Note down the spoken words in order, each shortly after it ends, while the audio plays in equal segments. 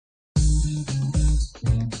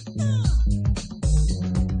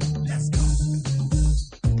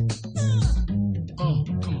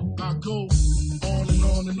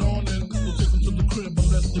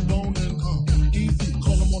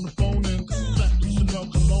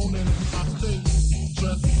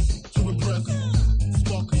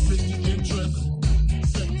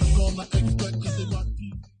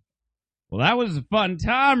Well, that was a fun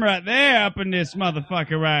time right there up in this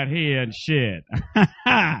motherfucker right here and shit.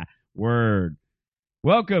 Word.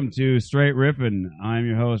 Welcome to Straight Riffin'. I'm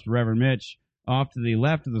your host, Reverend Mitch. Off to the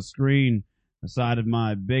left of the screen, aside of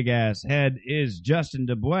my big-ass head, is Justin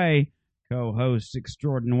Dubois, co-host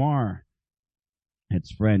extraordinaire.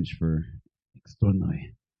 It's French for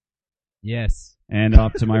extraordinary. Yes. And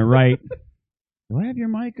off to my right, do I have your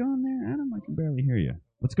mic on there? Adam, I can barely hear you.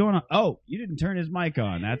 What's going on? Oh, you didn't turn his mic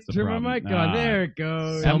on. That's the problem. Turn my mic on. There it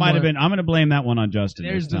goes. That might have been. I'm going to blame that one on Justin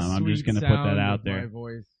There's this time. the I'm just sweet going to put that sound out of there. my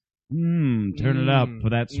voice. Turn it up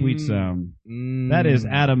for that sweet sound. That is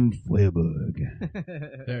Adam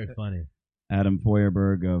Feuerberg. Very funny. Adam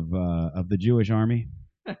Feuerberg of the Jewish Army.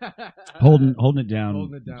 holding it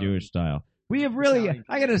down, Jewish style. We have really,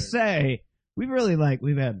 I got to say, we've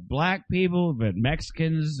had black people, we've had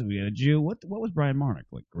Mexicans, we had a Jew. What was Brian Marnick?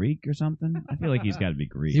 Like Greek or something? I feel like he's got to be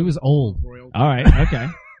Greek. He was old. All right, okay.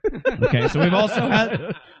 Okay, so we've also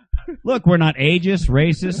had... Look, we're not ageist,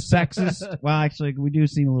 racist, sexist. Well, actually, we do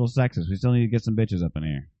seem a little sexist. We still need to get some bitches up in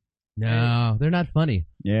here. No, they're not funny.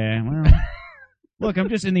 Yeah, well... Look, I'm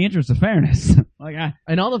just in the interest of fairness.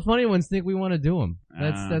 And all the funny ones think we want to do them.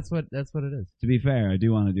 That's what it is. To be fair, I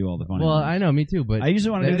do want to do all the funny ones. Well, I know, me too, but I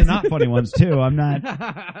usually want to do the not funny ones too. I'm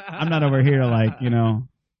not over here like, I'm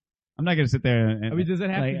not going to sit there and... I mean, does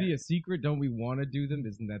it have to be a secret? Don't we want to do them?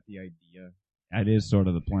 Isn't that the idea? That is sort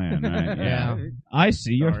of the plan, right? Yeah. I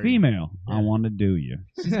see you're female. Yeah. I want to do you.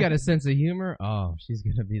 She's got a sense of humor. Oh, she's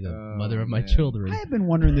going to be the mother of my children. I have been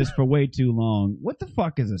wondering this for way too long. What the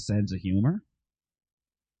fuck is a sense of humor?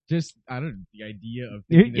 Just, I don't know, the idea of...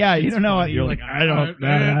 Yeah, you don't know what you're like, I don't...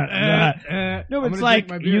 No, it's like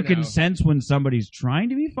you can sense when somebody's trying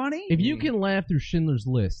to be funny. If you can laugh through Schindler's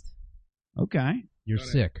List, okay, you're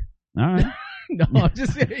sick. All right. No, I'm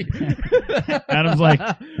just saying. Adam's like,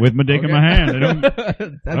 with my dick in my hand.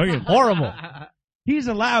 That's horrible. He's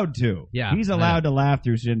allowed to. Yeah. He's allowed to laugh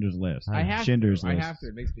through Schindler's List. I have to.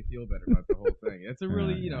 It makes me feel better about the whole thing. It's a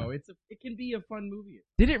really, it can be a fun movie.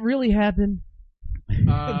 Did it really happen?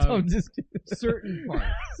 Certain parts.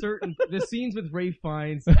 The scenes with Ray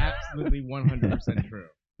Fiennes, absolutely 100% true.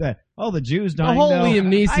 The Jews dying. The whole Liam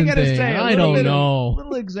Neeson I gotta thing. say, I don't know. A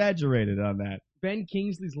little exaggerated on that. Ben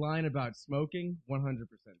Kingsley's line about smoking, 100%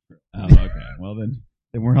 true. Oh, okay. Well, then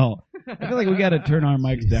we're all... I feel like we got to turn our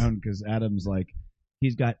mics down because Adam's like...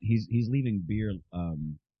 He's leaving beer...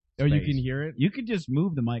 Oh, you can hear it? You could just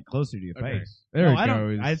move the mic closer to your face. There it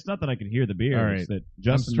goes. It's not that I could hear the beer. All right. It's that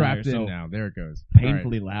Justin I'm strapped in now. There it goes.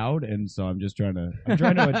 Painfully loud, and so I'm just trying to... It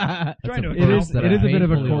is a bit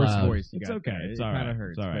of a coarse voice. It's okay. It's all right. It kind of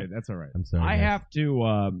hurts. It's all right. But that's all right. I'm sorry. I have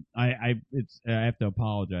to... I have to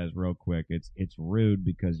apologize real quick. It's rude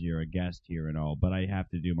because you're a guest here and all, but I have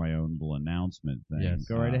to do my own little announcement thing. Yes.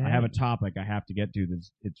 Go right ahead. I have a topic I have to get to.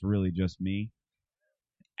 It's really just me.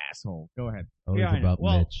 Asshole. Go ahead.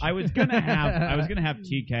 Mitch. I was gonna have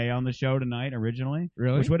TK on the show tonight originally,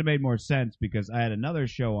 really, which would have made more sense because I had another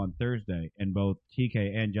show on Thursday, and both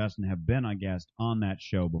TK and Justin have been a guest on that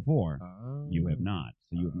show before. You have not,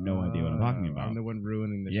 so you have no idea what I'm talking about. I'm the one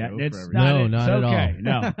ruining the show for everyone. Not at all.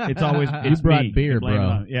 No, it's always you brought me. beer,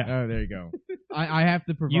 bro. Yeah. Oh, there you go. I have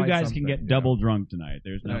to provide. You guys something, can get double drunk tonight.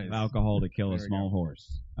 There's no alcohol to kill a small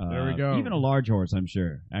horse. There we go. Even a large horse, I'm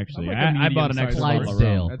sure. Actually, like I bought an extra Clydesdale.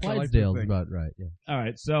 bottle of rum. Clydesdale's about right. Yeah. All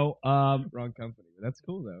right, so wrong company. That's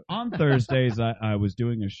cool though. On Thursdays, I was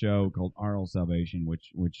doing a show called Arl Salvation,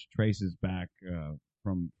 which traces back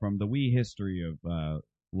from the wee history of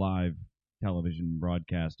live television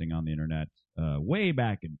broadcasting on the internet. Way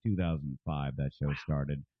back in 2005, that show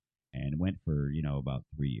started and went for about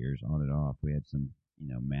 3 years on and off. We had some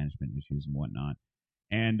management issues and whatnot,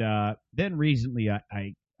 and then recently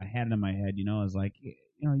I had it in my head. I was like,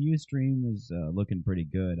 Ustream is looking pretty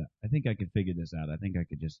good. I think I could figure this out. I think I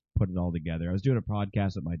could just put it all together. I was doing a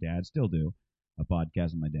podcast with my dad, still do a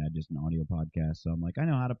podcast with my dad, just an audio podcast. So I'm like, I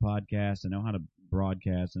know how to podcast, I know how to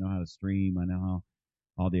broadcast, I know how to stream, I know how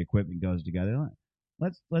all the equipment goes together.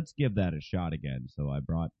 Let's give that a shot again. So I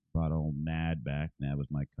brought old Nad back. Nad was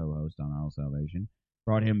my co-host on Arl Salvation.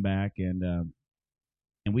 Brought him back, and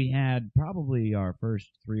we had probably our first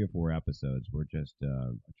 3 or 4 episodes were just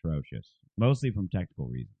atrocious, mostly from technical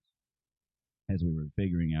reasons, as we were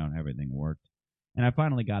figuring out how everything worked. And I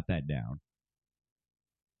finally got that down.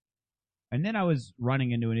 And then I was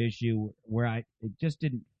running into an issue where it just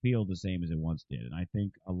didn't feel the same as it once did. And I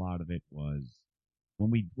think a lot of it was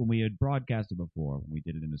when we had broadcasted before, when we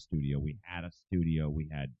did it in a studio, we had a studio, we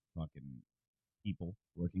had fucking people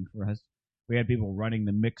working for us. We had people running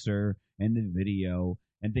the mixer and the video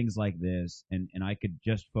and things like this, and I could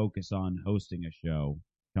just focus on hosting a show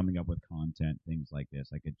coming up with content, things like this.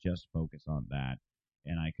 I could just focus on that,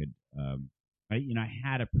 and I could, I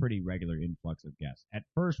had a pretty regular influx of guests. At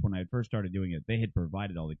first, when I first started doing it, they had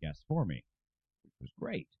provided all the guests for me, which was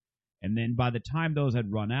great. And then by the time those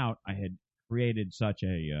had run out, I had created such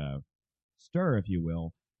a stir, if you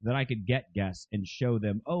will, that I could get guests and show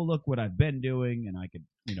them, oh, look what I've been doing, and I could,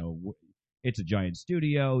 it's a giant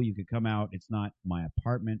studio. You could come out. It's not my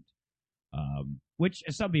apartment. Which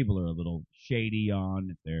some people are a little shady on.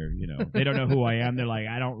 If they're, they don't know who I am. They're like,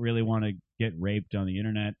 I don't really want to get raped on the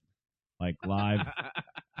internet, like live.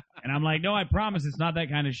 And I'm like, no, I promise it's not that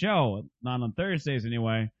kind of show. Not on Thursdays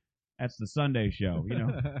anyway. That's the Sunday show,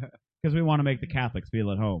 because we want to make the Catholics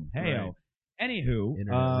feel at home. Hey, Right. Anywho,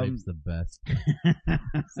 Internet rape's the best.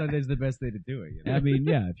 Sunday's the best day to do it. I mean,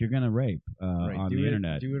 yeah, if you're gonna rape Right, on do the it-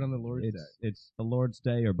 internet, do it on the Lord's Day. it's the Lord's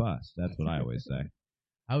Day or bust. That's what I always say.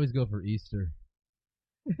 I always go for Easter.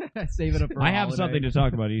 Save it up for I a have holiday. something to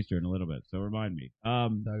talk about Easter in a little bit, so remind me.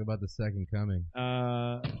 Talk about the second coming.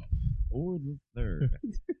 Or the third.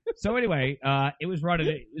 So anyway, it was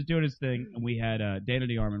doing its thing, and we had Dana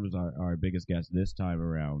DeArmond was our biggest guest this time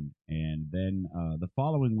around, and then the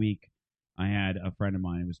following week, I had a friend of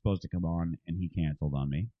mine who was supposed to come on, and he canceled on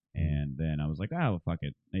me. And then I was like, oh, fuck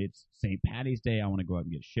it. It's St. Patty's Day. I want to go out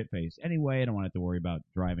and get shit-faced anyway. I don't want to have to worry about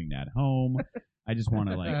driving that home. I just want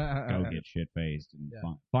to, go get shit-faced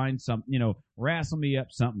and find some, wrestle me up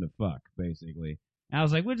something to fuck, basically. And I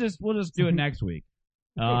was like, we'll just do it next week.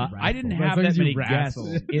 I didn't have that many guests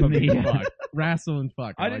in the wrestle and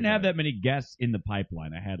fuck. I didn't have that many guests in the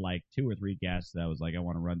pipeline. I had 2 or 3 guests that I was like, I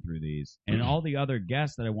want to run through these. And all the other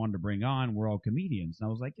guests that I wanted to bring on were all comedians. And I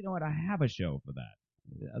was like, you know what? I have a show for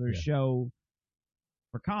that. Other show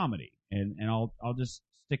for comedy. And I'll just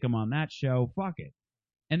stick them on that show. Fuck it.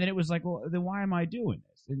 And then it was like, well, then why am I doing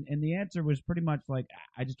this? And the answer was pretty much like,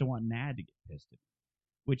 I just don't want Nad to get pissed at me.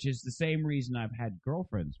 Which is the same reason I've had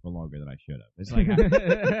girlfriends for longer than I should have. It's like, you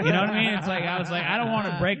know what I mean? It's like, I was like, I don't want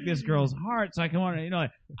to break this girl's heart, so I can want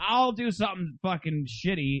to, I'll do something fucking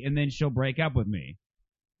shitty, and then she'll break up with me.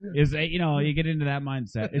 Is that, you get into that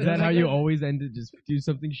mindset. Is that how you always end it? Just do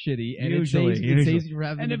something shitty, and Usually. it saves you from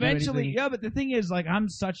having And to do eventually, anything. yeah, but the thing is, I'm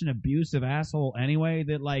such an abusive asshole anyway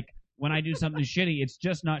that, when I do something shitty, it's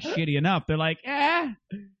just not shitty enough. They're like,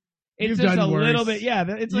 it's You've just done a worse. little bit, yeah.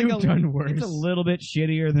 It's like You've done worse. It's a little bit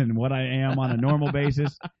shittier than what I am on a normal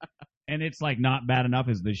basis, and it's not bad enough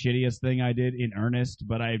as the shittiest thing I did in earnest,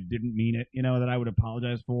 but I didn't mean it, that I would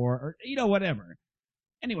apologize for, or whatever.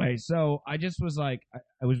 Anyway, so I just was like,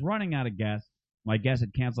 I was running out of guests. My guest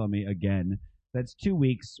had canceled on me again. That's 2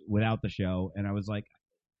 weeks without the show, and I was like,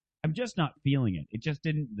 I'm just not feeling it. It just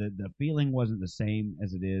didn't. The feeling wasn't the same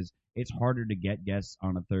as it is. It's harder to get guests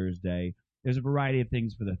on a Thursday. There's a variety of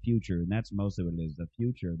things for the future, and that's mostly what it is. The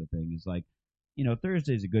future of the thing is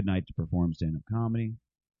Thursday's a good night to perform stand-up comedy.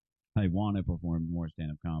 I want to perform more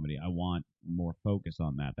stand-up comedy. I want more focus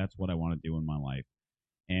on that. That's what I want to do in my life.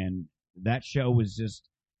 And that show was just,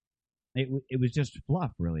 it was just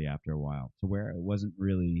fluff, really, after a while, to where it wasn't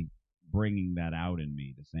really bringing that out in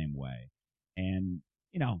me the same way. And,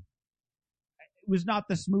 it was not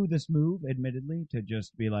the smoothest move, admittedly, to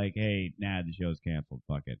just be like, hey, the show's canceled,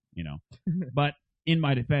 fuck it, But in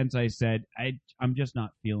my defense, I said, I'm just not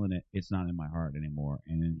feeling it. It's not in my heart anymore.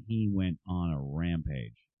 And then he went on a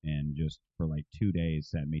rampage and just for 2 days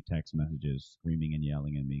sent me text messages, screaming and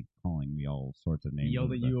yelling at me, calling me all sorts of names. He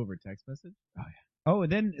yelled at you over text message? Oh, yeah. Oh,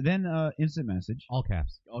 then instant message. All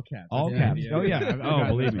caps. All caps. All Yeah, caps. yeah. Oh, yeah. I've Oh, gotten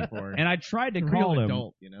believe this me. before. And I tried to A call real him.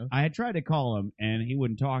 adult, I had tried to call him, and he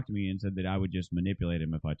wouldn't talk to me and said that I would just manipulate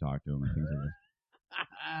him if I talked to him and things like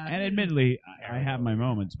that. And admittedly, I have my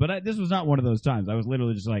moments, but this was not one of those times. I was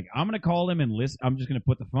literally just like, I'm going to call him and listen. I'm just going to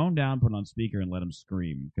put the phone down, put it on speaker, and let him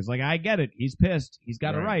scream. Because, I get it. He's pissed. He's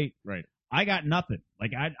got a right. Right. I got nothing.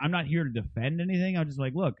 I'm not here to defend anything. I'm just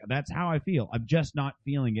like, look, that's how I feel. I'm just not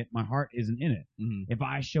feeling it. My heart isn't in it. Mm-hmm. If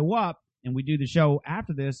I show up and we do the show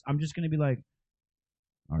after this, I'm just going to be like,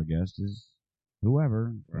 our guest is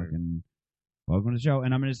whoever. Right. Fucking welcome to the show.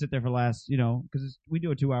 And I'm going to sit there for the last, because we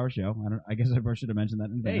do a 2-hour show. I guess I should have mentioned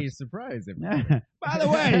that in advance. Hey, surprise. By the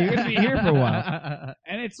way, you're going to be here for a while.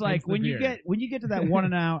 And it's like, Hence the when you beer. get to that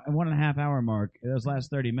 1.5 hour mark, those last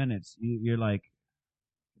 30 minutes, you're like,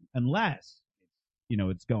 unless,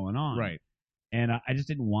 it's going on. Right. And I just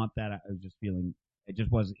didn't want that. I was just feeling, it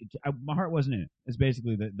just wasn't, my heart wasn't in it. It's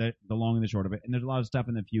basically the long and the short of it. And there's a lot of stuff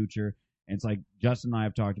in the future. And it's like, Justin and I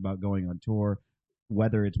have talked about going on tour,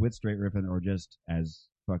 whether it's with Straight Riffin' or just as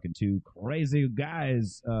fucking two crazy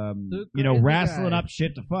guys, wrestling up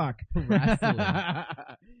shit to fuck. Wrestling.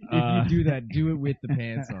 If you do that, do it with the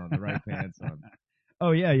pants on, the right pants on.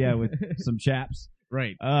 Oh, yeah, with some chaps.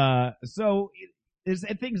 Right. So there's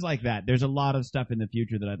things like that. There's a lot of stuff in the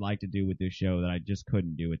future that I'd like to do with this show that I just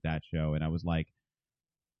couldn't do with that show, and I was like,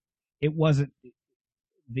 it wasn't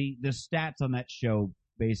the stats on that show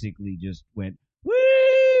basically just went woo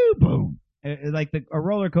boom, like a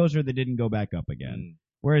roller coaster that didn't go back up again.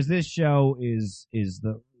 Whereas this show is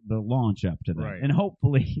the launch up to that, Right. and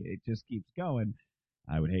hopefully it just keeps going.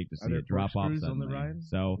 I would hate to see there it drop off corkscrews on the suddenly. ride?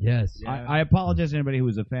 So Yes. Yeah. I apologize to anybody who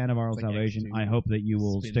is a fan of Arnold It's like Salvation. X2 I hope that you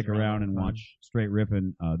will spins stick around around all and the time. watch Straight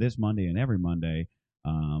Riffin' this Monday and every Monday.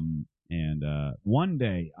 And one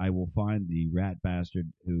day I will find the rat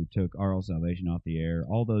bastard who took Arnold Salvation off the air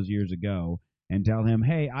all those years ago and tell him,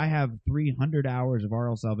 hey, I have 300 hours of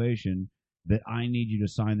Arnold Salvation that I need you to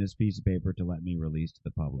sign this piece of paper to let me release to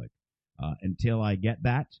the public. Until I get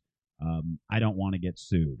that, I don't want to get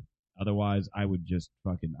sued. Otherwise, I would just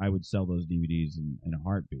I would sell those DVDs in a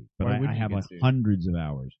heartbeat. But Why would I you have get like sued? hundreds of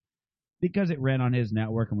hours. Because it ran on his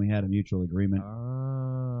network and we had a mutual agreement.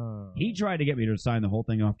 Oh. He tried to get me to sign the whole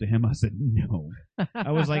thing off to him. I said, no.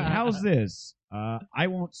 I was like, how's this? I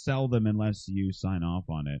won't sell them unless you sign off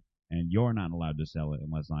on it. And you're not allowed to sell it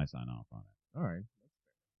unless I sign off on it. All right.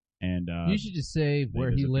 And You should just say where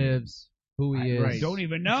he disappeared. lives, who he is. Right. don't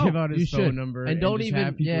even know. Give out his You phone should. number And don't just even-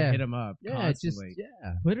 have people yeah. hit him up Yeah, it's just constantly.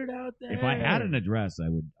 put it out there. If I had an address, I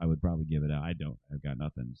would probably give it out. I don't. I've got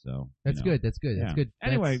nothing. So That's you know. good. That's good. That's Yeah. good.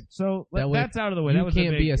 Anyway, so that way that's out of the way. you That was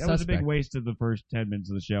can't be a that was a big suspect. waste of the first 10 minutes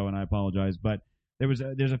of the show, and I apologize. But there's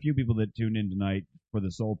a few people that tuned in tonight for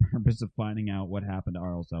the sole purpose of finding out what happened to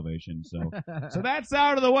Arnold Salvation. So that's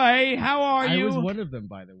out of the way. How are I you? was one of them,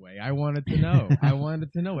 by the way. I wanted to know. I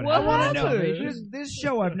wanted to know what What happened. I want to know. happened? This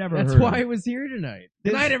show I've never That's heard why I of. was here tonight.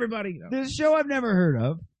 This- Good night, everybody. No. This show I've never heard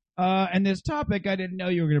of. And this topic I didn't know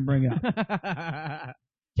you were going to bring up.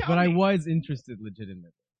 But I was interested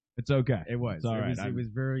legitimately. It's okay. It was. It's all right. It was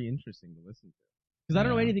very interesting to listen to. Because I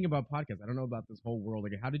don't know Yeah. anything about podcasts. I don't know about this whole world.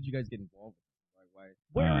 Like, how did you guys get involved? Why?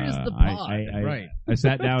 Where is the I- pod? I- Right. I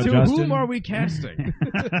sat down, To Justin. whom are we casting?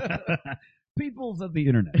 Peoples of the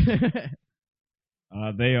internet.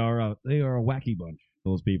 They are a wacky bunch.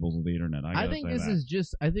 Those peoples of the internet. I think say this that. is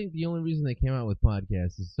just. I think the only reason they came out with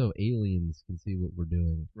podcasts is so aliens can see what we're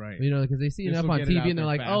doing. Right. You know, because they see enough This'll on get it out TV and they're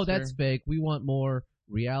there like, "Oh, faster. that's fake. We want more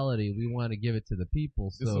reality. We want to give it to the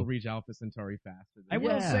people." This So will reach Alpha Centauri faster. I will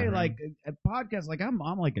Yeah, say, man. like, a podcast, like, I'm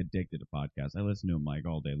like addicted to podcasts. I listen to them like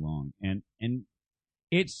all day long, and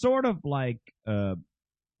it's sort of like,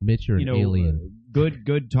 Mitch, you're you an know, alien.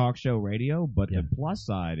 good talk show radio. But Yeah. the plus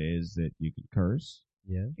side is that you can curse.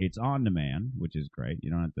 Yeah. It's on demand, which is great. You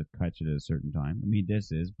don't have to catch it at a certain time. I mean,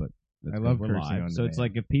 this is, but that's I 'cause love we're cursing live. on So it's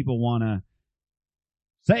demand. like if people want to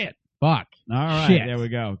say it. Fuck. All right, Shit. there we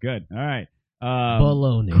go. Good. All right.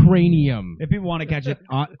 Baloney. Cranium. If people want to catch it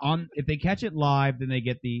on if they catch it live, then they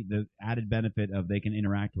get the added benefit of they can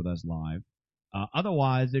interact with us live.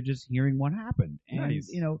 Otherwise, they're just hearing what happened. And, Nice.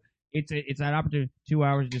 you know, it's that opportunity, 2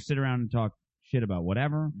 hours to just sit around and talk shit about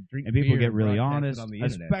whatever. Drink And people beer get and really broadcast it honest, on the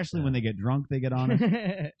internet. especially when they get drunk, they get honest.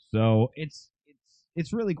 So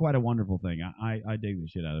it's really quite a wonderful thing. I dig the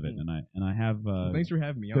shit out of it, and I have Thanks for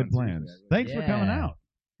having me on. good plans. seriously, Thanks for coming Yeah. out.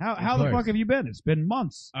 How the course. fuck have you been? It's been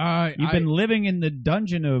months. I really. You've been living in the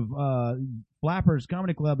dungeon of Flappers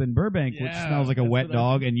Comedy Club in Burbank, which Yeah, smells like a that's wet what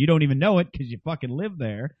dog, and you don't even know it because you fucking live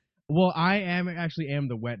there. Well, I am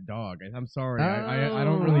the wet dog. I'm sorry. I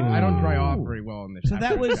don't dry off very well in this. So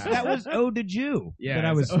that was Ode to Jew yeah, that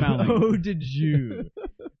I was it's smelling. Ode to Jew.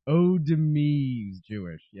 Ode to me,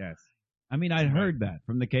 Jewish. Yes. I mean, I'd heard that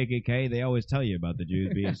from the KKK. They always tell you about the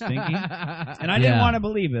Jews being stinky, and I Yeah. didn't want to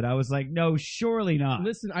believe it. I was like, no, surely not.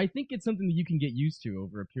 Listen, I think it's something that you can get used to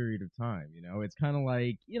over a period of time. You know, it's kind of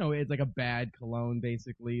like, you know, it's like a bad cologne,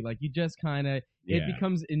 basically. Like, you just kind of, Yeah. it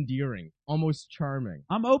becomes endearing, almost charming.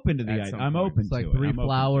 I'm open to the At idea. some I'm point. open It's like to it. 3 I'm open to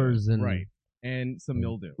flowers and Right. And some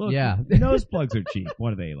mildew. Look, Yeah. nose plugs are cheap.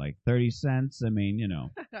 What are they, like 30 cents? I mean, you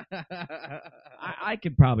know, I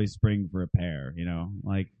could probably spring for a pair, you know,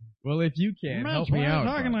 like. Well, if you can, help me out.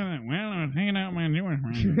 Talking bud. like that. Well, I was hanging out with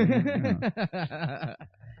my Jewish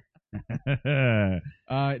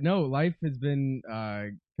friends. No, life has been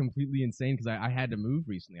completely insane because I had to move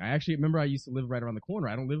recently. I actually remember I used to live right around the corner.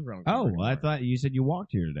 I don't live around the Oh, corner. well, I anymore. thought you said you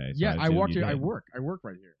walked here today. So Yeah, I assumed walked you here. I did. work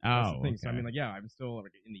right here. That's Oh, the thing. So I okay. mean, like, yeah, I'm still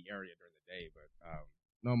like in the area during the day, but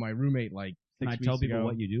no, my roommate like. Can I 6 tell weeks people ago,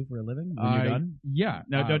 what you do for a living when you're done? Yeah.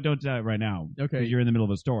 No, don't tell it right now. Okay. Because you're in the middle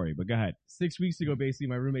of a story, but go ahead. 6 weeks ago, basically,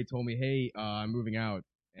 my roommate told me, "Hey, I'm moving out,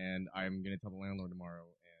 and I'm gonna tell the landlord tomorrow.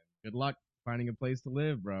 And good luck finding a place to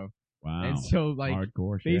live, bro." Wow. And so, like,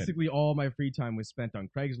 hardcore shit. basically, all my free time was spent on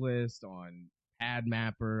Craigslist, on Pad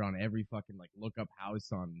Mapper, on every fucking like look up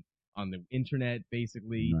house on on the internet,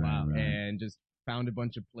 basically, Right, right. and just found a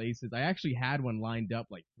bunch of places. I actually had one lined up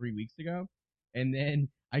like 3 weeks ago, and then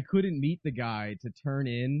I couldn't meet the guy to turn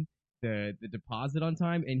in the deposit on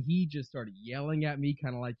time, and he just started yelling at me,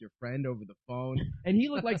 kind of like your friend over the phone. And he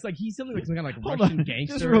looked like he's something like some kind of like Hold Russian on,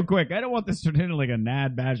 gangster. just real quick. I don't want this to turn into like a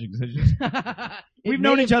Nad bashing session. We've His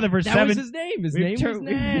known name- each other for That seven. was his name. His we've name was tur-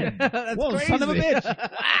 Ned. That's Whoa, crazy. son of a bitch.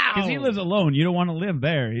 Wow. Because he lives alone. You don't want to live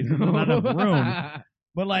there. He's not enough room.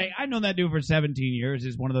 But like, I've known that dude for 17 years.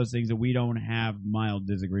 It's one of those things that we don't have mild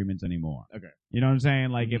disagreements anymore. Okay. You know what I'm saying?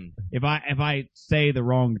 Like, Mhm. if I say the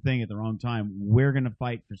wrong thing at the wrong time, we're gonna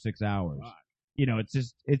fight for 6 hours. Fuck. You know, it's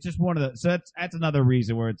just one of the. So that's another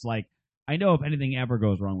reason where it's like, I know if anything ever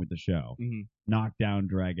goes wrong with the show, Mhm. knock down,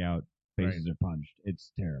 drag out, faces are punched.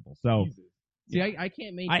 It's terrible. So Jesus. See, I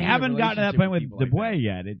can't maintain. I a haven't gotten to that relationship point with people like Dubois that.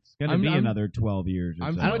 yet. It's gonna I'm- be I'm- another 12 years or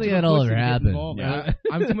I'm so. I don't too think much of a that'll pussy ever to get happen. involved. Yeah.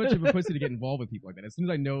 I'm too much of a pussy to get involved with people like that. As soon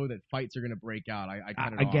as I know that fights are gonna break out, I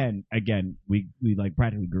cut it off. Again, we like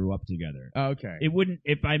practically grew up together. Oh, okay. It wouldn't,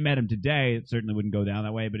 if I met him today, it certainly wouldn't go down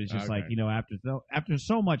that way, but it's just like, Okay. you know, after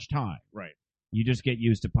so much time, Right. you just get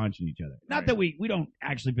used to punching each other. Not Right. that we don't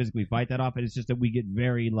actually physically fight that often, it's just that we get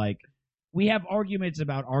very like, we have arguments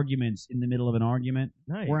about arguments in the middle of an argument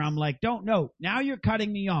Nice. where I'm like, don't know, now you're cutting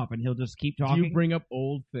me off, and he'll just keep Do talking. you bring up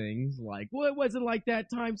old things like, well, it wasn't like that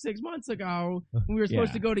time 6 months ago when we were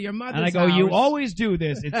supposed Yeah. to go to your mother's and I go, house. you always do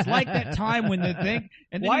this. It's like that time when the thing,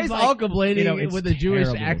 and then Why he's is like, Al complaining you know, it's with a Jewish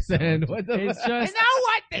terrible, accent? so- What the It's just,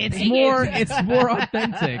 what? it's more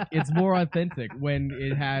authentic. It's more authentic when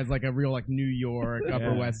it has like a real like New York Upper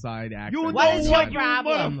Yeah. West Side accent. You What know is what, your you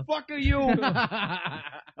problem? motherfucker, you.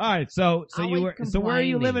 All right, so where are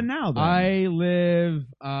you living now? Then? I live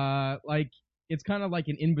like it's kind of like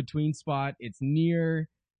an in between spot. It's near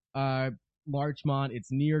Larchmont.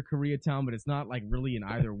 It's near Koreatown, but it's not like really in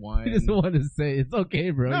either one. He doesn't want to say it's okay,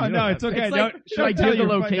 bro. No, You no, don't it's have- okay. It's like, Don't- should don't I tell give the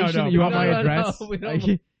your location? No, You want no, my no, address? no, we don't-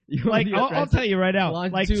 Like, you want Like, the I'll address? tell you right now.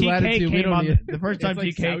 Like Longitude, TK latitude, we came don't on need- the first time It's like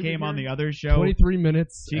TK south came of on here. the other show. 23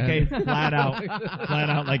 minutes. TK and- flat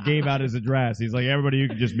out, like gave out his address. He's like, everybody, you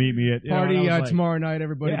can just meet me at Party and I was like, tomorrow night.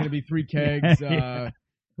 Everybody Yeah. gonna be 3 kegs. Yeah.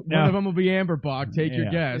 One No. of them will be Amberbach. Take your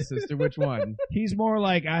Yeah. guess as to which one. He's more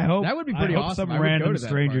like, I hope That would be pretty I hope awesome. some I would go random to that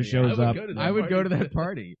stranger party. shows I would up. go to that I would go to party. that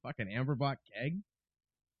party. Fucking Amberbach keg.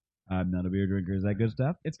 I'm not a beer drinker. Is that good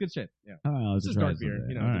stuff? It's good shit. Yeah. Oh, I'll It's just just try dark it beer.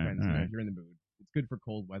 someday. You know, All it right, depends. all You know, right. if you're in the mood. It's good for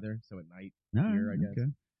cold weather. So at night. All beer, right, I guess.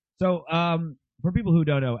 okay. So, for people who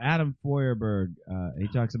don't know, Adam Feuerberg, he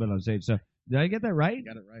talks about it on stage. So, did I get that right? You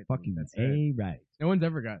got it right. Fucking That's it. right. No one's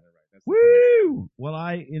ever gotten it right. That's the thing. Woo! Well,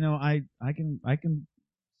 I can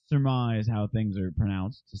surmise how things are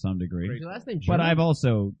pronounced to some degree, Great. Is your last name but German? I've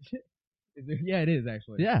also Yeah, it is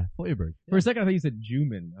actually. Yeah, Feuerberg. For a second, I thought you said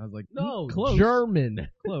Juman. I was like, No, close. German.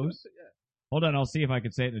 Close. hold on. I'll see if I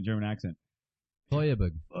can say it in a German accent.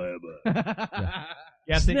 Feuerberg.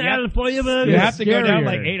 You have to, Feuerberg. you have to go down Scarier.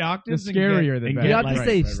 like 8 octaves. The scarier, the and better. get, You have to like,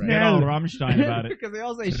 say right, right. get all Schnell. Rammstein about it. Because they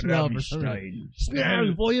all say Schnell for some reason. Schnell,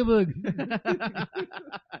 Feuerberg.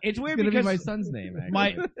 It's weird It's gonna be because my son's name. Actually.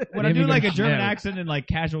 my when I Name do him like a German Schnell. accent in like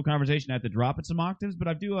casual conversation, I have to drop it some octaves. But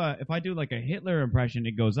if I do like a Hitler impression,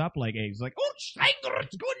 it goes up like it's like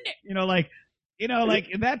you know, like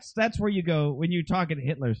that's where you go when you talk in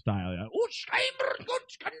Hitler style.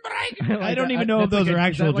 I don't even know if That's those like are a- is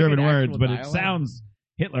actual that like German an words, actual but it dialect? sounds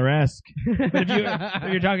Hitler-esque. But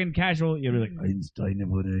if you're talking casual, you're like Einstein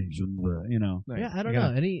wurde schon, you know. Nice. Yeah, I don't You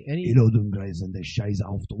gotta- know. Any. Elodungreisen, der Scheiße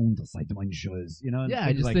auf der Unterseite meines Schuhes. You know, Yeah, I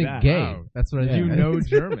things just like think that. gay. Wow. That's what I Yeah. do. You know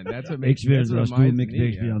German. That's what makes Ich will, that's what dass du reminds mich me,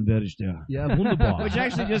 nicht wie yeah. an der Stelle. Yeah, wunderbar. Which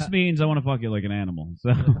actually just means I want to fuck you like an animal.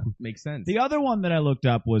 So Makes sense. the other one that I looked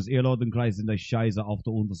up was Ihr Lord and Christ in der Scheiße auf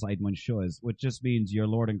der Unterseite meines Schuhes, which just means your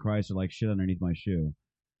Lord and Christ are like shit underneath my shoe.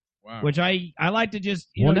 Wow. Which I like to just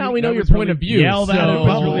you Well, know, now we know that your was point really of view. yell that so- in That was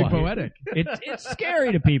public. really poetic. it's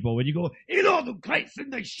scary to people when you go Ihr Lord and Christ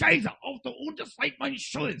in der Scheiße auf der Unterseite meines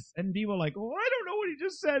Schuhes, and people are like, oh, I don't know what he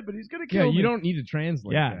just said, but he's gonna Yeah, kill me. you don't need to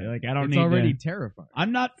translate. Yeah, that. like I don't It's need already to, terrifying.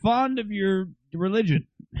 I'm not fond of your religion.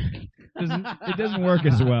 It doesn't work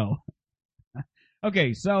as well.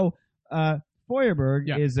 Okay, so Feuerberg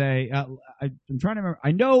Yeah. is I'm trying to remember.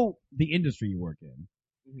 I know the industry you work in.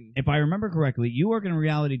 If I remember correctly, you work in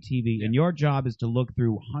reality TV, and your job is to look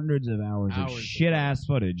through hundreds of hours of Hours of shit ass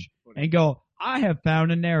footage footage. and go, I have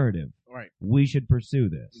found a narrative. Right. We should pursue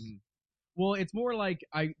this. Mhm. Well, it's more like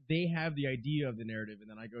they have the idea of the narrative, and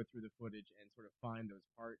then I go through the footage and sort of find those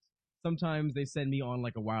parts. Sometimes they send me on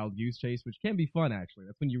like a wild goose chase, which can be fun actually.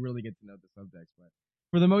 That's when you really get to know the subjects. But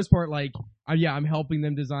for the most part, like I'm helping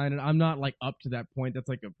them design it. I'm not like up to that point. That's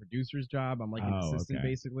like a producer's job. I'm like an Oh, assistant okay.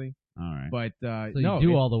 basically. All right. But So no, you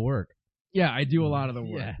do all the work. Yeah, I do a lot of the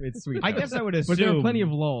work. Yeah. It's sweet. I though. guess I would assume. But there are plenty of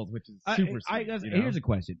lulls, which is super sweet. I guess, you know? here's a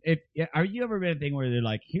question: are you ever been a thing where they're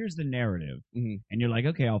like, "Here's the narrative," Mhm. and you're like,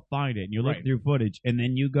 "Okay, I'll find it," and you look Right. through footage, and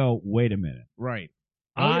then you go, "Wait a minute, Right.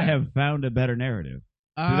 Oh, I yeah. have found a better narrative."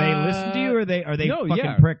 Do they listen to you, or are they no, fucking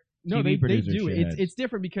yeah. prick? No, TV they producer do. shitheads? It's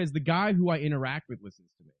different because the guy who I interact with listens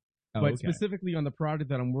to me. Oh, But okay. specifically on the project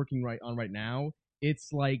that I'm working on right now,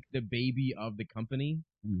 it's like the baby of the company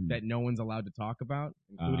Mhm. that no one's alled to talk about,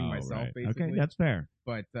 including Oh, myself, right. basically. Okay, that's fair.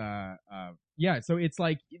 But yeah, so it's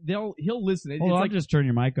like he'll listen. It's Hold on, like just turn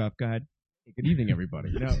your mic off. Go ahead. good evening, everybody.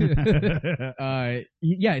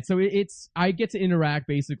 Yeah, so it's I get to interact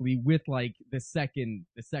basically with like the second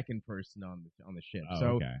person on the ship. Oh, So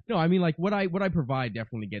okay. no, I mean like what I provide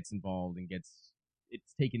definitely gets involved and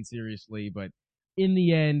it's taken seriously, but in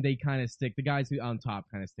the end they kind of stick. The guys who on top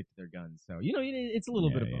kind of stick to their guns. So it's a little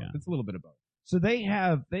bit of both. Yeah. It's a little bit of both. So they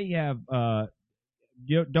have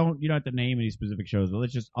you don't have to name any specific shows, but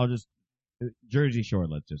I'll just Jersey Shore.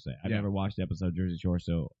 Let's just say I've Yeah. never watched the episode of Jersey Shore,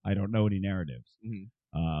 so I don't know any narratives. Mhm.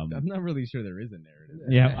 Um, I'm not really sure there is a narrative.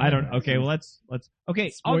 yeah, I don't. Okay, well let's.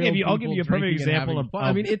 Okay, I'll give you a perfect Drinking and example having of. fun.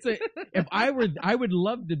 I mean, if I would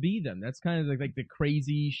love to be them. That's kind of like the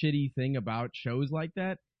crazy, shitty thing about shows like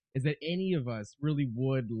that is that any of us really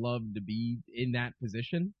would love to be in that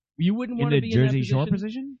position. You wouldn't in want the to be in that Jersey Shore position.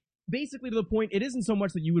 position. Basically, to the point, it isn't so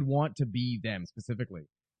much that you would want to be them specifically,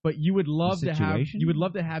 but you would love to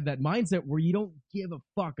have that mindset where you don't give a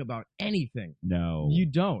fuck about anything. No, You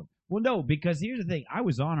don't. Well, no, because here's the thing. I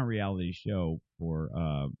was on a reality show for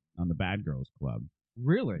on the Bad Girls Club.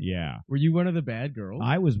 Really? Yeah, Were you one of the bad girls?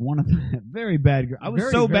 I was one of the very bad girls. I was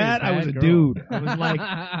Very, so very bad. I was a bad girl. dude. I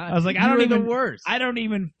was like, I You don't were even. the worst. I don't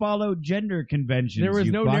even follow gender conventions. There was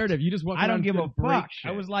you no fucks. narrative. You just walked I don't around give a and break fuck. shit.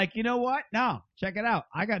 I was like, you know what? No, check it out.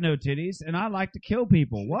 I got no titties, and I like to kill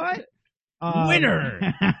people. What? Winner.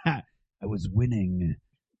 I was winning.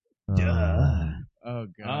 Duh. Oh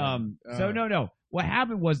god. So no. What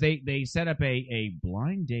happened was they set up a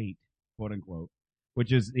blind date, quote unquote,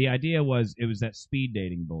 which is the idea was it was that speed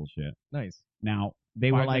dating bullshit. Nice. Now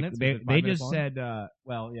they 5 were like minutes? Was they it 5 they minutes just long? said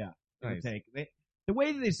well yeah Nice. the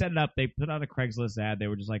way that they set it up, they put out a Craigslist ad. They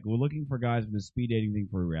were just like, we're looking for guys for the speed dating thing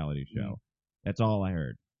for a reality show. Mhm. That's all I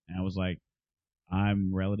heard, and I was like,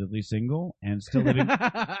 I'm relatively single and still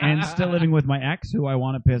living with my ex who I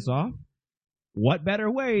want to piss off. What better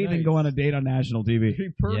way than Nice. go on a date on national TV?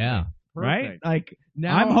 Perfect. Yeah. Right? Perfect. Like,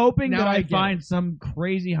 Now, I'm hoping now that I get find it. some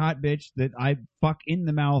crazy hot bitch that I fuck in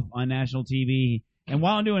the mouth on national TV, and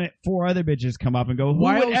while I'm doing it, 4 other bitches come up and go, who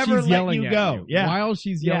while would ever she's let yelling you at go? you. Yeah. While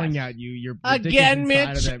she's yelling Yes. at you, you're Again,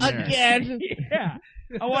 Mitch. Again. Again. Yeah.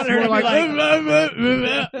 I want her to be More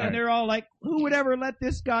like, and they're all like, who would ever let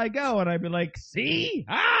this guy go? And I'd be like, see?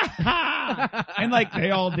 And like,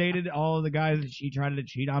 they all dated all of the guys that she tried to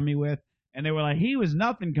cheat on me with. And they were like, he was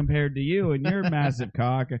nothing compared to you and your massive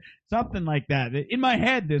cock, or something like that. In my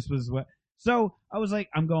head, this was what. So I was like,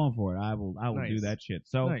 I'm going for it. I will Nice. do that shit.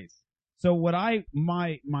 So, Nice. so what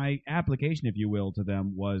my application, if you will, to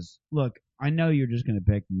them was, look, I know you're just going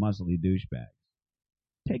to pick muscly douchebags.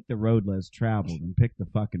 Take the road less traveled and pick the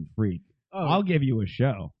fucking freak. Oh, I'll give you a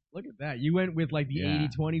show. look at that. You went with like the Yeah.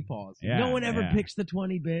 80-20 policy. Yeah, No one ever yeah. picks the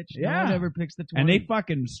 20, bitch. No Yeah. one ever picks the 20. And they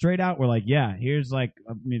fucking straight out were like, yeah, here's like,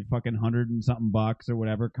 fucking $100 and something bucks or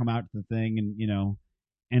whatever. Come out to the thing,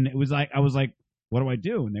 and it was like, I was like, what do I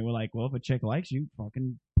do? And they were like, well, if a chick likes you,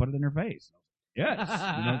 fucking put it in her face. Yes,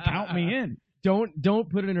 count me in. Don't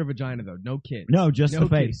put it in her vagina though. No kids. No, just No the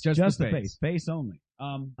face, kids, just the the face. face only.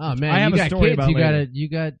 Oh I man, have you a got story kids. about You later.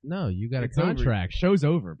 you got a It's over. contract. Show's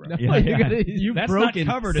over, bro. Yeah, You yeah. gotta- You've That's broken.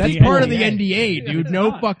 not covered in That's the part of the NDA. NDA, dude. It's No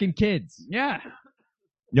not. fucking kids. Yeah.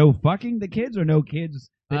 No fucking the kids or no kids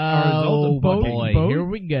that are a result Oh of fucking? boy, Both? here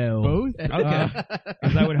we go. Both. Okay.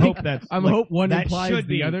 Because I would hope that's. I'm like, hope one that implies should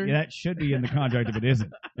the be, other. yeah, that should be in the contract if it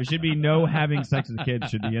isn't. There should be no having sex with kids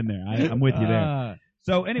should be in there. I'm with you there.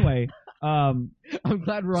 So anyway, I'm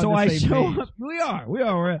glad we're on so the I same show page. up.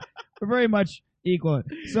 We're very much equal.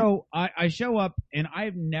 So I show up and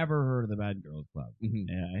I've never heard of the Bad Girls Club. Mhm.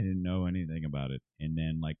 Yeah, I didn't know anything about it. And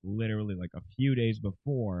then like literally like a few days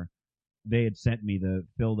before, they had sent me the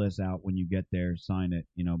fill this out when you get there, sign it,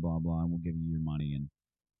 blah blah, and we'll give you your money.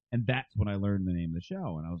 And that's when I learned the name of the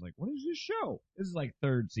show. And I was like, what is this show? This is like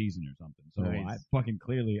 3rd season or something. So Nice.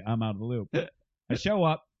 I'm out of the loop. I show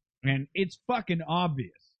up and it's fucking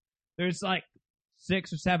obvious. There's like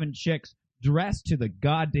 6 or 7 chicks dressed to the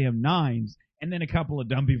goddamn nines, and then a couple of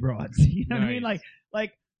dumpy broads. You know what I mean? Nice.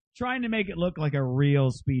 Like trying to make it look like a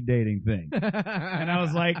real speed dating thing. And I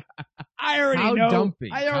was like, I already How know. dumpy?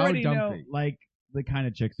 I How already know, dumpy? like the kind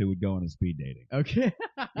of chicks that would go on a speed dating. Okay.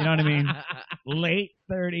 You know what I mean? late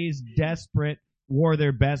 30s, desperate, wore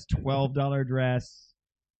their best $12 dress.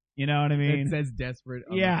 You know what I mean? It says desperate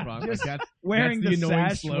on Yeah, the front. just Like, wearing that's the the annoying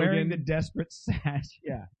sash, slogan. wearing the desperate sash.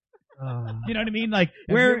 Yeah. Uh, You know what I mean? Like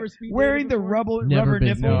you ever speed wearing dated the before? Never rubber been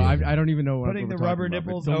nipples. No, dated. I don't even know what Putting we're the rubber talking about, but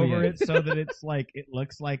nipples fill me over in. it so that it's like it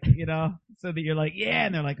looks like, you know, so that you're like, yeah,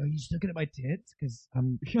 and they're like, "Oh, you just looking at my tits?" Because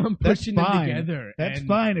I'm Pushing them fine. together. That's and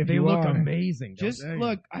fine if they you look are. amazing. don't Just they?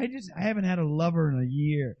 look, I haven't had a lover in a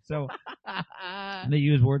year. So they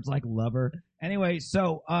use words like lover. Anyway,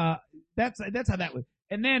 so that's how that was.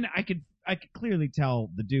 And then I could clearly tell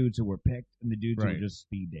the dudes who were picked and the dudes who Right. were just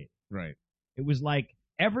speed dating. Right. It was like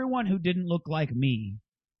everyone who didn't look like me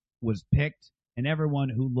was picked, and everyone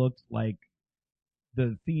who looked like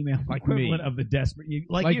the female Like equivalent me. of the desperate,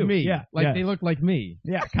 like you, me. yeah, Like yeah, they look like me.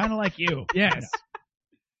 yeah, kind of like you. Yes.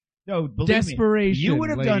 No, believe Desperation. me, you would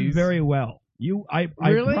have done ladies. very well. I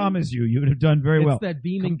Really? promise you would have done very It's well. that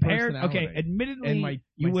beaming personality. Okay, admittedly, And my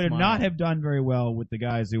you would have smile. not have done very well with the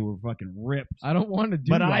guys who were fucking ripped. I don't want to do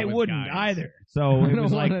But well I with wouldn't guys. either. So I it don't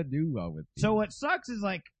was want like, to do well with so people. what sucks is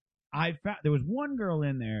like, I found there was one girl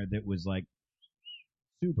in there that was like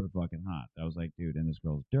super fucking hot. I was like, dude, and this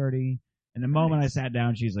girl's dirty. And the moment I sat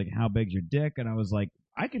down, she's like, "How big's your dick?" And I was like,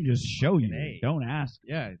 "I can just show you. A. Don't ask."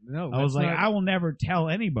 Yeah, no. I was that's like, not- I will never tell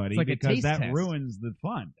anybody It's like a because taste that test. ruins the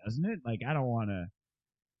fun, doesn't it? Like, I don't want to,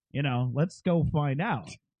 you know, let's go find out.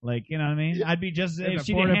 Like, you know what I mean? I'd be just, There's if a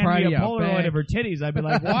she porta didn't hand me a potty out Polaroid back. of her titties, I'd be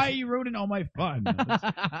like, why are you ruining all my fun?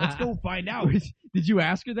 Let's go find out. Did you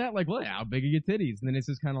ask her that? Like, well, how big are your titties? And then it's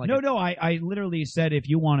just kind of like, No, I literally said, if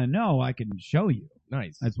you want to know, I can show you.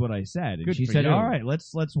 nice. That's what I said. And Good she for said, you. all right,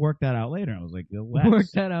 let's work that out later. I was like, let's. Work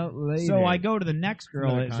that out later. So I go to the next girl.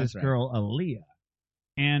 Another It's this contract. girl, Aaliyah.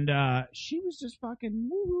 And she was just fucking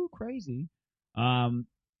woohoo crazy.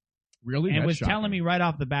 Really? And That's was shocking. telling me right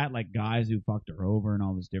off the bat, like, guys who fucked her over and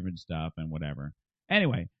all this different stuff and whatever.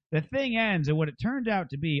 Anyway, the thing ends, and what it turned out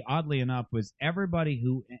to be, oddly enough, was everybody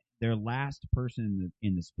who, their last person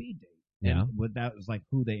in the speed date, Yeah. that was like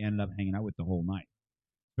who they ended up hanging out with the whole night.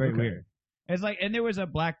 Very Okay. weird. It's like, and there was a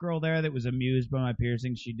black girl there that was amused by my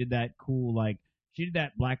piercings. She did that cool, like, she did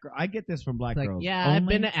that black girl. I get this from black It's like, girls. yeah, I've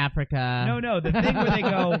only. been to Africa. No, the thing where they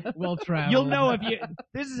go, well traveled. you'll know if you,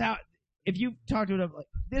 this is how, if you talk to them, like,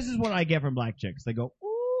 this is what I get from black chicks. They go,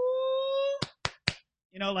 ooh,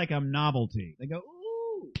 you know, like a novelty. They go,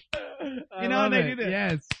 ooh, I you know, love they it. do that.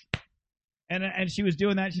 Yes. and she was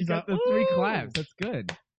doing that. She's She's got like, the 3 "Ooh." claps. That's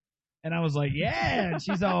good. And I was like, yeah. And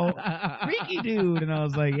she's all freaky dude. And I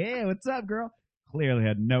was like, yeah, what's up, girl? Clearly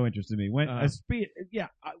had no interest in me. Went Uh-huh.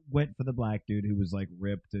 I went for the black dude who was like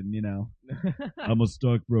ripped and, you know, I'm a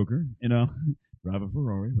stockbroker, you know, drive a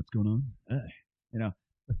Ferrari. What's going on? You know,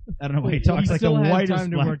 I don't know why he talks You like the still had whitest time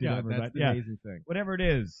to black work dude out. ever, That's but the yeah, amazing thing. whatever it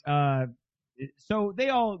is. So they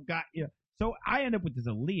all got, you know, so I end up with this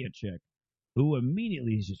Aaliyah chick who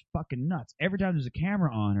immediately is just fucking nuts. Every time there's a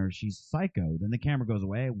camera on her, she's psycho. Then the camera goes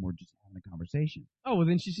away and we're just having a conversation. Oh, well,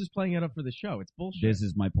 then she's just playing it up for the show. It's bullshit. This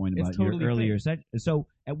is my point It's about totally your earlier fake. set. So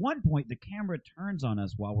at one point, the camera turns on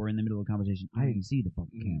us while we're in the middle of a conversation. I didn't see the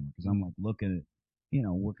fucking camera because I'm like looking at, you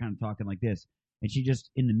know, we're kind of talking like this. And she just,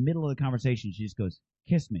 in the middle of the conversation, she just goes,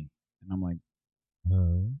 kiss me. And I'm like,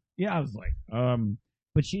 yeah, I was like,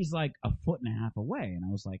 but she's like a foot and a half away. And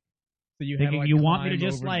I was like, So you thinking, had, like, you want me to climb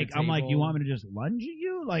just over like, the I'm like, you table. want me to just lunge at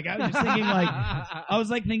you? Like, I was just thinking like, I was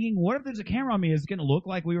like thinking, what if there's a camera on me? Is it going to look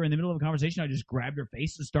like we were in the middle of a conversation? I just grabbed her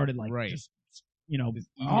face and started like, Right. just, you know, Just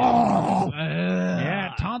eat it. oh,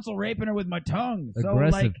 yeah, tonsil raping her with my tongue. So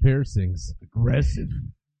Aggressive like, piercings. aggressive.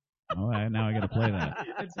 All right, now I got to play that.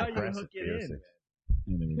 That's how you Aggressive hook it piercings.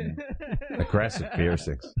 Yeah, there we go. Aggressive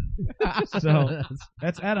piercings. So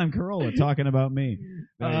that's Adam Carolla talking about me.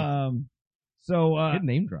 Nice. Good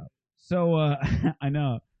name drop. I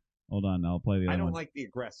know. Hold on, I'll play the other I don't one. like the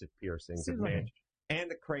aggressive piercings Seems of like Mitch. And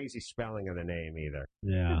the crazy spelling of the name either.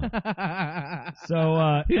 Yeah.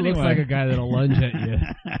 So He anyway. looks like a guy that'll lunge at you.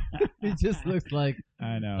 He just looks like,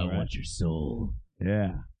 I know. I right? want your soul.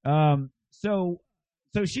 Yeah. So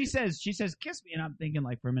she says, kiss me, and I'm thinking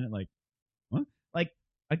like for a minute, like, what? Like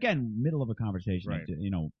again, middle of a conversation. Right.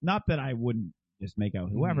 You know, not that I wouldn't just make out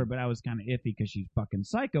whoever, but I was kind of iffy because she's fucking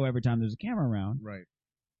psycho every time there's a camera around. Right.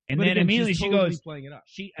 And But then again, immediately she's she totally goes, playing it up.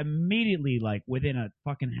 she immediately, like within a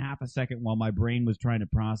fucking half a second, while my brain was trying to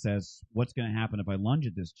process what's going to happen if I lunge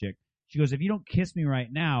at this chick, she goes, if you don't kiss me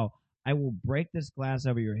right now, I will break this glass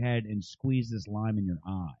over your head and squeeze this lime in your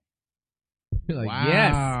eye. Like, Wow.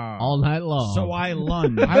 yes, all night long. So I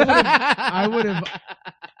lunged. I would have.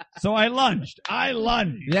 So I lunged.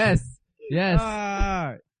 Yes, yes.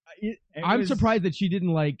 I'm was- surprised that she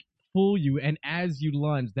didn't like fool you, and as you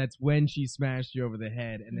lunge, that's when she smashed you over the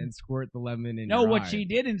head and then squirt the lemon in No, your what eye. she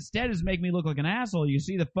did instead is make me look like an asshole. You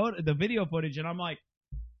see the video footage, and I'm like,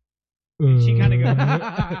 she kind of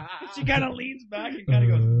goes, she kind of leans back and kind of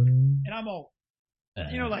goes, and I'm all,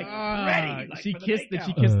 like ready. Like, she for the kissed. Did makeout.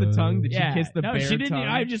 she kiss the tongue? Did Yeah. she kiss the no, bare she didn't. tongue?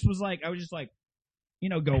 I was just like,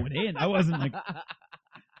 going in. I wasn't like,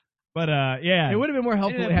 but yeah. It would have been more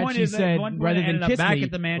helpful The had point she is that said, at one point rather I than ended up kiss back me,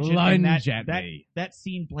 at the mansion, lunge and at me. that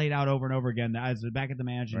scene played out over and over again. I was back at the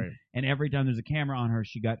mansion, Right. and every time there's a camera on her,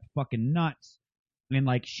 she got fucking nuts. And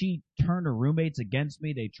like she turned her roommates against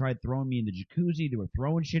me. They tried throwing me in the jacuzzi. They were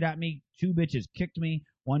throwing shit at me. 2 bitches kicked me.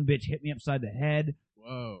 1 bitch hit me upside the head.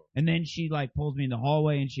 Whoa. And then she like pulls me in the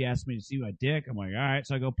hallway and she asked me to see my dick. I'm like, all right.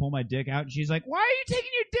 So I go pull my dick out, and she's like, why are you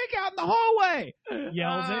taking your dick out in the hallway?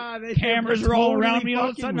 Yells it. Cameras are all around me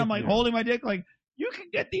all of a sudden. I'm like holding my dick like, you can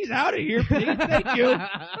get these out of here, please. Thank you.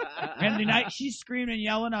 And the night she's screaming and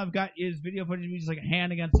yelling, I've got his video footage of me just like a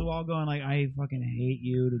hand against the wall going like, I fucking hate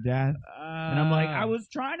you to death. And I'm like, I was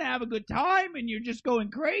trying to have a good time and you're just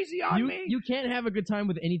going crazy on me. You can't have a good time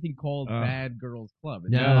with anything called Bad Girls Club.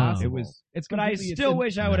 It's No. impossible. But I completely- still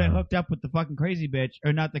wish I would have No. hooked up with the fucking crazy bitch,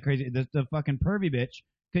 or not the crazy, the fucking pervy bitch,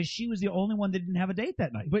 because she was the only one that didn't have a date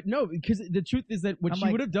that night. But no, because the truth is that what I'm she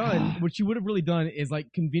like, would have done, what she would have really done is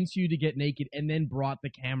like convince you to get naked and then brought the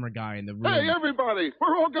camera guy in the room. Hey, everybody,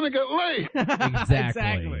 we're all going to get laid.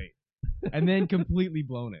 Exactly. And then completely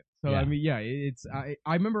blown it. So, Yeah. I mean, yeah, it's, I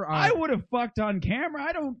remember, I would have fucked on camera.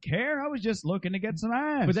 I don't care. I was just looking to get some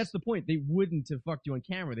ass. but that's the point. They wouldn't have fucked you on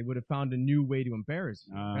camera. They would have found a new way to embarrass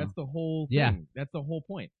you. That's the whole thing. Yeah. That's the whole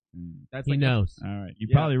point. That's He like knows. All right, you're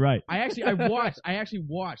Yeah. probably right. I actually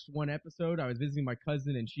watched one episode. I was visiting my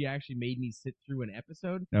cousin, and she actually made me sit through an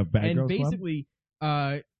episode. Bad And Girls Club? basically,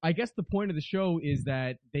 I guess the point of the show is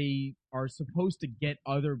that they are supposed to get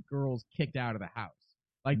other girls kicked out of the house.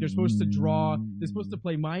 Like they're supposed to they're supposed to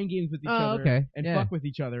play mind games with each other okay. and Yeah. fuck with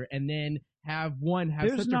each other, and then have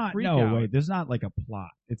There's such not a freak out. there's not like a plot.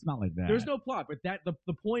 It's not like that. There's no plot, but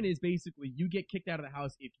the point is basically you get kicked out of the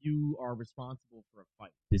house if you are responsible for a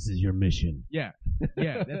fight. This is your mission. Yeah,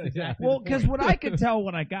 that's exactly. Well, the because point. what I could tell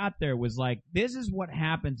when I got there was like, this is what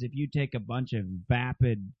happens if you take a bunch of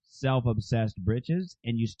vapid, self-obsessed bitches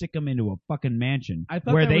and you stick them into a fucking mansion I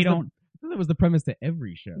thought where that they was don't. I thought that was the premise to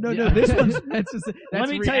every show. No, this one's. that's just, Let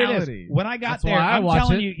that's me tell you reality. this: when I got That's there, why I I'm watch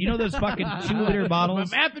telling it. you know those fucking 2-liter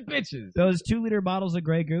bottles, Vapid bitches. those 2-liter bottles of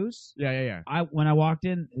Grey Goose. Yeah. When I walked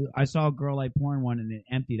in, I saw a girl like pouring one and it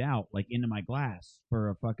emptied out like into my glass for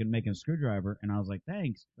a fucking making a screwdriver, and I was like,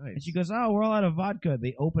 thanks. Nice. And she goes, oh, we're all out of vodka.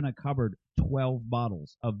 They open a cupboard, 12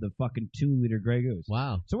 bottles of the fucking 2-liter Grey Goose.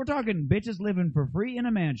 Wow. So we're talking bitches living for free in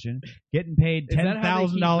a mansion, getting paid Is that how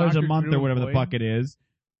they keep $10,000 a Dr. month Drew or whatever the employed? fuck it is,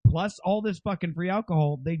 plus all this fucking free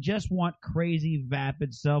alcohol. They just want crazy,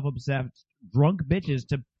 vapid, self-obsessed, drunk bitches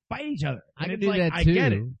to fight each other. I And could it's do like, that I too.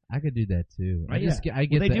 get it. I could do that too. I Right, just yeah. I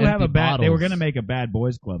get Well, they the do have empty a bad. They were bottles. going to make a bad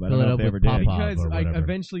boys club. I don't Fill it know if up they ever with did. Pop-Pop. Because or like whatever.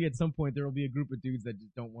 eventually at some point there will be a group of dudes that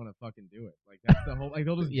just don't want to fucking do it. Like that's the whole. Like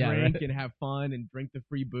they'll just Yeah, drink right. and have fun and drink the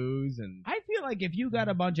free booze and. I feel like if you got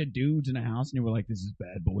a bunch of dudes in a house and you were like, "This is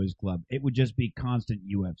bad boys club," it would just be constant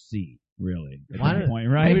UFC. Really, at Why that don't- point, It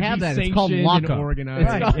right? would have be that. It's called sanctioned and lockup. organized.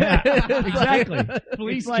 Right, yeah, exactly.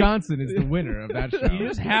 Felice It's like- Johnson is the winner of that show. You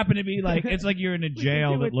just happen to be like, it's like you're in a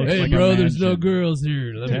jail that looks Hey, like bro, a there's no mansion. girls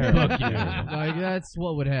here. Let me Terrible. fuck you. Like that's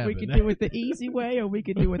what would happen. we could do it the easy way or we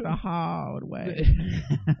could do it the hard way.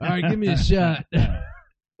 All right, give me a shot.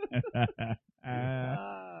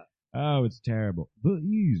 Oh, it's terrible. The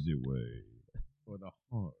easy way. Or the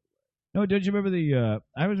hard. No, don't you remember the?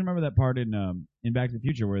 I always remember that part in Back to the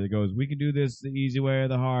Future where it goes, "We can do this the easy way or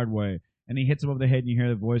the hard way," and he hits him over the head, and you hear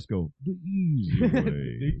the voice go, "The easy way,"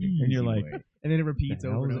 and you're like, and then it repeats "The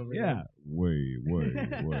hell over is and it?" over. Yeah, way.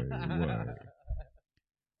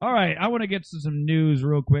 All right, I want to get to some news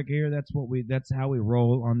real quick here. That's how we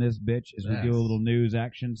roll on this bitch. Is we do a Yes. little news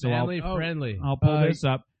action. So Family I'll- friendly. I'll pull Uh, this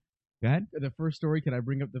up. Go ahead. The first story, can I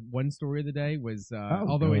bring up the one story of the day? Was Oh,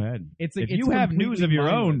 although go it, ahead. it's If it's you have news completely of your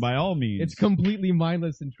own, mindless. by all means. It's completely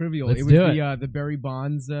mindless and trivial. Let's it was do the Barry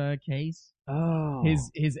Bonds case. oh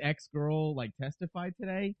His ex girl like testified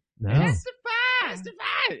today. No.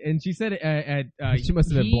 Testify! And she said She must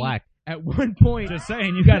have been he- black. At one point, just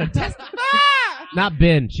saying, you got to testify. Not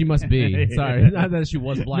Ben. She must be. Sorry. Not that she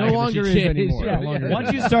was black. No but longer she is changed. anymore. Yeah, No longer yeah.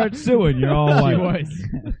 Once you start suing, you're all she white.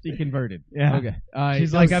 was. She converted. Yeah. Okay.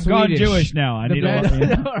 She's so like, I've gone Swedish. Jewish now. I The need best-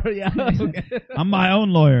 a. Yeah, okay. I'm my own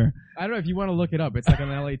lawyer. I don't know if you want to look it up. It's like on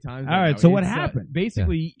the LA Times. All right, now. so what It's, happened?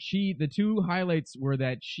 Basically, the two highlights were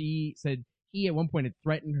that she said he at one point had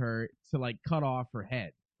threatened her to like cut off her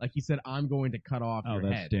head. Like he said, I'm going to cut off Oh, your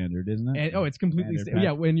that's head. standard, isn't it? And, it's completely Standard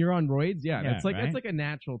yeah. When you're on roids, Yeah, that's like right? that's like a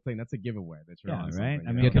natural thing. That's a giveaway that you're Yeah, on right? something, I you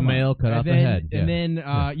mean, know? Get the come on. mail, cut off the and head. then, Yeah. and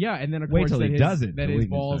then and then of Wait course till that he his, does it that so his we can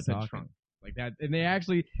balls start had talking. shrunk like that, and they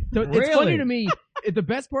actually. So it's Really? funny to me. The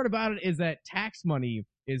best part about it is that tax money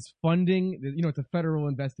is funding. You know, it's a federal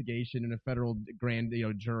investigation and a federal grand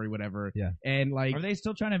jury, whatever. Yeah. And like, Are they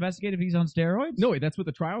still trying to investigate if he's on steroids? no, that's what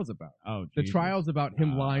the trial's about. Oh, The Jesus. trial's about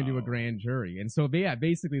him lying to a Oh. grand jury, and so yeah,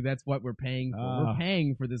 basically that's what we're paying for. Oh. We're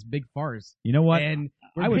paying for this big farce, You know what? and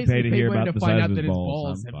we're I would basically pay to paying hear money about to the find size out of that his his balls.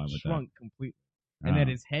 balls I'm have fine with that. shrunk completely, and Oh. that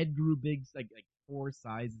his head grew big, like 4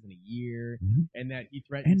 sizes in a year, Mhm. and that he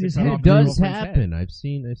threatened And to his cut head off It his does girlfriend's head. happen. I've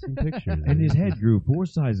seen pictures. And his head grew 4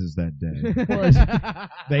 sizes that day. Well,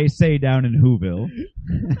 They say down in Whoville.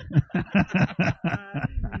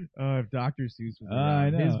 if Dr. Seuss was I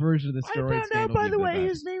around, know. his version of the steroid scandal would be the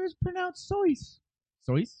best. name is pronounced Seuss.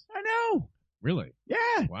 Seuss? I know. Really? Yeah,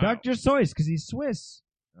 Wow. Dr. Seuss, because he's Swiss.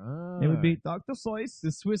 It would be Ah. Dr. Seuss.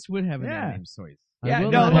 The Swiss would have a Yeah. name named Seuss. Yeah, I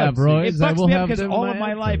will no, not look, have roids. It I fucks will me up have because them all in of my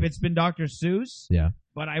accent. life it's been Dr. Seuss. Yeah.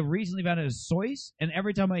 But I recently found it as Seuss, and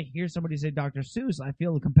every time I hear somebody say Dr. Seuss, I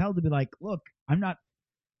feel compelled to be like, look, I'm not.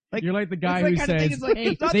 Like, You're like the guy it's who that kind of thing, says, it's like, hey,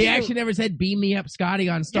 it's not they you. actually never said beam me up Scotty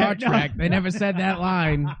on Star Yeah, no. Trek. They never said that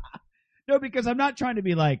line. No, because I'm not trying to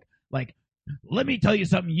be like, let me tell you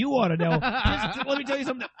something you ought to know. Just let me tell you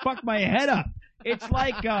something that fucked my head up. It's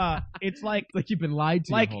like Like you've been lied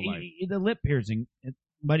to like your whole life. the lip piercing.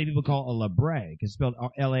 Many people call it a labret because it's spelled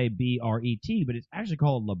L-A-B-R-E-T, but it's actually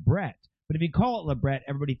called labret. But if you call it labret,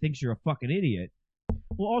 everybody thinks you're a fucking idiot.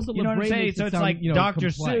 Well, also, You know what I'm Labret saying? makes So it it's sound, like Dr.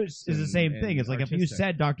 complex Seuss is the same and thing. It's like if you artistic.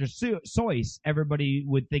 said Dr. Seuss, everybody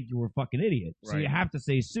would think you were a fucking idiot. So Right. you have to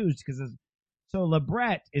say Seuss because so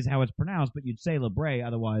labret is how it's pronounced, but you'd say labret,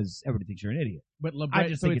 otherwise everybody thinks you're an idiot. But I Labret,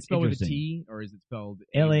 just so think it's it's spelled with a interesting. T, or is it spelled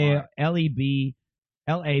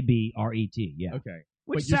L-A-B-R-E-T, yeah. Okay.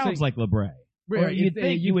 Which But you're sounds saying- like labret. Or you'd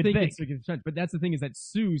think you would think. it's but that's the thing is that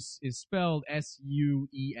Seuss is spelled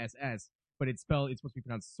S-U-E-S-S, but it's supposed to be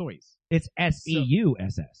pronounced Seuss. It's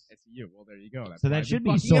S-E-U-S-S. S-U. Well, there you go. That's So why that I've should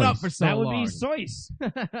been be fucking it up Seuss. for so That would long. be Seuss.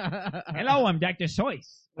 Hello, I'm Dr. Seuss,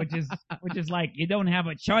 which is like you don't have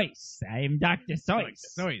a choice. I'm Dr. Seuss.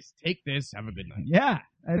 Seuss, take this. Have a good night. Yeah,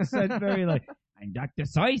 that's very like I'm Dr.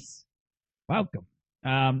 Seuss. Welcome.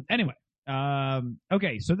 Anyway,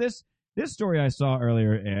 okay. So this story I saw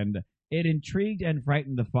earlier, and it intrigued and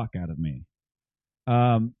frightened the fuck out of me.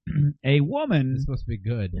 A woman It's supposed to be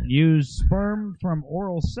good. used sperm from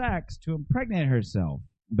oral sex to impregnate herself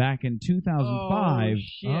back in 2005,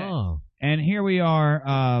 Oh. and here we are.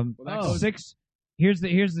 Well, that goes- 6. Here's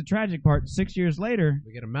the tragic part. 6 years later.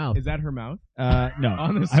 We get a mouth. Is that her mouth? No,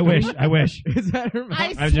 On the I wish. screen? I wish. Is that her mouth?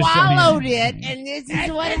 I was just showing you. it, and this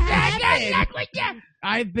is what happened.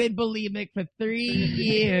 I've been bulimic for 3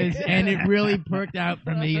 years, and it really perked out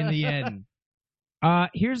for me in the end.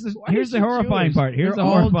 Here's the Why is she horrifying Jewish? part. Here's They're the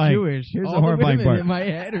all horrifying. Jewish. Here's all the horrifying women part. in my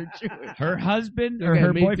head are Jewish. Her husband or Okay,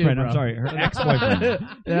 her me too, boyfriend? bro. I'm sorry, her ex-boyfriend.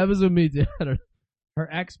 That was with me too. I don't- Her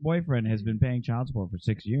ex-boyfriend has been paying child support for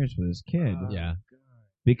 6 years for this kid Yeah.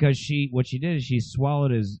 because what she did is she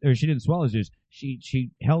swallowed she didn't swallow his juice.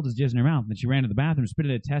 She held his jizz in her mouth, and then she ran to the bathroom, spit it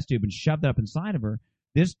in a test tube, and shoved it up inside of her.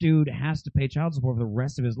 This dude has to pay child support for the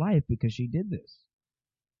rest of his life because she did this.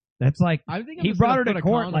 That's like I think I'm he just brought gonna her put to a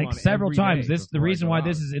court condom like on several every times. day The before I reason go why out.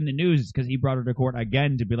 this is in the news is because he brought her to court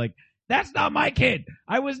again to be like, "That's not my kid.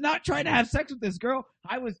 I was not trying to have sex with this girl.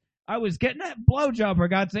 I was getting that blowjob for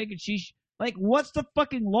God's sake." And she like, what's the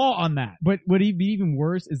fucking law on that? But would he be even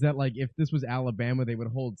worse is that, like, if this was Alabama, they would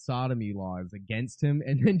hold sodomy laws against him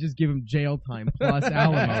and then just give him jail time plus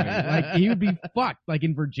alimony. Like, he would be fucked. Like,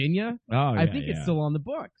 in Virginia, Oh, I think it's still on the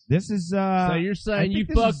books. This is So you're I saying you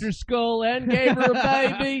think this fucked is- her skull and gave her a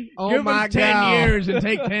baby? Oh Give my him 10 god! years and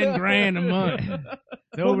take 10 grand a month.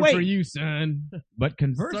 It's But over wait. for you, son. But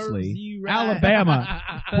Serves conversely, you right. Alabama.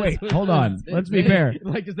 Wait, hold on. Let's be fair.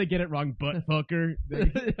 Like, just they get it wrong, butt fucker.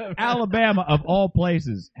 Alabama, of all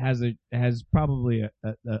places, has probably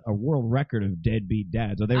a world record of deadbeat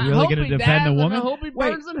dads. Are they I really hope going to he defend dies, a and woman? I hope he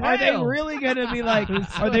Wait, burns in are they hell. really going to be like?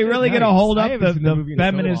 It's Are they really going to nice. hold I up haven't seen that the movie in so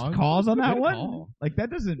feminist long. cause on that Good one? call. Like that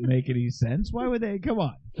doesn't make any sense. Why would they? Come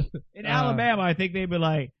on. In Alabama, I think they'd be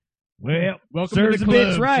like, well, Welcome serves to a the bitch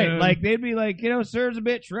club, right. son. Like they'd be like, serves a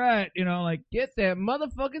bitch right. Like Get that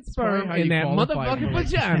motherfucking probably sperm how in you that qualify motherfucking for it.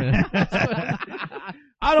 vagina.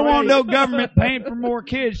 I don't want Right. no government paying for more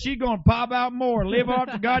kids. She gonna pop out more. Live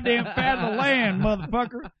off the goddamn fat of the land,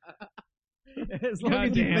 motherfucker. As long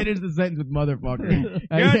as you Goddamn. finish the sentence with motherfucker.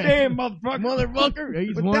 Goddamn motherfucker. Motherfucker.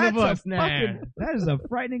 He's But one that's of us a now. that is a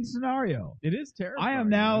frightening scenario. It is terrible. I am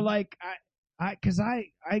now like Because I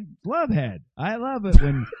love head. I love it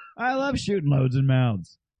when I love shooting loads in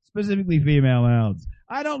mouths, specifically female mouths.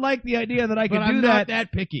 I don't like the idea that I But can I'm do not that.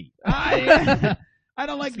 that picky. I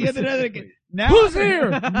don't like the other that I can. Now Who's here?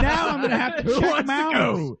 Now I'm gonna have to Who check wants to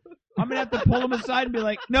mouths. go? I'm gonna have to pull them aside and be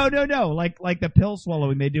like, no, like the pill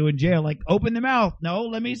swallowing they do in jail. Like, open the mouth. No,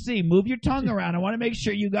 let me see. Move your tongue around. I want to make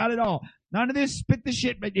sure you got it all. None of this spit the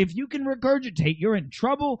shit. But if you can regurgitate, you're in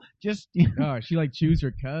trouble. Just Oh, she like chews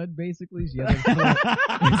her cud, basically. She has like,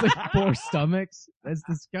 it's like 4 stomachs. That's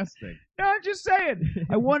disgusting. No, I'm just saying.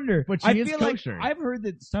 I wonder. But I she is feel kosher. like I've heard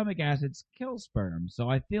that stomach acids kill sperm, so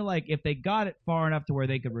I feel like if they got it far enough to where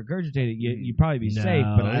they could regurgitate it, you'd probably be No, safe.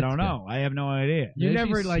 But I it's don't know. I have no idea. You Yeah,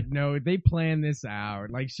 never she's- like know. They plan this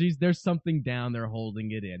out. Like there's something down there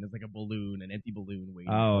holding it in. There's like a balloon, an empty balloon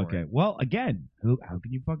waiting. Oh, for okay. it. Well, again, how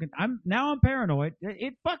can you fucking? I'm paranoid.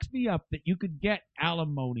 It fucks me up that you could get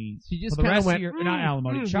alimony She just for the kinda rest went, of your not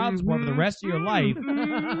alimony, child support for the rest of your life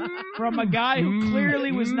from a guy who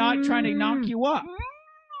clearly was not trying to knock you up.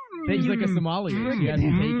 She's like a Somali. She has to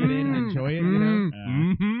take it in and enjoy it. You know.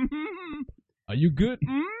 Are you good?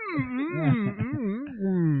 And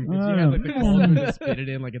she has like the cauldron to spit it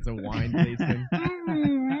in like it's a wine tasting.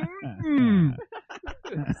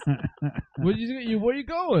 Where you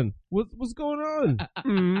going? What's going on?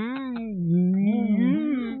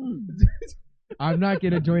 I'm not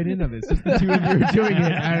gonna join in on this. Just the two of you are doing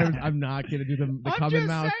it. I'm not gonna do the I'm common just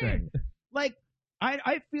mouth saying. thing. Like,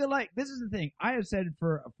 I feel like this is the thing. I have said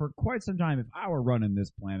for quite some time, if I were running this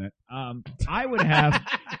planet, I would have.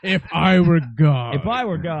 If I were God. If I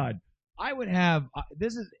were God, I would have.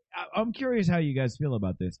 I'm curious how you guys feel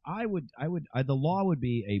about this. The law would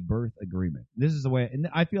be a birth agreement. This is the way, and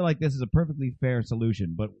I feel like this is a perfectly fair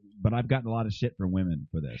solution. But I've gotten a lot of shit from women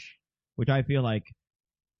for this, which I feel like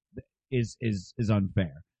is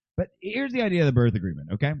unfair. But here's the idea of the birth agreement.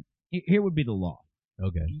 Okay, here would be the law.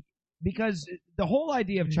 Okay. Because the whole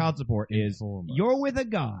idea of child support is you're with a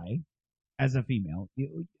guy as a female.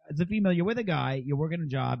 You're with a guy, you're working a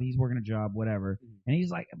job, he's working a job, whatever. And he's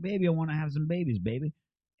like, baby, I want to have some babies, baby.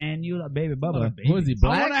 And you like, baby Bubba. Was he I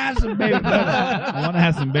black? want to have some baby Bubba. I want to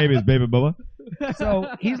have some babies, baby Bubba. So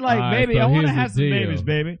he's like, Alright, baby, so I want to here's the have some deal. babies,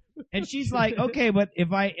 baby. And she's like, okay, but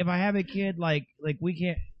if I have a kid, like we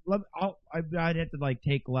can't. I'd have to like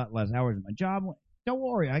take a lot less hours in my job. Don't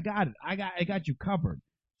worry, I got it. I got you covered.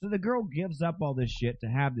 So the girl gives up all this shit to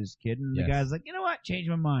have this kid, and the Yes. guy's like, you know what? Change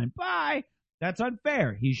my mind. Bye. That's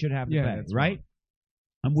unfair. He should have to Yeah, pay, that's right? wrong.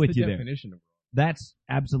 I'm It's with the you there. definition of That's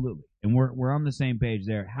absolutely, and we're on the same page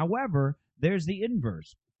there. However, there's the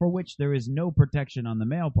inverse, for which there is no protection on the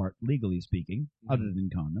male part, legally speaking, other than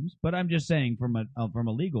condoms. But I'm just saying, from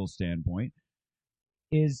a legal standpoint,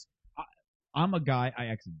 is I'm a guy. I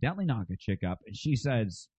accidentally knock a chick up, and she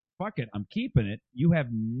says, "Fuck it, I'm keeping it." You have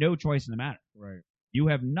no choice in the matter. right. You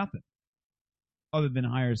have nothing other than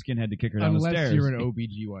hire a skinhead to kick her down the Unless stairs. you're an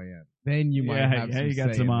OBGYN. Then you might Yeah, have yeah, some you got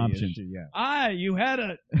say some in the options. issue, yeah. You had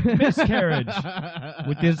a miscarriage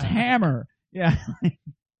with this hammer. Yeah.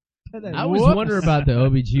 I always wonder about the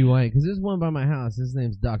OBGYN because there's one by my house. His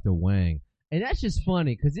name's Dr. Wang. And that's just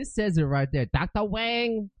funny because it says it right there. Dr.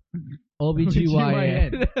 Wang.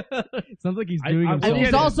 OBGYN. Sounds like he's doing I- And himself.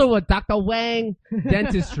 he's also a Dr. Wang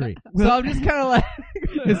dentistry. So I'm just kind of like,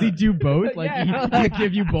 Does he do both? Like Yeah. he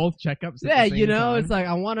give you both checkups? At yeah, the same you know, time? it's like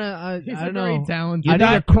I want to. He's I don't very know. talented. I need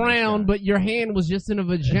a not- crown, but your hand was just in a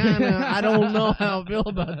vagina. I don't know how I feel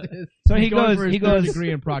about this. So he He's going goes. for his He third goes.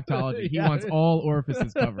 degree in proctology. He Yeah. wants all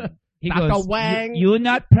orifices covered. He Dr. goes. Wang. You're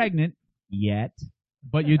not pregnant yet.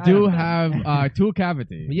 But you I do don't know. have tool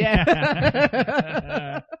cavity.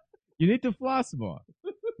 Yeah. You need to floss more.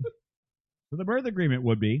 So the birth agreement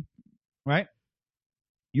would be, right?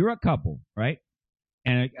 You're a couple, right?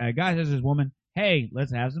 And a guy says to his woman, "Hey,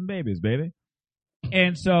 let's have some babies, baby."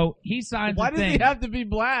 And so he signs. Why a does thing. he have to be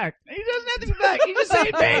black? He doesn't have to be black. He just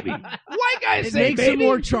say baby. White guys It say makes baby. him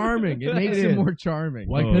more charming. It makes It him is. more charming.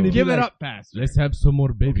 Why couldn't he Give be it like, up, Pastor. Let's have some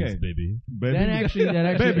more babies, Okay. baby. Baby. That actually,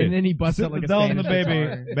 Baby. and then he busts out like a Tell him the Spanish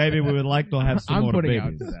baby, guitar. baby, we would like to have some I'm more putting out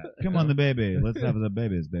babies. to that. Come on, the baby. Let's have the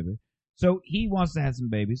babies, baby. So he wants to have some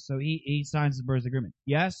babies. So he signs the birth agreement.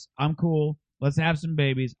 Yes, I'm cool. Let's have some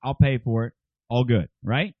babies. I'll pay for it. All good,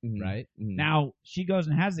 right? Right? Mhm. Now she goes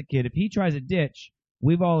and has a kid. If he tries a ditch,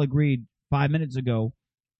 we've all agreed 5 minutes ago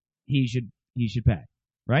he should pay,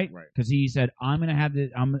 right? Right. Because he said, "I'm gonna have the.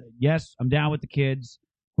 I'm down with the kids.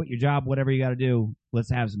 Quit your job, whatever you got to do. Let's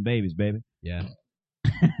have some babies, baby." Yeah.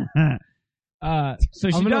 So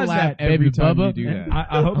she I'm gonna does laugh that. every time Bubba. you do that.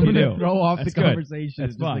 I hope I'm you gonna do. throw off That's the good. conversation.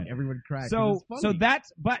 That's It's just like fine. everyone cracks. So it's so funny.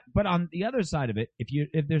 that's but on the other side of it,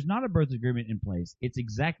 if there's not a birth agreement in place, it's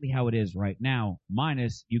exactly how it is right now.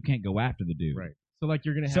 Minus you can't go after the dude. right. So like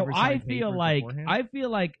you're gonna have. So her I sign feel papers like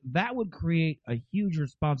beforehand? that would create a huge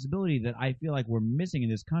responsibility that I feel like we're missing in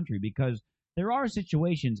this country, because there are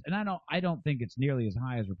situations, and I don't think it's nearly as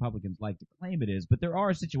high as Republicans like to claim it is, but there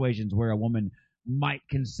are situations where a woman might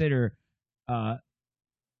consider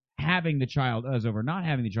having the child as over not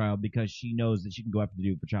having the child because she knows that she can go after the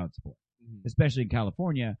dude for child support. Mhm. Especially in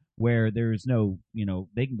California, where there's no,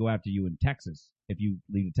 they can go after you in Texas. If you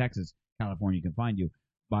leave Texas, California can find you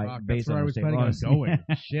by Fuck, based that's where on I the was state planning on laws.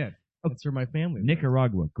 going. Shit, that's where my family lives.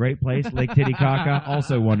 Nicaragua, great place. Lake Titicaca,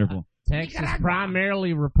 also wonderful. Texas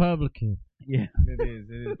primarily Republican. Yeah, It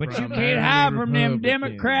is. but you primarily can't hide from them Republican.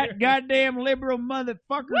 Democrat, goddamn liberal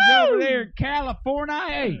motherfuckers over there in California.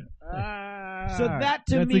 Hey, so that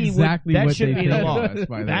to That's me, exactly that what should they be the did law. to us,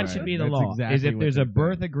 by the That way. should be the That's law. exactly Is if what there's they a did.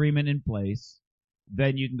 birth agreement in place,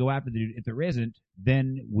 then you can go after the dude. If there isn't,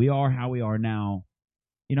 then we are how we are now.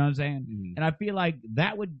 You know what I'm saying? Mhm. And I feel like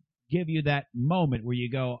that would give you that moment where you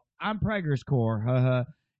go, I'm Prager's core, haha,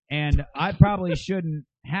 and I probably shouldn't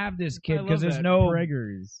have this kid because there's no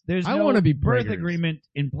Preggers. I no want to be birth Preggers. agreement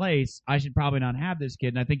in place. I should probably not have this kid,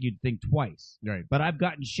 and I think you'd think twice. Right. But I've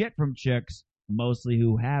gotten shit from chicks, mostly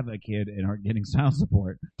who have a kid and aren't getting child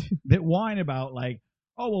support, that whine about like,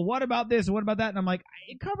 oh, well, what about this and what about that? And I'm like,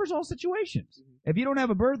 it covers all situations. If you don't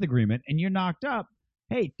have a birth agreement and you're knocked up,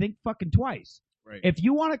 hey, think fucking twice. Right. If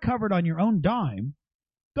you want to cover it on your own dime,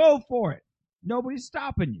 go for it. Nobody's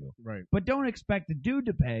stopping you. Right. But don't expect the dude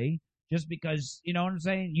to pay just because, you know what I'm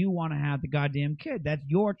saying, you want to have the goddamn kid. That's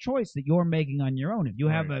your choice that you're making on your own. If you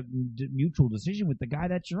have a mutual decision with the guy,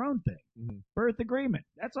 that's your own thing. Mhm. Birth agreement.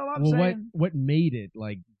 That's all I'm Well, saying. what made it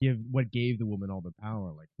like what gave the woman all the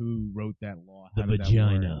power? Like who wrote that law? The How did that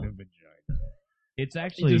vagina. work? The vagina. It's You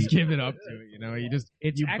actually just give it up to it, you know. You just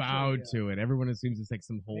It's you actually, bow to it. Everyone assumes it's like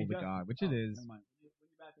some Hey, hold to Justin. God, which it is. Never mind.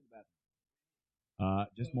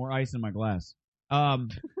 Just more ice in my glass.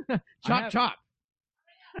 Chop chop.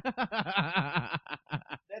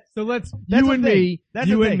 So let's That's you the and thing. me, That's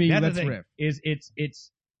you the and thing. me. That's the Let's thing. riff.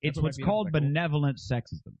 It's put my what's feet up, called is that cool? benevolent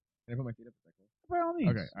sexism. Can I put my feet up? Is that cool? By all means.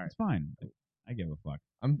 Okay, all right. It's fine. I give a fuck.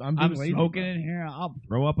 I'm I'm being lazy, smoking bro. in here. I'll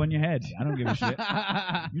throw up on your head. I don't give a shit.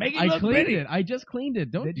 Make it I look cleaned pretty. it. I just cleaned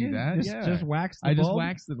it. Don't Did do you? that. Just wax the I just bulb?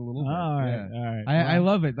 waxed it a little Oh, bit. all right. Yeah. All right. I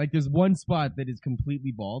Well, love it. Like there's one spot that is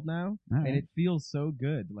completely bald now, all right. and it feels so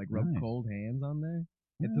good to like rub Nice. cold hands on there.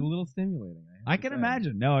 It's a Yeah. little stimulating. I can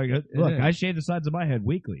imagine. No, look, is. I shave the sides of my head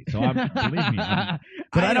weekly, so believe me.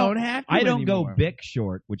 But I don't have to I don't go anymore. Bic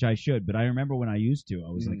short, which I should, but I remember when I used to,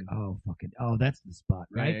 I was like, Mm. that's the spot,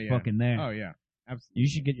 Yeah, right? yeah, yeah. Fucking there. Oh yeah, absolutely. You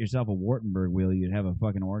should get yourself a Wartenberg wheel. You'd have a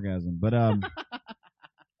fucking orgasm. But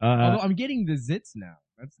Although I'm getting the zits now.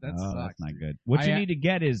 That oh, sucks. that's not dude. good. What you I- need to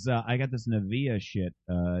get is I got this Nivea shit.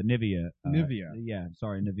 Nivea. Nivea. Yeah,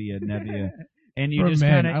 sorry, Nivea. And you For just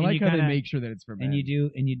men. kind of I like how they make sure that it's for men. and you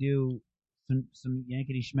do some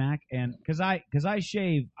yankety schmack, and because I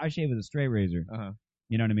shave with a straight razor. Uh-huh.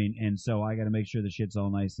 You know what I mean? And so I got to make sure the shit's all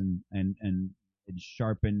nice and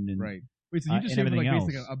sharpened and Right. Wait, so you just and shave with, like everything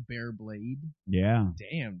basically else. a bare blade? Yeah.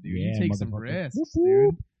 Damn, dude, Yeah, you take some motherfucker. risks,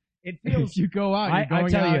 Whoop, dude. It If you go out, I you're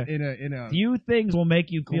going tell out in a Few things will make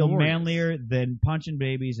you feel Glorious. manlier than punching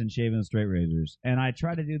babies and shaving with straight razors, and I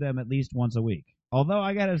try to do them at least once a week. Although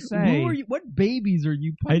I gotta say, Who are you? What babies are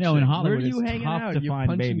you I punching? know in Hollywood Where are you it's hanging tough out? to You're find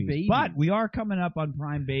punching babies. But we are coming up on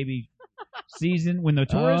prime baby season. When the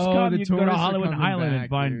tourists Oh, come, the you can go to tourists are Hollywood coming Island and back,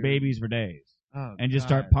 find dude. babies for days, Oh, and just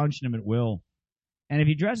start God. punching them at will. And if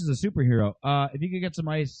you dress as a superhero, if you could get some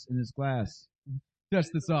ice in this glass,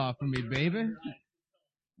 Dust this off for me, baby.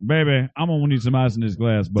 baby, I'm gonna need some ice in this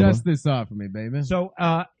glass, Bubba. Dust this off for me, baby. So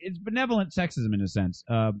it's benevolent sexism in a sense.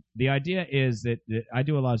 The idea is that I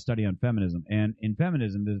do a lot of study on feminism, and in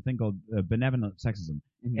feminism there's a thing called benevolent sexism.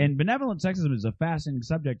 Mhm. And benevolent sexism is a fascinating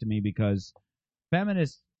subject to me because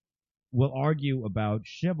feminists will argue about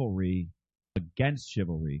chivalry against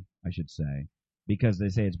chivalry, I should say, because they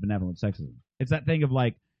say it's benevolent sexism. It's that thing of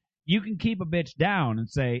like, you can keep a bitch down and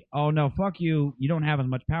say, oh no, fuck you, you don't have as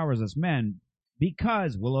much power as us men,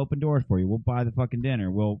 because we'll open doors for you, we'll buy the fucking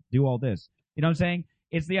dinner, we'll do all this. You know what I'm saying?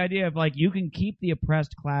 It's the idea of like, you can keep the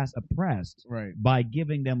oppressed class oppressed Right. by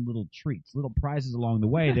giving them little treats, little prizes along the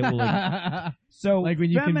way that will like, so Like when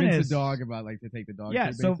you convince feminists- a dog about like to take the dog. yeah,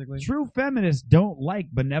 food, so basically. true feminists don't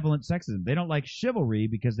like benevolent sexism. They don't like chivalry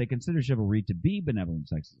because they consider chivalry to be benevolent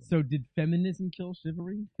sexism. So did feminism kill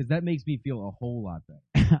chivalry? Because that makes me feel a whole lot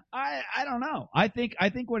better. I don't know. I think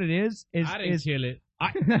what it is I didn't kill it.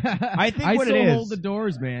 I think I what still it is. hold the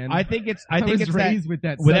doors, man. I think it's was that raised with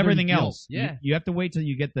that with Southern everything guilt. else. Yeah. You have to wait till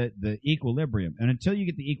you get the equilibrium, and until you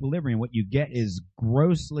get the equilibrium, what you get is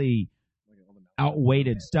grossly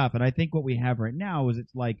outweighed stuff. And I think what we have right now is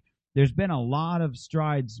it's like there's been a lot of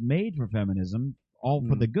strides made for feminism, all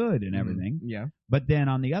for the good and everything. Yeah. But then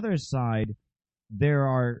on the other side, there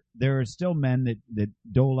are still men that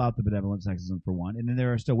dole out the benevolent sexism for one, and then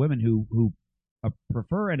there are still women who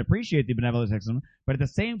prefer and appreciate the benevolent sexism, but at the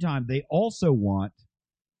same time they also want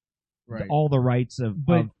all the rights of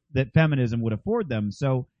that feminism would afford them.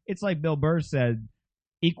 So it's like Bill Burr said,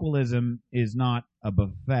 equalism is not a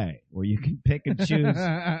buffet where you can pick and choose.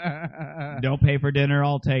 Don't pay for dinner,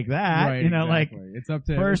 I'll take that. Right, you know, exactly. like it's up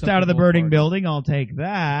to first it's up out to of the both burning parties. building, I'll take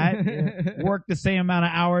that. Work the same amount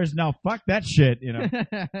of hours, no, fuck that shit. You know,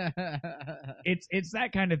 it's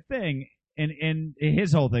that kind of thing. And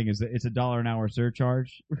his whole thing is that it's $1 an hour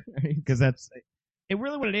surcharge because that's it.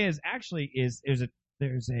 Really, what it is actually is there's a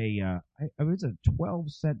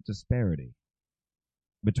 12-cent disparity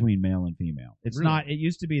between male and female. It's Really? not. It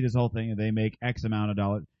used to be this whole thing that they make X amount of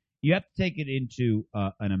dollars. You have to take it into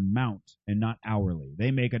an amount and not hourly.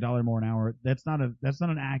 They make $1 more an hour. That's not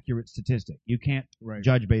an accurate statistic. You can't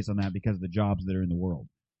judge based on that because of the jobs that are in the world.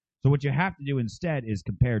 So what you have to do instead is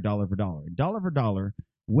compare dollar for dollar. Dollar for dollar,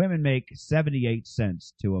 women make 78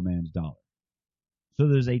 cents to a man's dollar. So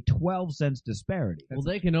there's a 12 cents disparity. Well,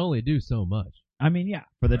 they can only do so much. I mean, yeah,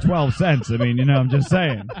 for the 12 cents. I mean, I'm just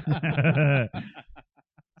saying.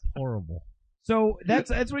 Horrible. So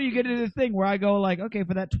that's where you get into the thing where I go like, okay,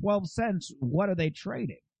 for that 12 cents, what are they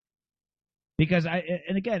trading? Because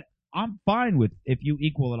again, I'm fine with if you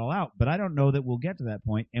equal it all out, but I don't know that we'll get to that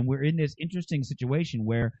point. And we're in this interesting situation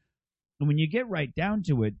where when you get right down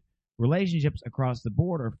to it, relationships across the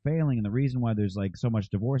board are failing. And the reason why there's like so much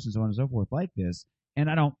divorce and so on and so forth like this, and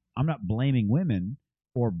I'm not blaming women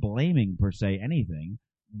or blaming per se anything,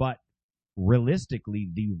 but realistically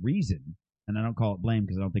the reason, and I don't call it blame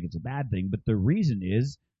because I don't think it's a bad thing, but the reason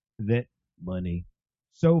is that money.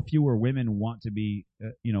 So fewer women want to be,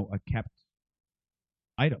 a kept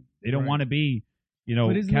item. They don't want to be,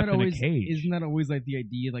 but isn't kept that always, in a cage. Isn't that always like the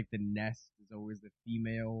idea, like the nest is always the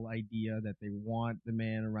female idea that they want the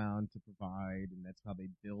man around to provide, and that's how they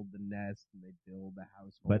build the nest and they build the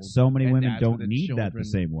household. But so many and women that's where don't the need that children- the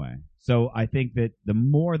same way. So I think that the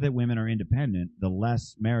more that women are independent, the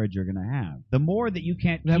less marriage you're going to have. The more that you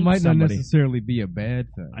can't That keep might not somebody. necessarily be a bad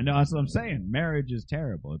thing. I know, that's what I'm saying. Marriage is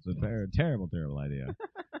terrible. It's a terrible, terrible idea.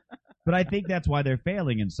 But I think that's why they're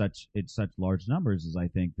failing in such large numbers. Is I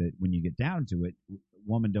think that when you get down to it,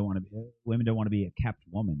 women don't want to be a kept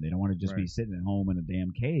woman. They don't want to just be sitting at home in a damn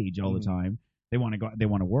cage all the time. They want to go. They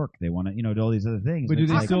want to work. They want to do all these other things. But do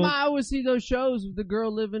they How still? come I always see those shows with the girl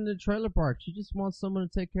living in a trailer park? She just wants someone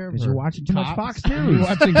to take care of her. Because you're watching too much Fox You're News.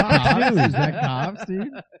 watching Cops? News. Is that Cops, dude?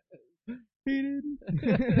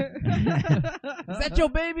 Is that your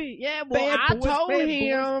baby? Yeah, well, Bad I boys, told bad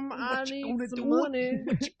him boys. I What you need gonna some do? money.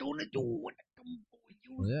 What you gonna do when I come for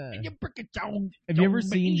you? Yeah. And you break it down. Have you ever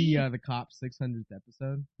seen the Cops 600th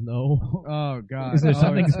episode? No. Oh God! Is there Oh,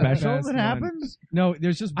 something it's the special best that one. happens? No,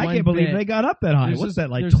 there's just one I can't believe bit. they got up that high. There's What's just- that,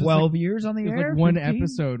 like there's just 12 years on the There's air? like one 15?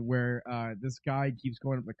 episode where this guy keeps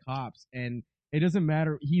going up the cops, and it doesn't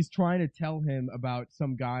matter. He's trying to tell him about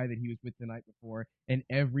some guy that he was with the night before, and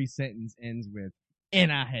every sentence ends with, "And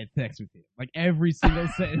I had sex with him." Like every single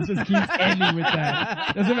sentence just keeps ending with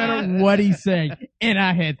that. Doesn't matter what he's saying. And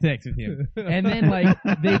I had sex with him. And then like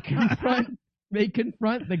they confront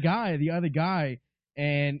the other guy,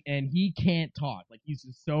 and he can't talk. Like he's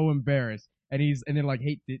just so embarrassed. And they're like,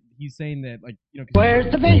 hey, he's saying that like, Where's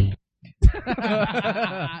the vape?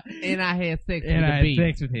 And I had sex and with I the beat.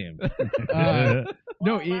 had sex with him.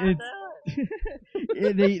 No, it's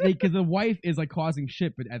because the wife is like causing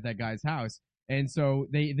shit at that guy's house, and so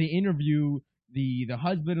they interview the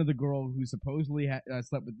husband of the girl who supposedly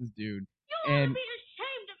slept with this dude, and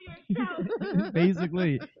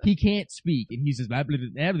basically he can't speak, and he's just blah, blah, blah,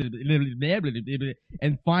 blah, blah, blah, blah, blah, blah,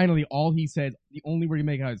 and finally all he says, the only word he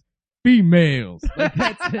makes out is females. Like,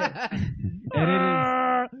 that's it. And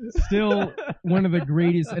it is still one of the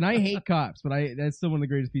greatest, and I hate Cops, but that's still one of the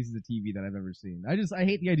greatest pieces of TV that I've ever seen. I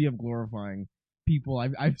hate the idea of glorifying people.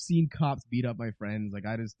 I've seen cops beat up my friends. Like the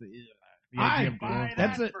idea of glorifying.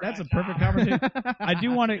 That's a perfect conversation. I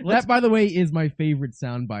do want to. That, by the way, is my favorite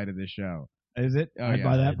soundbite of the show. Is it? Oh, I'd yeah.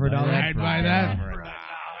 buy that for $1. I'd buy that for $1.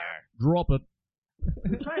 Drop it.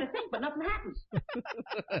 I'm trying to think, but nothing happens.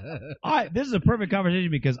 This is a perfect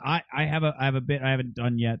conversation because I have a bit I haven't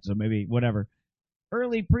done yet, so maybe whatever.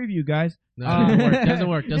 Early preview, guys. No, doesn't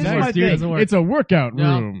work. Doesn't This is work. my thing. Doesn't work. It's a workout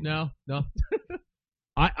No, room. no.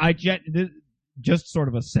 The just sort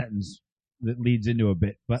of a sentence that leads into a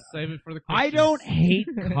bit. But Save it for the I questions. don't hate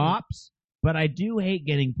cops, but I do hate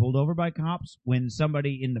getting pulled over by cops when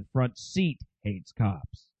somebody in the front seat hates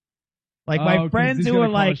cops. Like Oh, my 'cause friends he's who gonna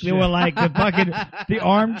were like, cause they were shit. like the fucking the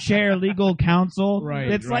armchair legal counsel. Right,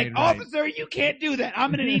 It's right, like, right. officer, you can't do that.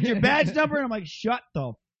 I'm gonna need your badge number. And I'm like, shut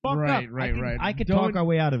the fuck Right, up. right, right. I could Don't- talk our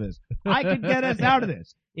way out of this. I could get us out of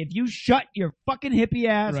this. If you shut your fucking hippie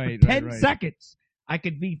ass Right, for right, 10 right. seconds, I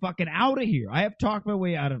could be fucking out of here. I have talked my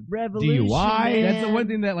way out of Revolution, DUI. man. That's the one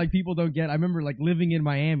thing that like people don't get. I remember like living in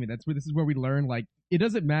Miami. This is where we learn like it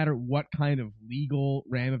doesn't matter what kind of legal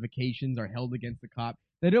ramifications are held against the cop.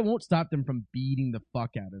 Won't stop them from beating the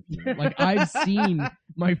fuck out of you. Like I've seen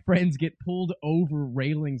my friends get pulled over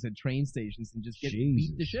railings at train stations and just get beat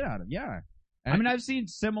Jesus. the shit out of. Yeah. I mean, I've seen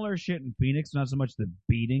similar shit in Phoenix, not so much the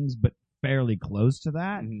beatings, but fairly close to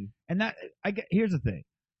that. Mhm. And here's the thing.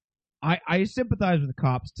 I sympathize with the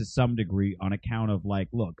cops to some degree on account of like,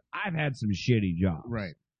 look, I've had some shitty jobs.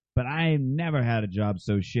 Right. But I never had a job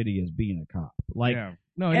so shitty as being a cop. Like, yeah.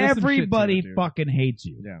 No, it is some shit to everybody it, dude. fucking hates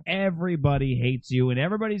you. Yeah. Everybody hates you, and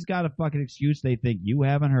everybody's got a fucking excuse they think you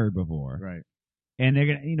haven't heard before. Right. And they're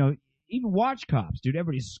gonna, even watch cops, dude.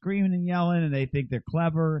 Everybody's screaming and yelling, and they think they're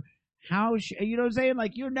clever. You know what I'm saying?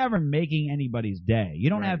 Like, you're never making anybody's day. You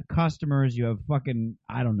don't Right. have customers. You have fucking,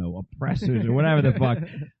 I don't know, oppressors or whatever the fuck.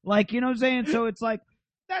 Like, you know what I'm saying? So it's like,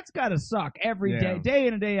 that's gotta suck every Yeah. day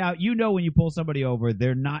in and day out. You know when you pull somebody over,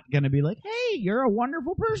 they're not gonna be like, hey, you're a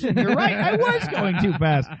wonderful person. You're right. I was going too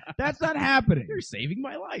fast. That's not happening. You're saving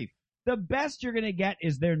my life. The best you're gonna get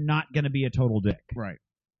is they're not gonna be a total dick. Right.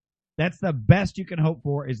 That's the best you can hope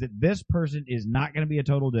for, is that this person is not gonna be a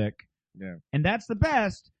total dick. Yeah. And that's the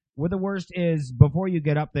best. Where the worst is, before you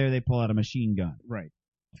get up there, they pull out a machine gun. Right.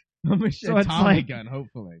 So it's Tommy like- gun,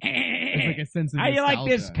 hopefully. It's like a sense of How you like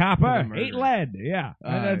this, nostalgia copper? for the murder. Hate lead. Yeah.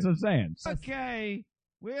 All That's right. what I'm saying. Okay.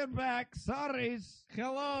 We're back. Sorries.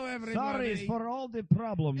 Hello, everybody. Sorries for all the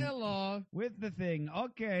problems Hello. with the thing.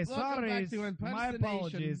 Okay, Welcome sorry. back to My Impersonation.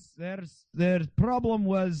 apologies. Their problem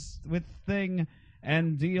was with thing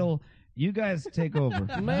and deal. You guys take over.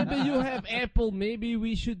 Maybe you have apple. Maybe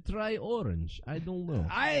we should try orange. I don't know.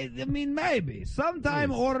 I mean, maybe.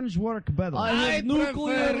 Sometime Yes. orange work better. I have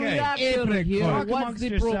nuclear prefer reactor here. Talk What's amongst the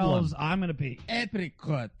yourselves. problem? I'm gonna pee.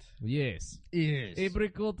 Apricot. Yes. Yes.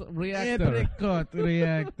 Apricot reactor. Apricot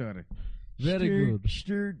reactor. Very good.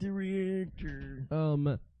 Stir the reactor.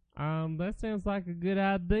 That sounds like a good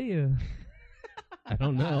idea. I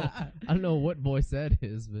don't know. I don't know what voice that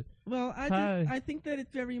is, but Well, Hi. I think that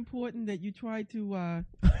it's very important that you try to.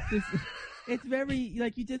 It's very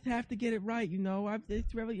like you just have to get it right. You know,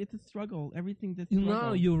 it's a struggle. Everything's a struggle.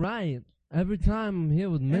 no, you're right. Every time I'm here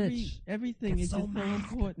with Mitch, Everything It's is so just so mad.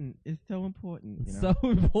 important. It's so important. it's You know? so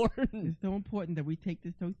important. It's so important that we take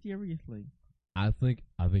this so seriously. I think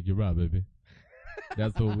you're right, baby.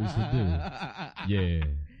 That's what we should do. Yeah.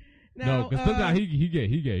 Now, because sometimes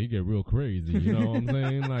he get real crazy. You know what I'm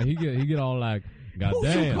saying? Like he get all like, who you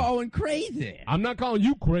goddamn. calling crazy? I'm not calling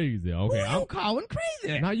you crazy. Okay, Who I'm you calling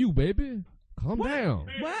crazy? not you, baby. Calm down.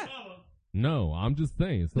 What? No, I'm just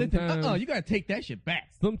saying. Listen, Sometimes, you gotta take that shit back.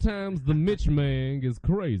 sometimes the Mitch man gets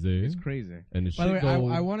crazy, It's crazy. and the By the way, shit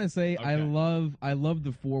goes. I want to say I Okay. love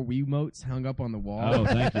the 4 Wiimotes hung up on the wall. Oh,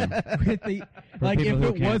 thank you. With the, For like people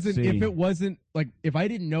who can't see. if it wasn't like if I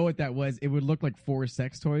didn't know what that was, it would look like 4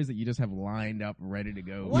 sex toys that you just have lined up ready to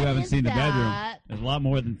go. You haven't seen the bedroom. There's a lot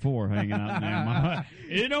more than 4 hanging out in there.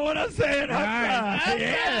 You know what I'm saying?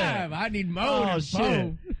 Yeah. I need more. Oh, than shit.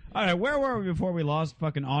 4. All right, where were we before we lost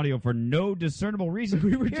fucking audio for no discernible reason?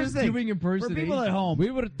 We were Here's just the thing. doing For impersonations. people at home,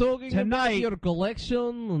 we were talking about Tonight- your collection.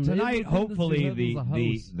 And tonight, everything that you hopefully, have the, as a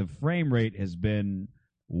the, host. the frame rate has been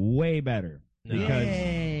way better. Because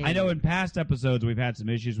Yay. I know in past episodes we've had some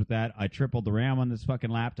issues with that. I tripled the RAM on this fucking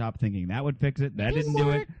laptop thinking that would fix it. That didn't do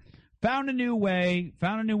it. Found a new way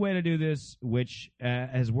to do this, which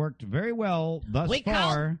has worked very well thus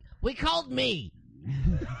far. We called me.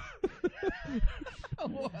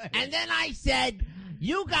 And then I said,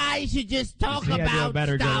 you guys should just talk He had to have about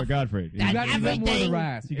better Gilbert stuff Gottfried. that You got more of the everything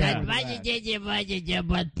rasp. You got that more of the rasp.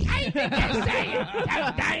 but I can just say it.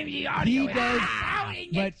 Sometimes the audio He does, is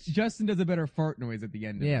but Justin does a better fart noise at the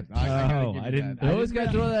end. Of Yeah. it. I gotta Oh, give I you didn't- that. You always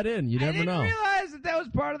gotta throw that in. You I never didn't know. realize that was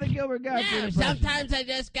part of the Gilbert Gottfried No, impression. sometimes I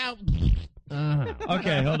just go.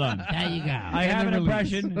 Okay, hold on. There you go. I have an then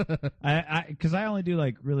release. impression. Because I only do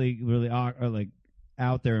like really like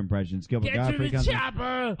out there impressions. Gilbert Get to Gottfried the comes in.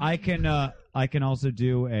 chopper. I can also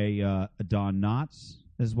do a Don Knotts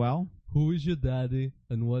as well. Who is your daddy?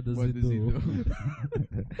 And what does What he does he do? do?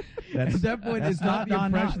 That's, At that point, that's it's not the Don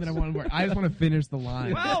impression Knotts. that I want to work. I just want to finish the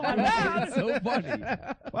line. Well, my dad It's so funny.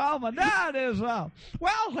 Well, my dad is well,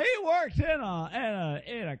 he worked in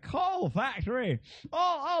a coal factory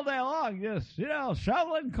all day long, just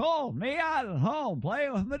shoveling coal. Me out at home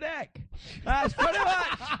playing with my dick. That's pretty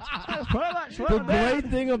much. What The I did.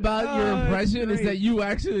 great thing about your Oh, impression is great. that you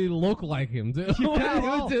actually look like him, too.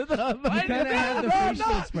 well, You do the- You kind of have the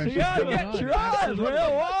facial You expression. gotta going get on. your eyes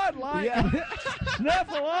real wide, like sniff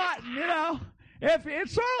a lot, and If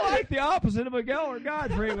it's sort of like the opposite of Miguel or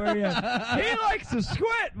Godfrey, where he likes to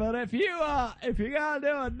squint, but if you gotta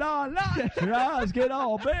do a Don Knotts, your eyes get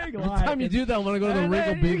all big. Every Like, time you do that, I'm going to go to the and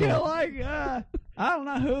Wriggle then you get Beagle. like, I don't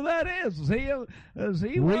know who that is. Is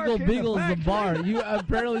he Wriggle work in Beagle is the factory? bar. You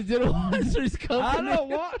apparently did a Monsters I Company. don't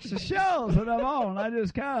watch the shows that I'm on. I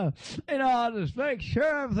just kind of, I just make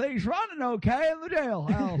sure everything's running okay in the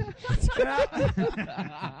jailhouse.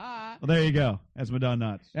 Well, there you go. That's my Don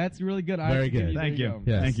Knotts. That's really good. Very good. Thank you. Go.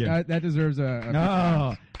 Yes. Thank you. That deserves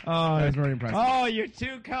a that's very impressive. Oh, you're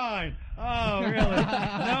too kind. Oh, really?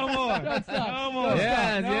 No more. Don't stop. No more.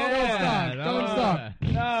 Yes, no yes. more. Don't stop.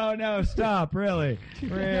 No, stop. Really.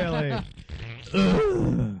 Really.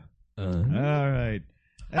 All right.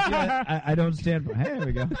 That's good. I don't stand for. Hey, there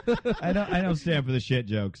we go. I don't stand for the shit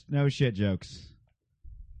jokes. No shit jokes.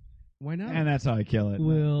 Why not? And that's how I kill it.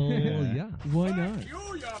 Well, Yeah. yeah. Why not? You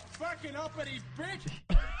fucking uppity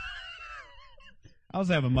bitch! I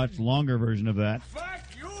also have a much longer version of that. Fuck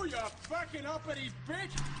you fucking uppity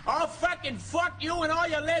bitch! I'll fucking fuck you and all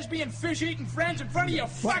your lesbian fish-eating friends in front of your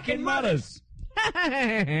fucking mothers!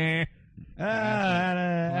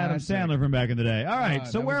 Adam Sandler from back in the day. All right,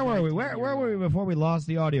 so that where was were we? Where were we before we lost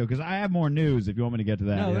the audio? Because I have more news if you want me to get to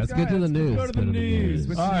that. No, Yeah, let's go get to ahead. the news. Let's go to the news.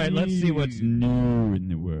 What's All right, let's see news? what's new in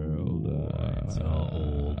the world.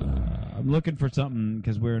 I'm looking for something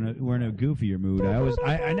because we're in a goofier mood.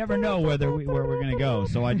 I never know where we're gonna go,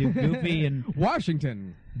 so I do goofy and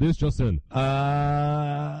Washington. This just in.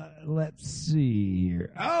 let's see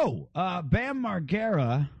here. Oh, Bam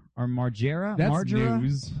Margera or Margera? That's Margera?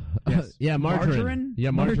 news. Yeah, margarine. Margarine?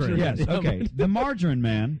 Yeah, margarine. Yes. Okay. The Margarine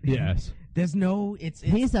Man. Yes. There's no. It's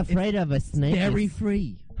He's afraid of a snake. dairy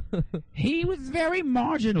free. He was very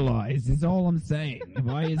marginalized, is all I'm saying,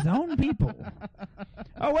 by his own people.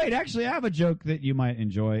 Oh, wait, actually, I have a joke that you might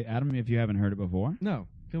enjoy, Adam, if you haven't heard it before. No,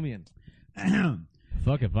 fill me in.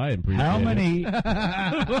 Fuck if I appreciate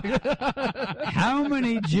How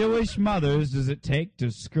many Jewish mothers does it take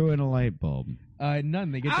to screw in a light bulb?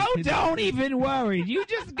 None. They get. Oh, the kids- don't even worry. You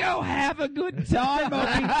just go have a good time,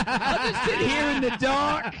 okay? I'll just sit here in the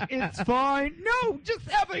dark. It's fine. No, just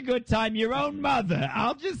have a good time. Your own mother.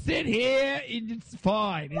 I'll just sit here. And it's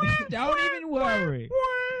fine. Don't even worry.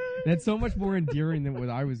 That's so much more endearing than what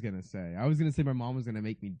I was gonna say. I was gonna say my mom was gonna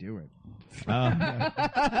make me do it.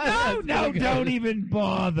 No, don't even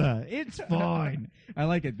bother. It's fine. I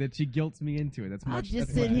like it that she guilts me into it. That's much. I'll just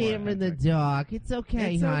that's sit much here more in the authentic. dark. It's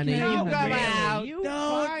okay, It's honey. okay, You honey. go Really? out.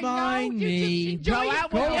 Don't mind me. Go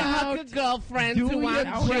out with Go your out. hooker girlfriends Do who your aren't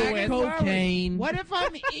crack Jewish. cocaine. What if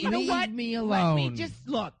I'm? You know Leave what? me Let alone. me just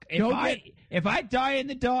look. Go If I die in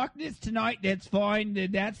the darkness tonight, that's fine.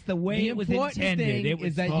 That's the way The it was important intended. thing It was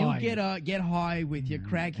is that fine. you get high with your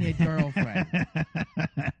crackhead girlfriend.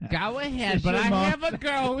 Go ahead, Does but your I mom- have a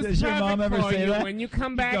girl who's does your mom perfect ever for say you that? when you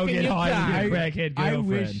come back Go and get you high with die. your crackhead I girlfriend.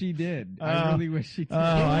 wish she did. I really wish she did. You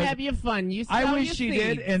I- have your fun. You sow I wish your she seeds.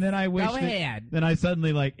 did, and then I wish. Go that- ahead. Then I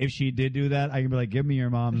suddenly like, if she did do that, I can be like, "Give me your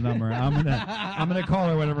mom's number. I'm gonna call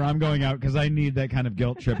her whenever I'm going out because I need that kind of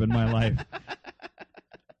guilt trip in my life."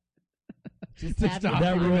 Just To have stop your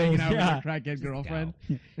that you fun. rules, hanging out yeah. with your crackhead girlfriend.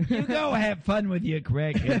 You go have fun with your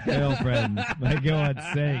crackhead girlfriend. My God's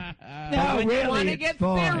sake. But when really, you want to it's get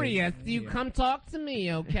fine. serious, you come talk to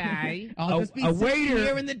me, okay? I'll just be a sitting waiter-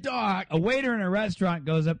 here in the dark. A waiter in a restaurant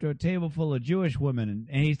goes up to a table full of Jewish women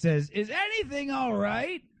and he says, "Is anything all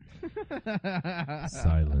right?"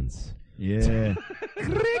 Silence. Yeah.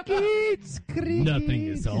 Crickets. Nothing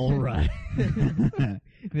is all right.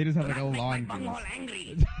 They just have like a lawn.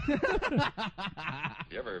 angry.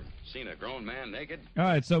 You ever seen a grown man naked? All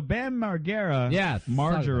right, so Bam Margera. Yes.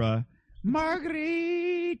 Margera.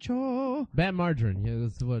 Margarito. Bad margarine. Yeah,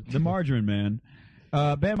 that's what. The Margarine Man.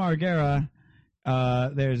 Bam Margera.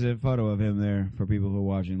 There's a photo of him there for people who are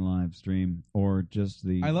watching the live stream or just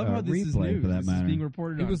the I love how this replay is news. for that This matter. is being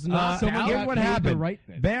reported He on. was knocked Someone out. Here's got what paid to happened. write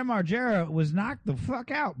this. Bam Margera was knocked the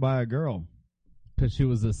fuck out by a girl. Because she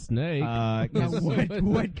was a snake. Now,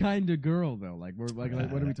 what kind of girl though? Like, what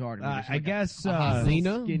are we talking about? I guess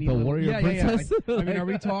Xena, skinny the little- warrior princess. I mean, are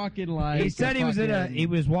we talking like? he said he was fucking- he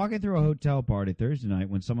was walking through a hotel party Thursday night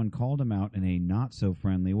when someone called him out in a not so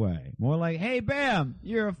friendly way. More like, "Hey, Bam,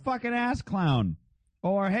 you're a fucking ass clown,"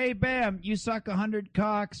 or "Hey, Bam, you suck 100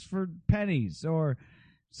 cocks for pennies," or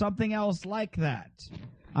something else like that.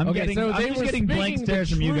 I'm Okay, so they just were getting blank speaking stares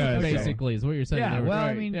the from you truth, guys. basically, is what you're saying. Yeah, They were- well, I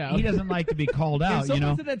right. mean, Yeah. he doesn't like to be called If out.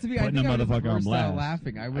 someone said that to me, I putting think a I would motherfucker on burst out blast.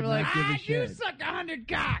 laughing. I would I'm not like, give a you shit. suck 100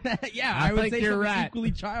 cocks. Yeah, I I would think say you're something right.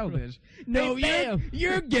 equally childish. No, Hey,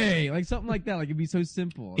 you're gay. Like something like that. Like it'd be so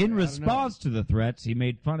simple. In I don't know. response to the threats, he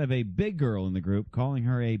made fun of a big girl in the group, calling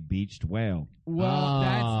her a beached whale. Well,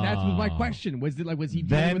 that's my question. Was he dealing with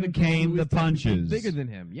Then a girl came who was the punches. technically bigger than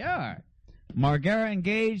him? Yeah. Margera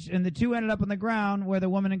engaged, and the two ended up on the ground, where the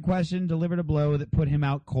woman in question delivered a blow that put him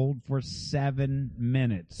out cold for 7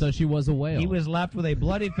 minutes. So she was a whale. He was left with a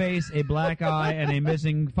bloody face, a black eye, and a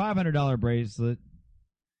missing $500 bracelet.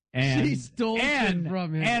 And She stole shit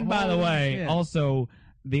from him. And by the Holy way, shit. also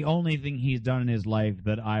the only thing he's done in his life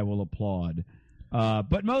that I will applaud.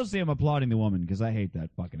 But mostly I'm applauding the woman because I hate that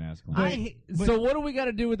fucking ass clown. So what do we got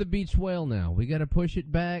to do with the beach whale now? We got to push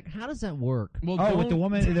it back. How does that work? Well, with the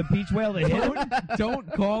woman, the beach whale that hit him?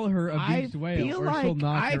 don't call her a beached whale, or she'll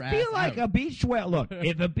knock your ass I feel like out. a beach whale. Look,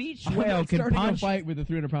 if a beach I'm whale not can starting punch, a fight with a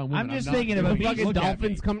 300-pound woman. I'm just not thinking of doing a beach it. Look at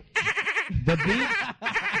dolphins me. come.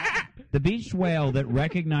 the beach whale that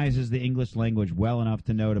recognizes the English language well enough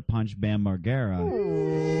to know to punch Bam Margera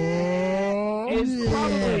is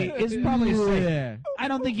probably safe. Yeah. I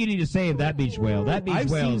don't think you need to save that beach whale. That beach I've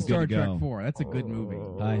whale seen is Star good to Trek go. 4. That's a good movie.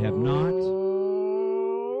 I have not.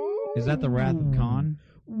 Is that the Wrath of Khan?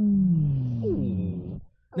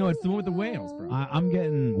 No, it's the one with the whales, bro. I'm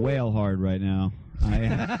getting whale hard right now. I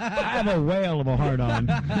have a whale of a heart on.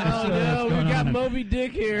 Oh no, we got Moby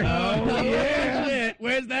Dick here. Oh, yeah. Shit.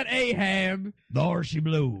 Where's that Ahab? There she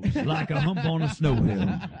blows like a hump on a snow hill.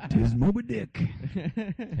 'Tis Moby Dick.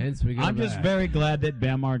 Hence we got I'm just very glad that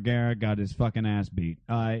Bam Margera got his fucking ass beat.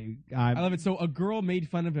 I love it. So a girl made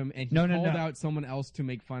fun of him, and he called out someone else to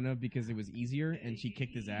make fun of because it was easier, and she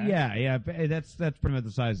kicked his ass. Yeah, that's pretty much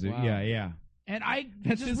the size of it. Wow. Yeah. And I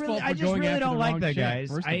That's just his really, fault for I just going really after don't the like wrong that, chick, guys.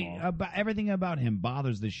 first of all. About everything about him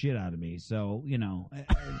bothers the shit out of me. So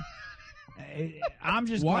I'm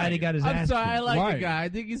just glad he got his I'm ass sorry, beat. I like Why? the guy. I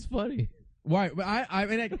think he's funny. Why? But I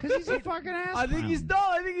mean, Because he's a fucking ass. I think he's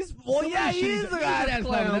I think he's. Well, yeah, he is the guy that's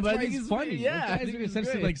clown. That's But I why think he's he's funny. Yeah, Those I guys think are he's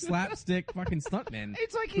essentially great. like slapstick fucking stuntmen.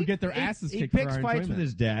 It's like who get their asses he kicked for picks our fights with enjoyment.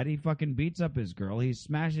 his dad. He fucking beats up his girl. He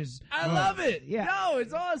smashes. I love it. Yeah. No,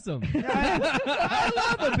 it's awesome. I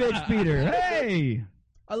love a bitch beater. Hey.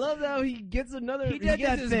 I love how he gets another. He did gets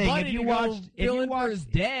that his thing. buddy If you to watched- go if fill you in for watched- his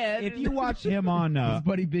dad. If you watch him on His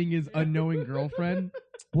buddy being his unknowing girlfriend.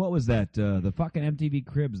 what was that? The fucking MTV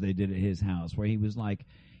Cribs they did at his house, where he was like,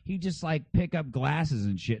 he just like pick up glasses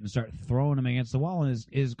and shit and start throwing them against the wall, and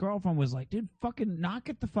his girlfriend was like, "Dude, fucking knock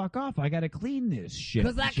it the fuck off! I gotta clean this shit."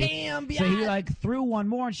 'Cause I And she- can, So he biatch. like threw one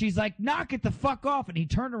more, and she's like, "Knock it the fuck off!" And he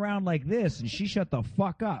turned around like this, and she shut the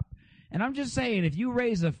fuck up. And I'm just saying, if you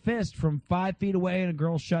raise a fist from 5 feet away and a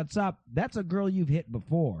girl shuts up, that's a girl you've hit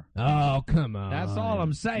before. Oh, come on. That's all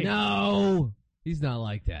I'm saying. No, he's not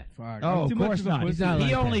like that. Fuck. Oh, I'm too of much course of a not. pussy. He's not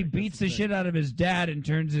He like only that. beats the shit out of his dad and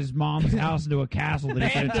turns his mom's house into a castle that he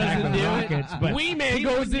can attack with rockets. But Wee Man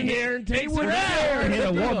goes in there and takes would her never out. hit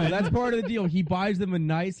a woman. That's part of the deal. He buys them a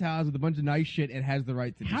nice house with a bunch of nice shit and has the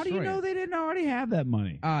right to How do you destroy know it. they didn't already have that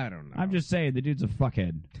money? I don't know. I'm just saying, the dude's a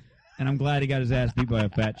fuckhead. And I'm glad he got his ass beat by a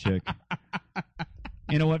fat chick.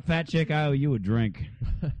 You know what, fat chick? I owe you a drink.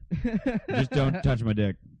 Just don't touch my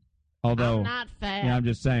dick. Although, I'm not fat. yeah, I'm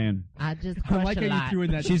just saying. I just I crush like a how you lot. threw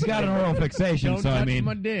in that. She's got an oral fixation, Don't so touch I mean,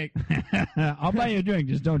 my dick. I'll buy you a drink.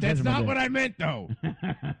 Just don't That's touch my not dick. what I meant, though.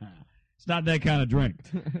 It's not that kind of drink.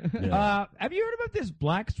 Have you heard about this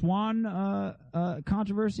Black Swan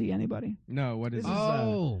controversy? Anybody? No, what is This this?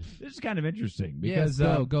 Oh, This is kind of interesting yes,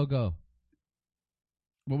 because go.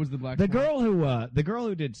 What was the black? the Swan? girl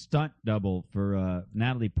who did stunt double for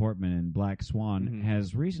Natalie Portman in Black Swan Mhm.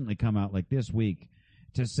 has recently come out like this week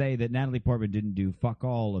to say that Natalie Portman didn't do fuck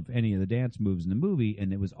all of any of the dance moves in the movie,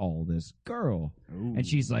 and it was all this girl. Ooh. And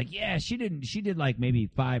she's like, yeah, she didn't. She did like maybe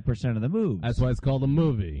 5% of the moves. That's why it's called a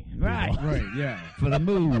movie. right right, yeah. for the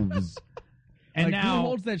moves. And Like, now who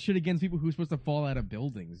holds that shit against people who are supposed to fall out of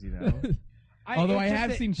buildings? You know. Although it's I just have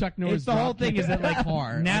that- seen Chuck Norris. it's the whole drop thing kick is that, like, a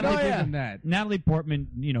car. Natalie- I'll give him that. Natalie Portman,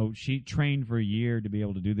 you know, she trained for a year to be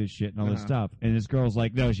able to do this shit and all this Uh-huh. stuff. And this girl's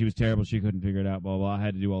like, no, she was terrible. She couldn't figure it out. Blah, blah. I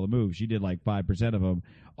had to do all the moves. She did like 5% of them.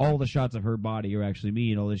 All the shots of her body are actually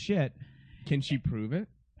me and all this shit. Can she prove it?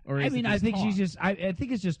 Or I is mean, it I think talk? she's just. I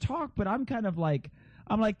think it's just talk, but I'm kind of like.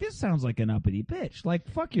 I'm like, this sounds like an uppity bitch. Like,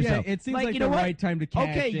 fuck yourself. Yeah, it seems like you the know what? right time to cash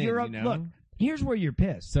okay, in, you're you up. know? Look, here's where you're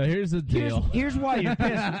pissed. So here's the deal. Here's why you're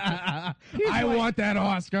pissed. I want that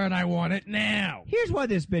Oscar and I want it now. Here's why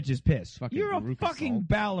this bitch is pissed. Fucking You're a Veruca fucking Salt.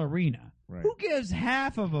 ballerina. Right. Who gives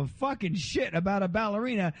half of a fucking shit about a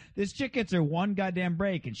ballerina? This chick gets her one goddamn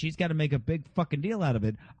break and she's got to make a big fucking deal out of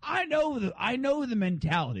it. I know the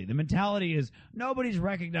mentality. The mentality is nobody's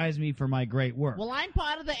recognized me for my great work. Well, I'm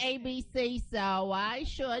part of the ABC, so I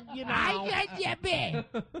should, you know. I got you,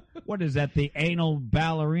 big. What is that? The anal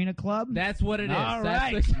ballerina club? That's what it is. All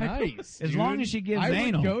That's right. the- Nice. As dude. long as she gives I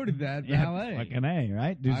anal. would go to that Yeah, ballet. fucking A,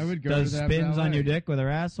 right? I would go does to that spins on ballet. your dick with her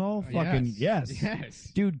asshole? Fucking yes. Yes.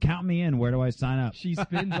 Dude, count me in. Where do I sign up? She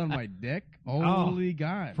spins on my dick. Holy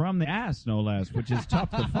God. From the ass, no less, which is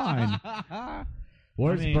tough to find.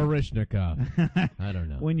 Where's I mean- Baryshnikov? I don't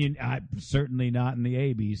know. When you, certainly not in the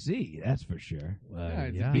ABC, that's for sure. Yeah,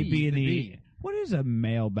 it's a yeah. B. He'd be in the the. B. What is a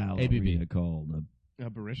male ballerina ABB. called? A A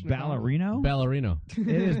Baryshnikov? ballerino? Ballerino. It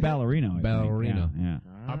is ballerino. I think. Ballerino.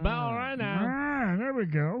 Yeah. A ballerina. Ah, there we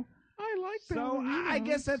go. I like So I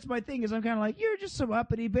guess that's my thing. Is I'm kind of like, you're just some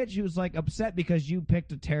uppity bitch who's like upset because you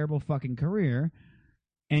picked a terrible fucking career,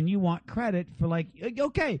 and you want credit for like,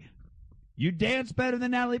 okay, you dance better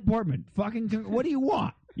than Natalie Portman. Fucking, what do you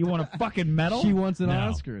want? You want a fucking medal? She wants an No.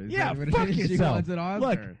 Oscar. Is Yeah, that what it fuck is? She yourself. wants an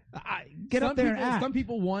Oscar. Look, get up there and act. Some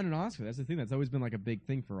people want an Oscar. That's the thing. That's always been like a big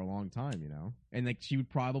thing for a long time, you know? And like she would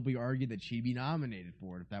probably argue that she'd be nominated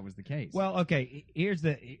for it if that was the case. Well, okay. Here's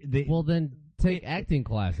the Well, then take acting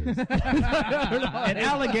classes. an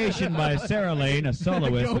allegation by Sarah Lane, a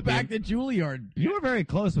soloist. Go with back the, to Juilliard. you were very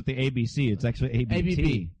close with the ABC. It's actually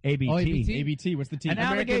ABT. ABT. Oh, ABT? ABT, what's the team? An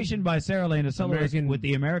allegation by Sarah Lane, a soloist American with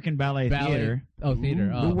the American Ballet Theater, Oh, theater.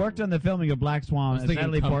 who Oh. worked on the filming of Black I Swan was as thinking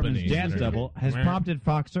Natalie Portman's companies. dance double, has Meh. prompted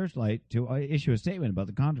Fox Searchlight to issue a statement about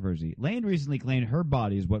the controversy. Lane recently claimed her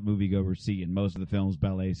body is what moviegoers see in most of the film's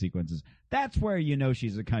ballet sequences. That's where you know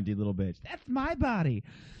she's a cunty little bitch. That's my body.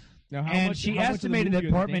 Now, And she how much of the estimated movie that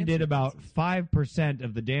are the Portman did dance about sequences? 5%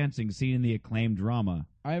 of the dancing seen in the acclaimed drama.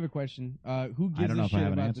 I have a question. Who I gives don't know a if I shit have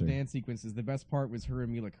an about answer. the dance sequences? The best part was her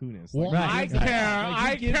and Mila Kunis. Well, Right. I Like, care. who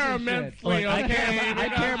I gives a care shit? immensely. Look, I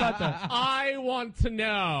okay, care about the. I want to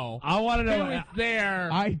know. I want to know Who is there?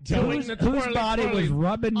 I doing don't. the whose twirly body was twirlies?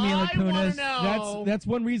 rubbing Mila I wanna Kunis. know. That's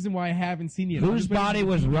one reason why I haven't seen it. I'm Whose just waiting body for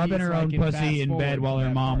was the rubbing DVD her so I own can pussy fast in bed forward while to her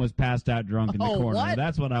that mom part. was passed out drunk in the Oh, corner? what?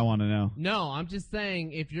 That's what I want to know. No, I'm just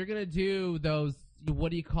saying if you're gonna do those,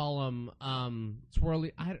 what do you call them?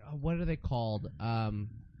 Twirly. What are they called?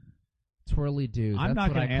 Twirly dudes. I'm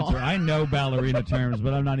not going going to answer. I know ballerina terms,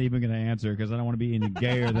 but I'm not even going to answer because I don't want to be any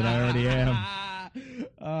gayer than I already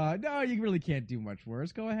am. No, you really can't do much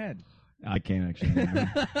worse. Go ahead. I can't actually.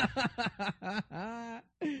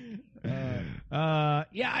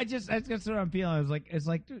 Yeah, that's what I'm feeling. It's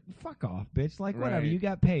like, dude, fuck off, bitch. Like, whatever. Right. You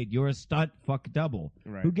got paid. You're a stunt fuck double.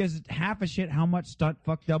 Right. Who gives half a shit how much stunt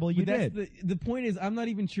fuck double you But that's did? the point is, I'm not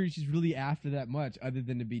even sure she's really after that much, other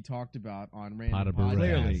than to be talked about on random Pot of Barrett.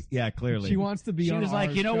 Clearly, podcasts. clearly. She wants to be She on was like,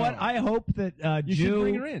 our you know what? show. I hope that You should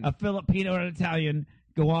bring Jew, her in. a Filipino, and an Italian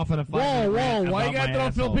go off on a fight. Whoa! Why you gotta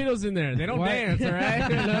throw Filipinos in there? They don't What? dance, all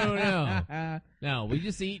right? No. We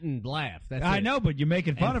just eat and laugh. That's I it. know, but you're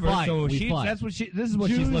making fun And of her, fight. so We this fight. is what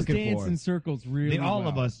she's Jews looking dance for. in circles really All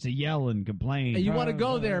of well. us to yell and complain. Hey, you want to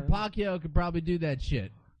go there? Pacquiao could probably do that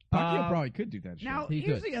shit. Pacquiao probably could do that shit. Now, He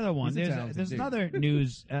here's could. the other one. He's a There's talented dude. another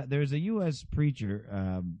news. There's a U.S. preacher.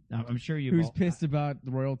 I'm sure you've Who's all- pissed about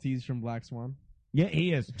the royalties from Black Swan? Yeah,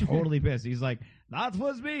 he is totally pissed. He's like, that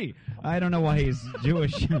was me. I don't know why he's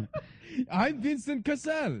Jewish. I'm Vincent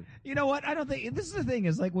Cassell. You know what? I don't think this is the thing.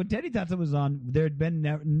 Is like when Teddy Tata was on, there had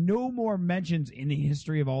been no more mentions in the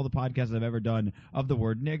history of all the podcasts I've ever done of the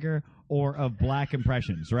word nigger or of black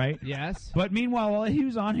impressions, right? Yes. But meanwhile, while he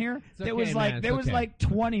was on here, there was okay, like man, it's there was okay. like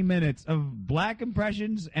 20 minutes of black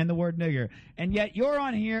impressions and the word nigger, and yet you're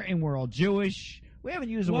on here and we're all Jewish. We haven't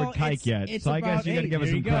used the word kike yet, it's so I guess about you got to eight. give us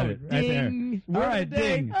There some you go. credit right there. Ding. All Word right, of the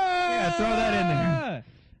day. ding. Yeah, throw that in there.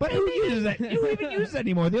 But who uses that? You don't even use that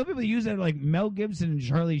anymore. The only people who use that are like Mel Gibson and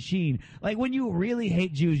Charlie Sheen. Like when you really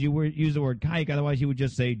hate Jews, you use the word kike. Otherwise, you would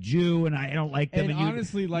just say Jew, and I don't like them. And you,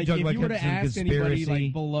 honestly, like talk if about you were to some ask anybody conspiracy.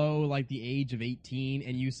 like below like the age of 18,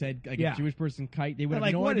 and you said like Yeah. a Jewish person kite, they would have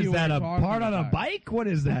like, no what idea is that? what A you're talking part on a about. bike? What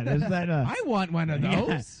is that? Is that a? I want one of Yeah.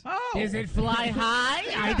 those. Oh, Does it fly high?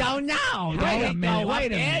 I don't know. Wait a Don't minute, go up wait a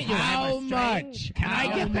there, minute. you have How a string. much? Can I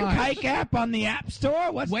How get the much? kike app on the App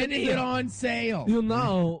Store? What's When the is deal? it on sale? You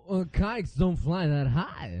know, kikes don't fly that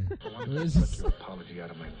high. It's just- apology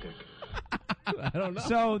out of my dick. I don't know.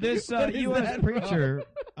 So this What is U.S. that, preacher,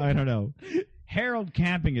 I don't know, Harold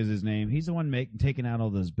Camping is his name. He's the one taking out all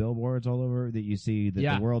those billboards all over that you see that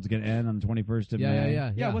the world's going to end on the 21st of May.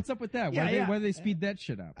 Yeah, what's up with that? Why do they speed that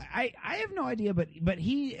shit up? I have no idea, but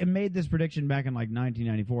he made this prediction back in like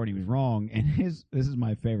 1994, and he was wrong. And this is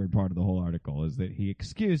my favorite part of the whole article, is that he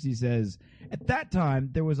says, at that time,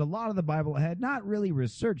 there was a lot of the Bible I had not really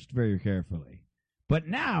researched very carefully. But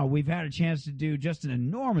now we've had a chance to do just an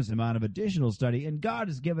enormous amount of additional study, and God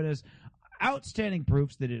has given us outstanding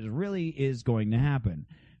proofs that it really is going to happen.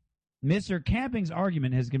 Mr. Camping's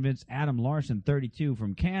argument has convinced Adam Larson, 32,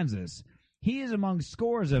 from Kansas. He is among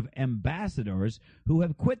scores of ambassadors who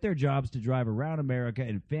have quit their jobs to drive around America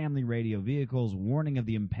in family radio vehicles, warning of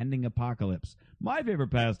the impending apocalypse. My favorite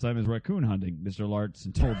pastime is raccoon hunting, Mr.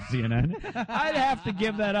 Larson told CNN. I'd have to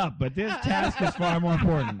give that up, but this task is far more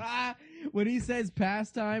important. When he says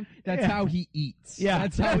pastime, that's how he eats. Yeah,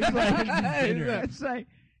 that's how he eats his dinner. It's like,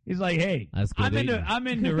 he's like, hey, That's good I'm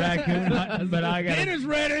into raccoon hunting, but dinner's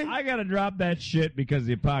ready. I gotta drop that shit because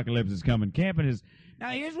the apocalypse is coming. Camping is now.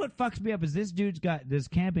 Here's what fucks me up: is this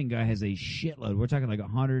camping guy has a shitload. We're talking like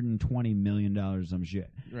 $120 million, some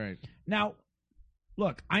shit. Right now,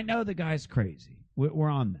 look, I know the guy's crazy. We're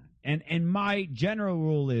on that. And my general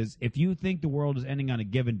rule is, if you think the world is ending on a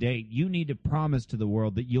given date, you need to promise to the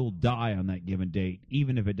world that you'll die on that given date,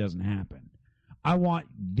 even if it doesn't happen. I want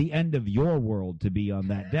the end of your world to be on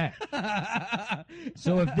that day.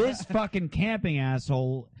 So if this fucking camping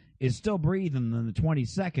asshole is still breathing on the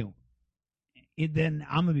 22nd, then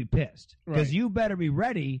I'm gonna be pissed, because you better be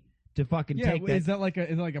ready to fucking take that. Is that like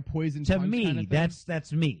a poison? To punch me, kind of thing?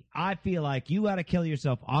 that's me. I feel like you got to kill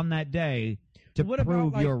yourself on that day to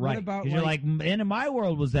prove you're right. Because you're like, end of my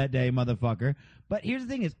world was that day, motherfucker. But here's the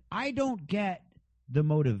thing: is I don't get the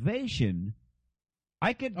motivation.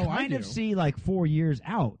 I could kind of see like 4 years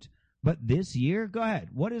out, but this year, go ahead.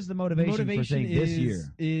 What is the motivation for saying this year?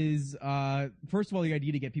 Is first of all, the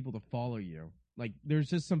idea to get people to follow you. Like, there's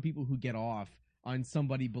just some people who get off on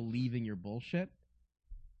somebody believing your bullshit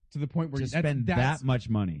to the point where to spend that much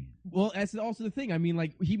money. Well, that's also the thing. I mean,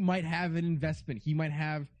 like, he might have an investment. He might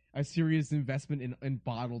have a serious investment in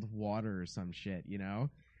bottled water or some shit, you know?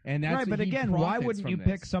 And that's right, but again, why wouldn't you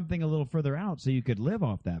pick something a little further out so you could live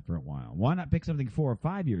off that for a while? Why not pick something 4 or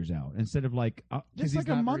 5 years out instead of like just like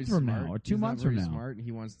a month from now or 2 months from now? Smart, and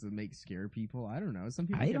he wants to scare people. I don't know. Some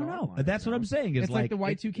people. I don't know. That's what I'm saying. It's like the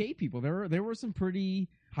Y2K people. There were some pretty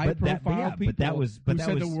high profile people. Who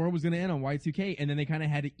said the world was going to end on Y2K, and then they kind of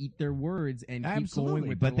had to eat their words and keep going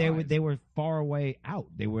with but their they were far away out.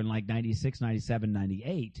 They were in like 96, 97,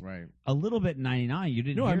 98. Right. A little bit in 99. You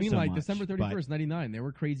didn't. No, hear I mean so like much, December 31st, 99. There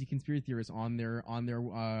were crazy conspiracy theorists on their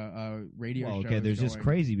radio shows. Okay, there's just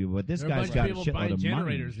crazy people, but this guy's got a shitload of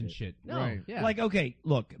generators money and shit. No, Right. yeah. Like, okay,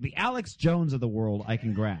 look, the Alex Jones of the world, I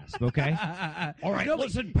can grasp. Okay. All right,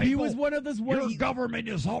 listen, people. He was one of those. Your government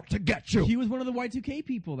is out to get you. He was one of the Y2K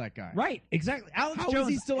people. That guy. Right, exactly. Alex How Jones. does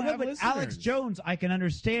he still have but listeners? Alex Jones, I can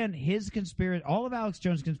understand his conspiracy. All of Alex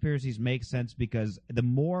Jones' conspiracies make sense because the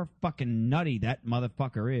more fucking nutty that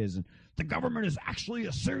motherfucker is, the government is actually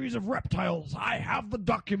a series of reptiles. I have the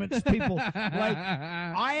documents, people. Like,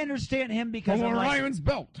 I understand him because From I'm like, Orion's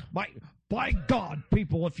belt. by God,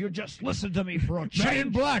 people, if you just listen to me for a Man in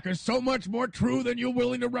change. Black is so much more true than you're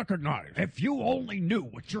willing to recognize. If you only knew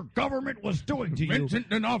what your government was doing to you. Vincent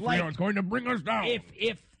D'Onofrio is going to bring us down. If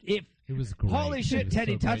It was great. holy shit, It was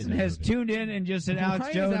Teddy so great Tutson in that has movie. tuned in and just said Why Alex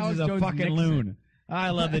is Jones Alex is a Jones fucking Nixon? loon.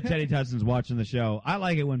 I love that Teddy Tutson's watching the show. I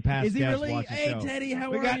like it when past Is he guests really? watch the Hey, show. Teddy, how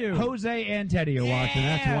we are got you? Jose and Teddy are watching.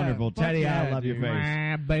 That's Yeah, wonderful. fuck Teddy, yeah, I love your dude.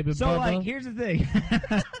 face. Baby So, Bubba. like, here's the thing.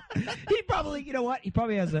 He probably, you know what? He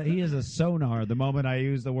probably has a sonar. The moment I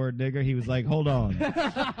use the word nigger, he was like, hold on.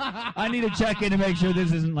 I need to check in to make sure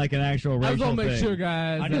this isn't like an actual racial I was gonna make thing. sure,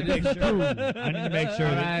 guys. I need to make sure. I need to make sure.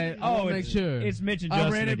 All that, right, I'll make it's, sure. It's Mitch and I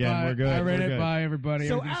Justin ran it again. by. We're good. I ran We're it good. by everybody.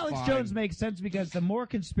 So Everything's Alex fine. Jones makes sense because the more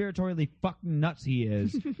conspiratorially fucking nuts he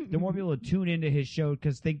is, the more people tune into his show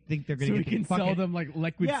because think they're going So to he get can the fucking, sell them like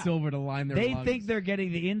liquid Yeah. silver to line their They lungs. think they're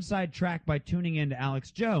getting the inside track by tuning into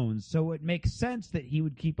Alex Jones, so it makes sense that he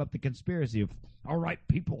would keep up the conspiracy of, all right,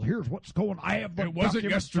 people, here's what's going on. I have the It wasn't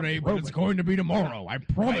documents to yesterday, but prove it's it. going to be tomorrow. I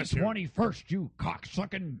promise May you. 21st, you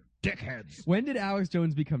cocksucking dickheads. When did Alex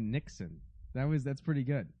Jones become Nixon? That's pretty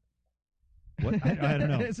good. What? I don't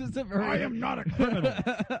know. It's just a very... I am not a criminal.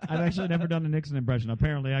 I've actually never done a Nixon impression.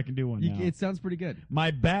 Apparently, I can do one now. It sounds pretty good.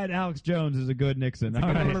 My bad Alex Jones is a good Nixon.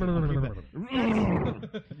 All right. Where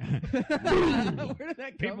did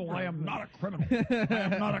that come People, from? I am not a criminal. I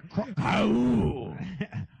am not a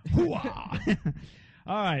Hoo-ah.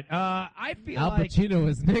 All right. I feel Al like Pacino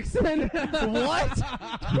was Nixon. What?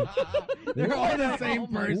 They're all the Wait a- same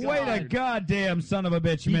person. Wait a goddamn son of a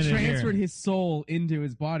bitch He minute transferred here. his soul into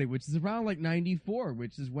his body, which is around like 94,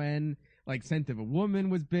 which is when like Scent of a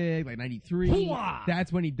Woman was big, like 93. Hooah!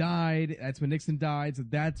 That's when he died. That's when Nixon died. So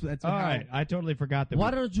that's All how. right. I totally forgot that.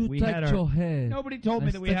 Why don't you we take had our, your head? Nobody told me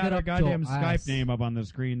and that we stick had it our up your goddamn ass? Skype name up on the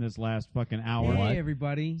screen this last fucking hour. Hey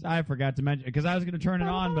everybody. I forgot to mention because I was going to turn it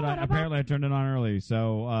on, but apparently I turned it on early.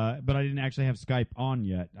 So, but I didn't actually have Skype on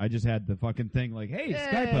yet. I just had the fucking thing like, "Hey,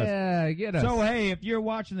 Skype us." Yeah, get us. So, hey, if you're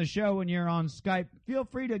watching the show and you're on Skype, feel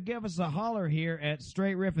free to give us a holler here at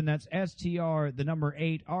Straight Riffin. That's STR, the number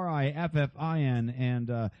 8, RIFFIN. And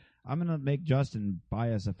I'm going to make Justin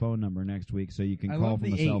buy us a phone number next week so you can I call love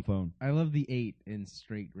from the a cell 8. phone. I love the 8 in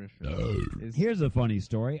straight riffing. Here's a funny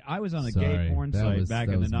story. I was on a Sorry, gay porn that site was- back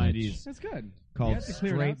that in the was Mitch. 90s That's good. called You have to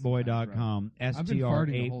clear it out straightboy.com, sometimes, bro. I've been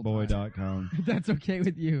farting the whole time. strboy.com. That's okay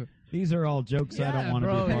with you. These are all jokes I don't Yeah, want to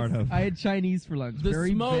bro, be part of. I had Chinese for lunch. The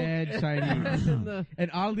Very smoke bad Chinese. and the- And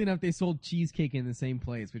oddly enough, they sold cheesecake in the same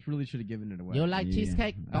place, which really should have given it away. You like Yeah.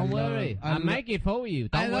 cheesecake? Don't worry. I I love- make it for you.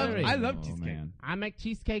 Don't worry. I love Oh, cheesecake. man. I make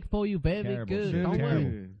cheesecake for you. Very Terrible good. shit. Don't Terrible.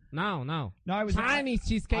 worry. No. No, I was Chinese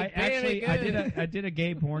cheesecake. Very good. I did a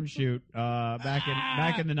gay porn shoot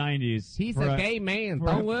back in the 90s. He's for a gay man. for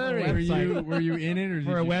Don't a- worry. Were you in it, or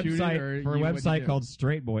for a did you shoot it, website or for a you- what'd you website do? called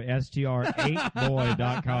Straightboy,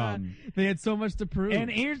 STR8boy.com. They had so much to prove. And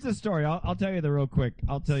here's the story. I'll tell you the real quick.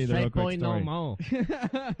 I'll tell you the real Straight quick boy story. no more.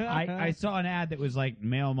 I saw an ad that was like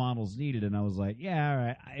male models needed, and I was like, yeah, all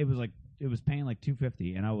right. It was paying like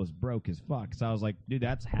 $250, and I was broke as fuck. So I was like, dude,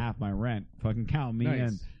 that's half my rent. Fucking count me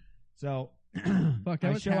Nice. in. So Fuck, that I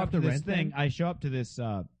was show half up to the this rent thing. then? I show up to this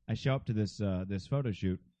this photo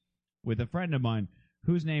shoot with a friend of mine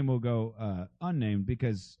whose name will go unnamed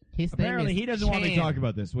because His name apparently is he doesn't want me to Chan. talk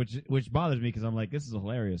about this, which bothers me because I'm like, this is a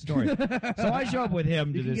hilarious story. So I show up with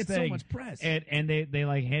him to You can this get so thing, much press. and they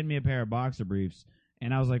like hand me a pair of boxer briefs.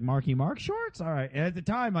 And I was like, Marky Mark shorts? All right. And at the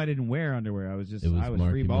time, I didn't wear underwear. I was It was I was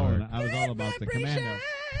Marky free balling. Mark. I was all about the commando.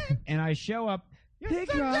 And I show up. Hey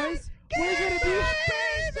guys, what are you gonna do?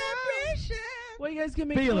 What are you guys gonna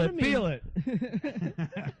make Feel fun it, of me? feel it.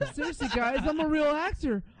 Seriously, guys, I'm a real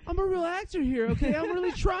actor. I'm a real actor here. Okay, I'm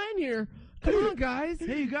really trying here. Come on, guys.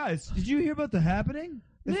 Hey, you guys, did you hear about the happening?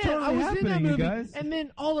 It's Man, totally I was happening, in that movie, you guys. and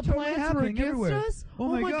then all the Totally plans were happening against everywhere. us. Oh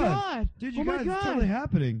my god, Dude, oh you my guys, god, it's totally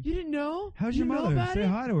happening. You didn't know? How's You your know mother? about Say it?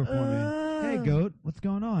 hi to her for me. Hey, goat, what's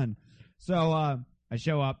going on? So I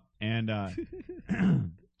show up and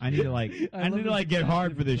I need to get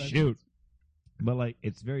hard for this shoot. But like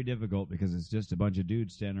it's very difficult because it's just a bunch of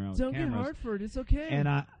dudes standing around Don't with get cameras. hard for it. It's okay.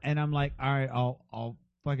 And I'm like, all right,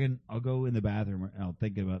 I'll go in the bathroom and I'll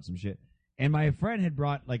think about some shit. And my friend had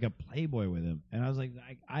brought like a Playboy with him, and I was like,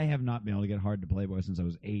 I have not been able to get hard to Playboy since I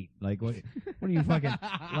was 8. Like, what are you fucking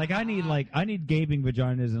like? I need gaping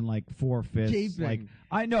vaginas and like 4 fists. Gaping. Like,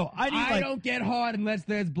 I know, I don't get hard unless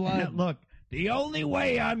there's blood. Look, the only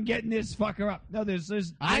way I'm getting this fucker up. No, there's.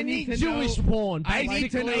 I need Jewish porn. I need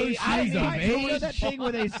to know basically. she's of you know age. that thing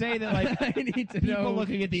where they say that like I need to people know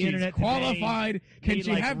looking at the she's internet qualified. Can need,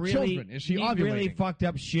 she like, have really, children? Is she need ovulating? really fucked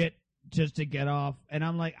up shit just to get off? And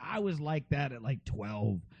I'm like, I was like that at like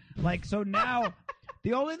 12. Like, so now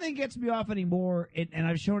the only thing gets me off anymore, and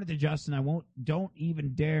I've shown it to Justin. Don't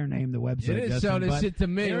even dare name the website. You didn't Justin, show this but shit to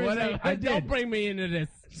me. there is I Don't did. bring me into this.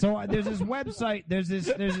 So there's this website, there's this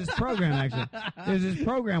program actually. There's this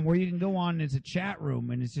program where you can go on and it's a chat room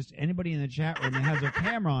and it's just anybody in the chat room that has their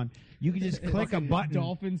camera on. You can just click a button.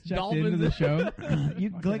 Dolphins checked into the show. You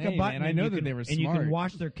can click a Hey, button man, I and know you that can, they were and you can smart.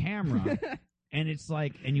 watch their camera. And it's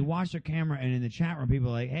like, and you watch their camera, and in the chat room, people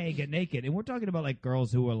are like, "Hey, get naked." And we're talking about like girls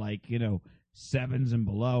who are like, 7s and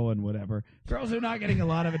below and whatever. Girls who are not getting a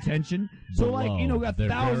lot of attention. So like, Below. a They're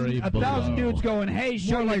very thousand below. dudes going, "Hey,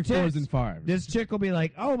 show More your like tits." 4s and 5s. This chick will be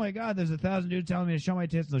like, "Oh my god, there's 1,000 dudes telling me to show my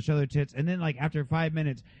tits." And they'll show their tits, and then like after 5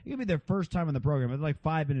 minutes, it could be their first time on the program. It's like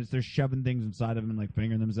 5 minutes, they're shoving things inside of them and like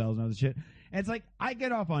fingering themselves and all this shit. And it's like I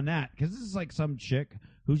get off on that because this is like some chick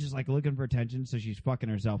who's just like looking for attention, so she's fucking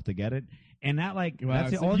herself to get it. And that like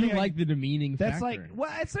that's the so only you thing like the demeaning that's factor. like,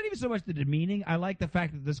 well, it's not even so much the demeaning. I like the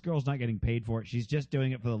fact that this girl's not getting paid for it. She's just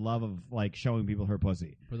doing it for the love of like showing people her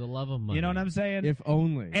pussy. For the love of money. You know what I'm saying? If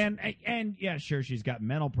only. And yeah, sure, she's got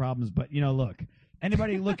mental problems, but look,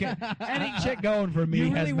 anybody look at any chick going for me you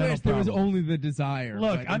has really mental wish there was problems. only the desire.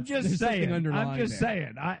 Look, but I'm it's- just there's something saying. underlying I'm just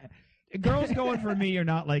there. saying. Girls going for me are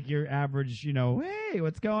not like your average. Hey,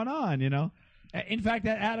 what's going on? In fact,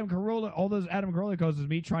 that Adam Carolla, all those Adam Carolla posts is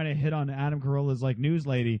me trying to hit on Adam Carolla's like news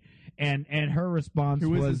lady, and her response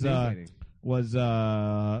Who is was this news lady? was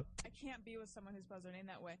I can't be with someone who spells their name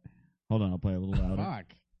that way. Hold on, I'll play a little louder. Fuck.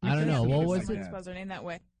 I don't know. What was Someone who it? spells their name that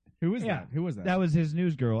way. Who was Yeah. that? Who was that? That was his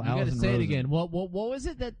news girl, You gotta Allison say it Rosen. again. What was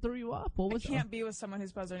it that threw you off? What I was can't be with someone who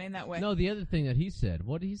spells their name that way. No, the other thing that he said.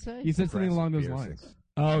 What did he say? He said something along those Piercings. lines.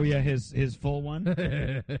 Oh yeah, his full one.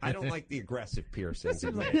 I don't like the aggressive piercings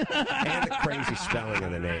in it. And the crazy spelling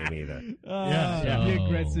of the name either. Yeah. The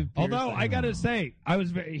aggressive. Although piercing. I gotta say,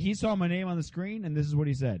 he saw my name on the screen, and this is what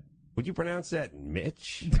he said. Would you pronounce that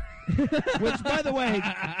Mitch? Which, by the way,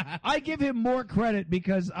 I give him more credit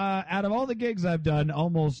because out of all the gigs I've done,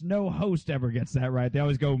 almost no host ever gets that right. They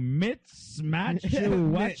always go Mitz,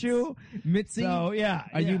 Matchu, Watchu. Mitzi? So yeah,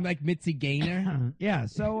 Are you like Mitzi Gaynor? yeah.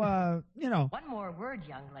 So you know, One more word,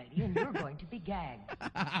 young lady, and you're going to be gagged.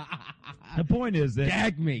 the point is that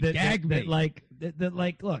Gag me, that, gag that, me.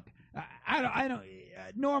 Like, look, I don't.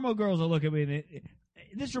 Normal girls will look at me and.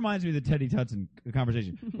 This reminds me of the Teddy Tutson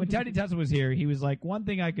conversation. When Teddy Tutson was here, he was like, one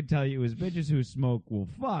thing I could tell you is bitches who smoke will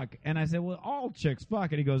fuck. And I said, well, all chicks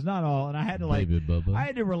fuck. And he goes, not all. And I had to I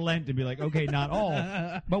had to relent and be like, okay, not all.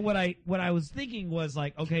 But what I was thinking was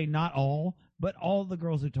like, okay, not all, but all the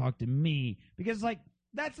girls who talk to me. Because like,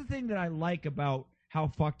 that's the thing that I like about how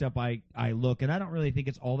fucked up I look. And I don't really think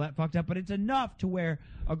it's all that fucked up, but it's enough to where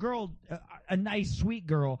a girl, a nice, sweet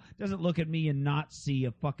girl, doesn't look at me and not see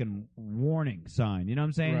a fucking warning sign. You know what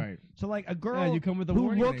I'm saying? Right. So like a girl Yeah, you come with a who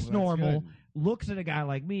warning looks label, that's normal good. looks at a guy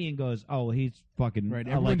like me and goes, oh, he's fucking Right,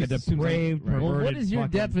 like everyone a just assumes I'm- depraved, right. perverted Well, what is your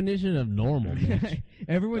fucking- definition of normal, Mitch?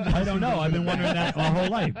 Everyone. I don't know. I've been wondering that my whole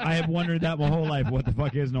life. I have wondered that my whole life. What the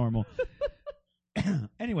fuck is normal?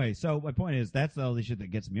 Anyway, so my point is that's the only shit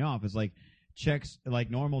that gets me off is like chicks,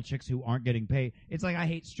 like normal chicks who aren't getting paid. It's like I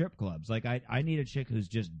hate strip clubs. Like I need a chick who's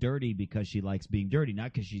just dirty because she likes being dirty,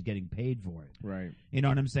 not because she's getting paid for it. Right. You know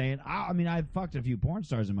what I'm saying? I mean, I've fucked a few porn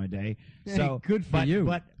stars in my day. So Hey, good for you.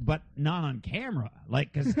 But not on camera.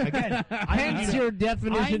 Like, because again, Hence your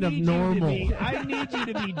definition of I normal. need you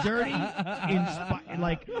to be dirty,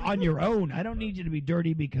 like on your own. I don't need you to be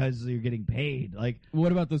dirty because you're getting paid. Like,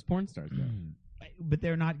 What about those porn stars though? but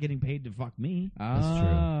they're not getting paid to fuck me. That's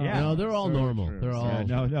true. Yeah. No, they're all So normal. true. They're all.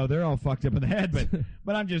 Yeah, no, they're all fucked up in the head.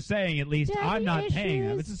 But I'm just saying, at least Daddy I'm not paying them.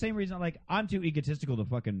 issues. It's the same reason. Like, I'm too egotistical to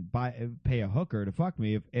fucking pay a hooker to fuck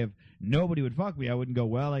me. If nobody would fuck me, I wouldn't go,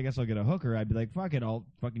 well, I guess I'll get a hooker. I'd be like, fuck it, I'll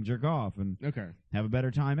fucking jerk off and Okay. have a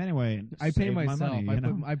better time anyway. And I pay save my myself. money, you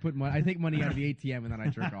know? I put money. I take money out of the ATM and then I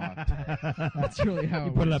jerk off. That's really how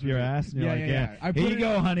You it put it works up for your me. ass, and you're Yeah, like, yeah, yeah. I here put you it-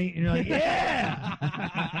 go, honey. And you're like, yeah.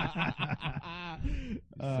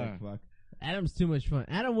 Uh, fuck. Adam's too much fun.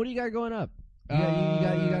 Adam, what do you got going up?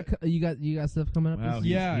 You got stuff coming up. Well, this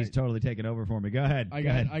he's, Yeah. he's totally taking over for me. Go ahead. I Go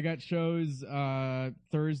ahead. got shows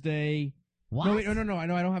Thursday. What? No, wait, no. I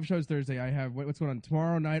know I don't have shows Thursday. I have what's going on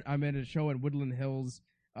tomorrow night. I'm at a show in Woodland Hills.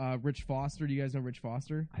 Rich Foster. Do you guys know Rich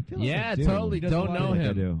Foster? I feel like Yeah, I do. totally. He does Don't a lot know of- I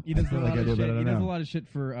him. do. He does I feel a like lot I of do, but I shit. don't He does a know. lot of shit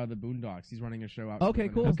for the Boondocks. He's running a show out. Okay,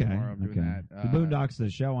 in cool. Woodland Hills Okay. tomorrow. I'm doing okay. that. The Boondocks, the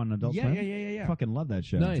show on Adult Yeah, Swim. yeah. Fucking love that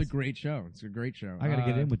show. Nice. It's a great show. It's a great show. I got to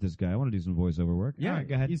get in with this guy. I want to do some voiceover work. Yeah, All right,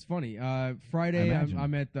 go ahead. he's funny. Friday, I imagine.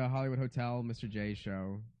 I'm at the Hollywood Hotel, Mr. J's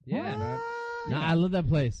show. Yeah. No, I love that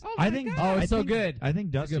place. I think. Oh, it's I so think- good. I think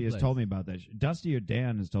It's a Dusty good has place. told me about that. Dusty or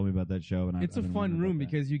Dan has told me about that show, and It's I've a been fun wondering room about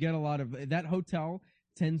that. because you get a lot of that hotel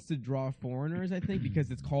tends to draw foreigners, I think,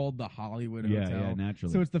 because it's called the Hollywood Yeah, Hotel. yeah,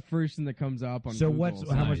 naturally. So it's the first thing that comes up on So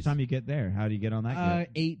Google. how much Nice. time you get there? How do you get on that? yet?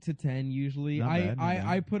 8 to 10 usually. Not bad, not bad.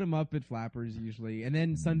 I put them up at Flappers usually, and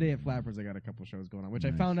then Sunday at Flappers I got a couple shows going on, which I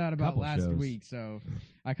Nice. found out about Couple last shows. week. So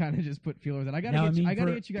I kind of just put feelers out. I gotta Now, get I mean, I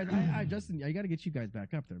gotta for- get you guys. Justin, I gotta get you guys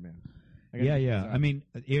back up there, man. I gotta Yeah, get you yeah. guys I up. mean,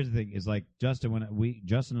 here's the thing: is like Justin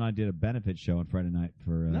and I did a benefit show on Friday night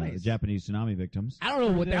for Nice. the Japanese tsunami victims. I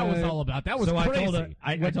don't know what that was all about. That was so crazy.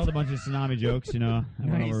 I told a bunch of tsunami jokes. You know, I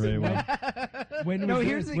went over really well. When No, was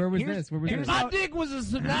here's this? the- Where was here's- this? Where was here's this? how- My dick was a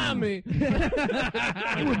tsunami.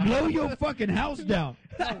 It would blow your fucking house down.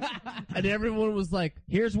 And everyone was like,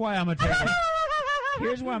 Here's why I'm a terrible.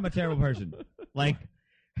 Here's why I'm a terrible person. Like,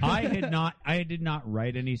 I did not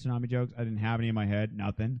write any tsunami jokes. I didn't have any in my head.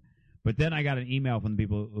 Nothing. But then I got an email from the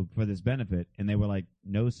people for this benefit, and they were like,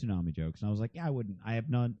 "No tsunami jokes." And I was like, "Yeah, I wouldn't. I have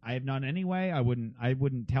none anyway. I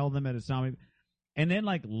wouldn't tell them at a tsunami." And then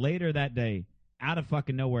like later that day, out of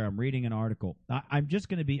fucking nowhere, I'm reading an article. I'm just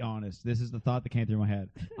going to be honest. This is the thought that came through my head.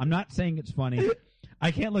 I'm not saying it's funny. I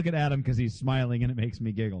can't look at Adam because he's smiling and it makes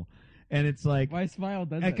me giggle. And it's like, Why smile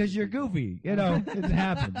does that? because you're goofy. You know, it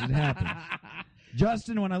happens. It happens.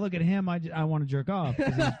 Justin, when I look at him, I want to jerk off.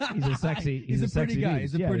 'Cause he's a sexy. He's a sexy pretty guy. dude.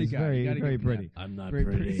 He's a Yeah, pretty he's guy. Very, You gotta very give him pretty. I'm not Very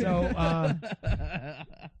pretty. So,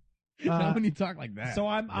 Not when you talk like that. So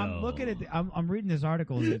I'm looking at I'm reading this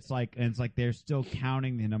article and it's like they're still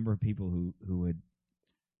counting the number of people who would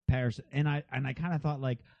perish, and I kind of thought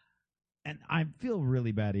like and I feel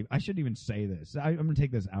really bad. I shouldn't even say this. I'm going to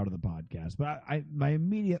take this out of the podcast. But my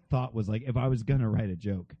immediate thought was like, if I was going to write a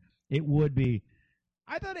joke, it would be,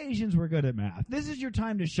 I thought Asians were good at math. This is your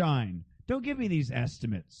time to shine. Don't give me these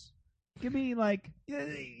estimates. Give me like,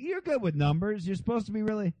 you're good with numbers. You're supposed to be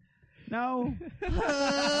really. No.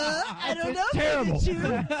 I don't know. Terrible.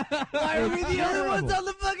 Why are we the only ones on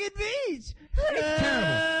the fucking beach? It's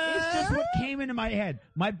terrible. It's just what came into my head.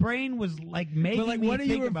 My brain was like making But me what are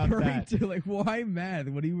think you about referring that. to? Like, why math?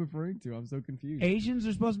 What are you referring to? I'm so confused. Asians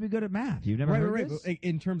are supposed to be good at math. You've never heard this? But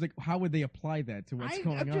in terms of how would they apply that to what's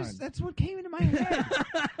going on? That's what came into my head.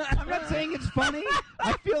 I'm not saying it's funny.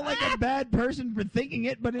 I feel like a bad person for thinking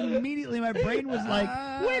it, but immediately my brain was like,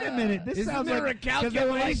 "Wait a minute, this Isn't sounds there like a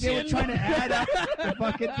calculation? they were trying to add up the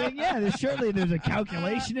fucking thing." Yeah, surely there's a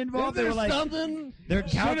calculation involved. Is They there were like, something? they're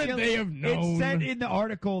Shouldn't they have known? It said in the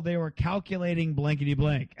article they were calculating blankety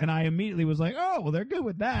blank, and I immediately was like, "Oh, well, they're good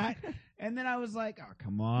with that." And then I was like, "Oh,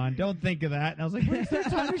 come on, don't think of that." And I was like, "What's their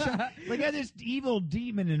time to shine?" Like I had this evil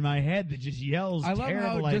demon in my head that just yells I love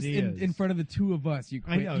terrible how just ideas. in front of the two of us, you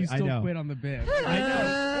quit. You still quit on the bit. I know.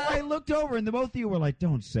 Well, I looked over and the both of you were like,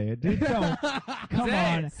 "Don't say it, dude. Don't. Come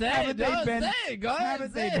on.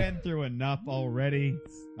 Haven't they been through enough already?"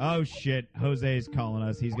 Oh shit, Jose's calling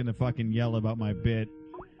us. He's gonna fucking yell about my bit.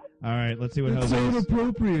 All right, let's see what That's Jose's.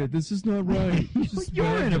 inappropriate. This is not right.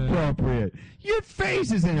 You're inappropriate. Your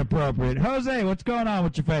face is inappropriate. Jose, what's going on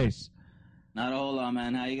with your face? Not a whole lot,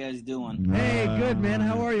 man. How you guys doing? Hey, good, man.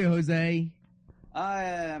 How are you, Jose? I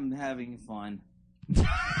am having fun.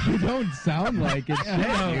 You don't sound like it.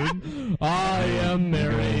 Dude. I am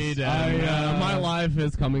married. My life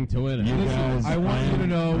is coming to an end. Listen, I want you to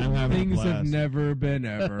know I'm having a things have blast. never been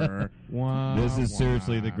ever. Wow. This is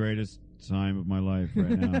seriously the greatest time of my life right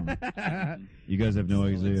now. You guys have no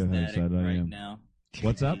idea how sad I am. Now.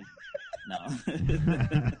 What's up? No.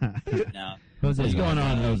 No. Jose, what's going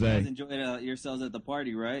on, You Jose? guys enjoyed yourselves at the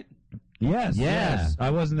party, right? Yes.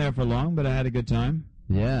 I wasn't there for long, but I had a good time.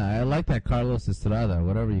 Yeah, I like that Carlos Estrada,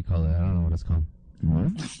 whatever you call it. I don't know what it's called.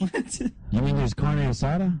 What? You mean there's carne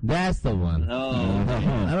asada? That's the one. Oh.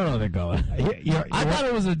 I don't know what they call it. I thought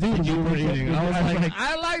it was a dude we were eating. I was like,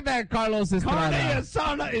 I like that Carlos Carne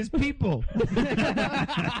Estrada. asada is people.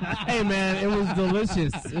 Hey, man, it was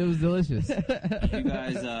delicious. It was delicious.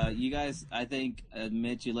 You guys, I think,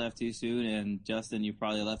 Mitch, you left too soon, and Justin, you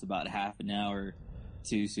probably left about half an hour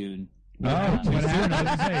too soon. What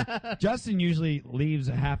happened? Justin usually leaves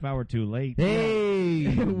a half hour too late. Hey,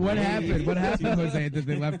 What happened? What happened, Jose? That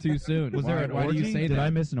they left too soon? Was there an why orgy? do you say Did that? I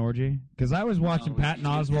miss an orgy? Because I was watching Patton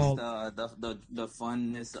Oswalt. The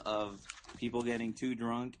funness of people getting too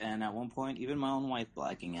drunk, and at one point, even my own wife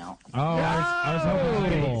blacking out. Oh, I was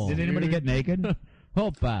hoping. Did anybody get naked?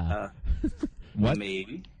 Hopa. What?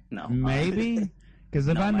 Maybe. No. Maybe? Because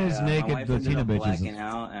if I'm as my naked, wife the ended Tina up bitches. blacking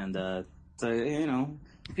out, and so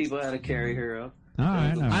people had to carry her up. All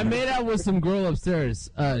right. I made out with some girl upstairs.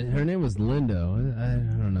 Her name was Lindo. I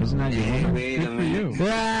don't know. Isn't that your Hey, woman? wait a minute.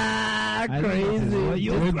 Ah, I think crazy. it's- well,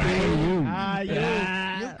 you Good crazy. for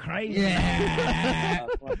you. You're crazy.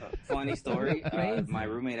 Funny story. My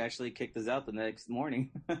roommate actually kicked us out the next morning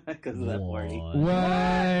because of that party.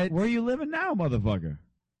 What? Where you living now, motherfucker?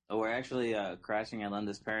 So we're actually crashing at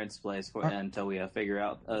Linda's parents' place until we figure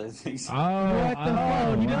out other things. Oh, What the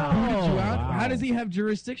fuck? He didn't put you out? wow. How does he have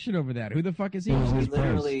jurisdiction over that? Who the fuck is he? He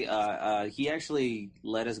literally, he actually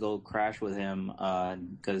let us go crash with him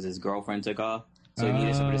because his girlfriend took off. So he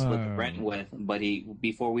needed somebody to split the rent with. But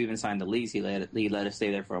before we even signed the lease, he let us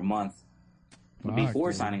stay there for a month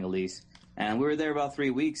before signing a lease. And we were there about 3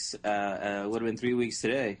 weeks. Would have been 3 weeks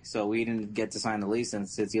today. So we didn't get to sign the lease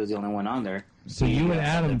since he was the only one on there. So you and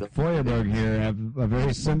Adam Feuerberg here have a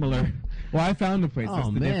very similar. Well, I found a place. Oh, That's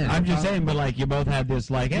the man. difference. I'm just saying, but like you both had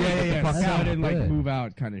this like, hey, get the fuck So I out. didn't Good. move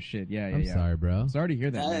out kind of shit. Yeah. I'm sorry, bro. Sorry to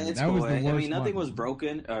hear that. Man. It's That cool. was the worst I mean, nothing one. was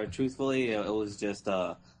broken. Truthfully, it was just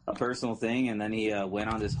a personal thing. And then he went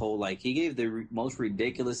on this whole he gave the most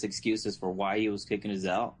ridiculous excuses for why he was kicking us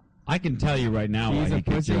out. I can tell you right now why He's a he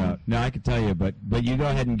kicked you pussy? out. No, I can tell you, but you go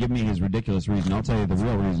ahead and give me his ridiculous reason. I'll tell you the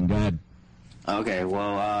real reason. Go ahead. Okay,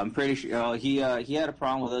 well, I'm pretty sure he had a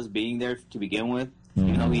problem with us being there to begin with.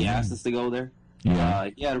 Even though he asked us to go there. Yeah.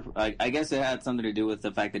 I guess it had something to do with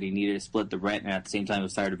the fact that he needed to split the rent, and at the same time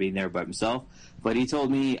was tired of being there by himself. But he told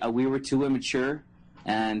me we were too immature,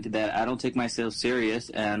 and that I don't take myself serious.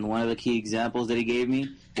 And one of the key examples that he gave me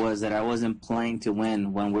was that I wasn't playing to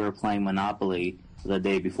win when we were playing Monopoly the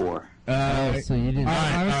day before. So you didn't.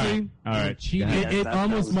 Honestly, all right. cheating. Yeah, It that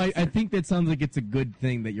almost was- might. I think that sounds like it's a good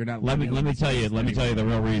thing that you're not. Let me tell you the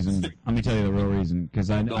real reason. Let me tell you the real reason because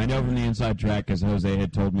I know from the inside track because Jose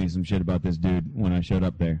had told me some shit about this dude when I showed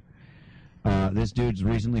up there. This dude's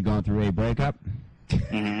recently gone through a breakup.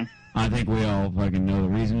 Mm-hmm. I think we all fucking know the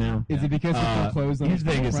reason now. Is it because he foreclosed on Here's his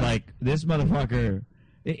the thing, it's girlfriend? like, this motherfucker...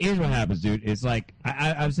 Here's what happens, dude. It's like,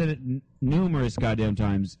 I've said it numerous goddamn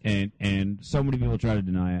times, and so many people try to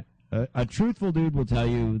deny it. A truthful dude will tell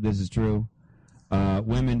you this is true.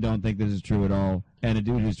 Women don't think this is true at all. And a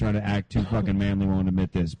dude who's trying to act too fucking manly won't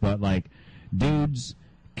admit this. But, like, dudes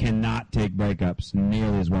cannot take breakups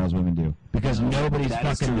nearly as well as women do. Because nobody's that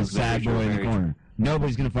is fucking true. the sad Very boy true, in the very corner.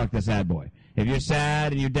 Nobody's going to fuck the sad boy. If you're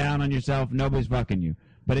sad and you're down on yourself, nobody's fucking you.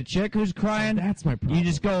 But a chick who's crying, that's my problem. You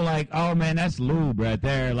just go like, oh, man, that's lube right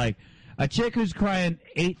there. Like, a chick who's crying,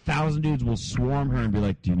 8,000 dudes will swarm her and be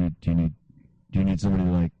like, do you need somebody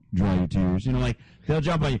to, like, dry your tears? You know, like, they'll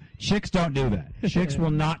jump on you. Chicks don't do that. Chicks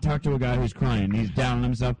will not talk to a guy who's crying. He's down on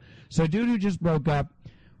himself. So a dude who just broke up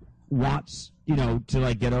wants, you know, to,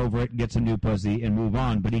 like, get over it, get some new pussy, and move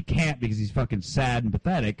on. But he can't because he's fucking sad and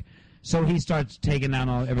pathetic. So he starts taking down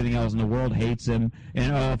everything else, and the world hates him.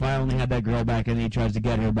 And, oh, if I only had that girl back, and he tries to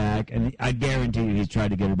get her back. And I guarantee you he's tried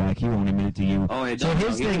to get her back. He won't admit it to you. Oh, it so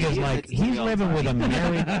does. his thing is, like, he's living with a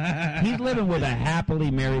married... he's living with a happily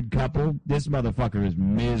married couple. This motherfucker is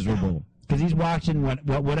miserable. Because he's watching what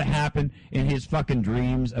would have happened in his fucking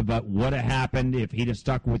dreams about what had happened if he'd have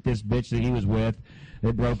stuck with this bitch that he was with,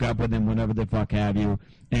 that broke up with him, whatever the fuck have you.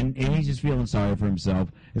 And he's just feeling sorry for himself.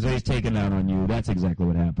 And so he's taking out on you. That's exactly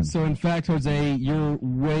what happened. So, in fact, Jose, you're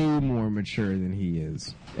way more mature than he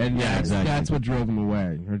is. And Yeah, exactly. that's what drove him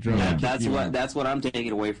away. Or drove Yeah, him that's what I'm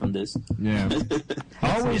taking away from this. Yeah.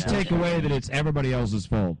 Always take away that it's everybody else's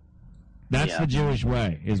fault. That's the Jewish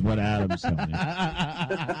way, is what Adam's telling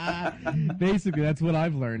you. Basically, that's what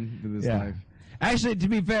I've learned in this life. Actually, to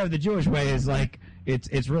be fair, the Jewish way is like,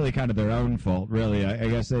 it's really kind of their own fault, really. I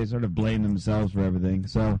guess they sort of blame themselves for everything.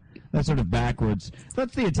 So that's sort of backwards.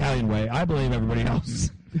 That's the Italian way. I blame everybody else.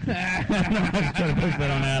 I'm not trying to push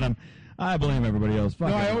that on Adam. I blame everybody else. Fuck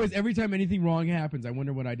No, I it. always, every time anything wrong happens, I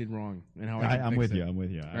wonder what I did wrong and how I can I'm fix with it. you. I'm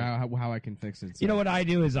with you. Or how I can fix it. You know what I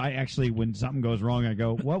do is I actually, when something goes wrong, I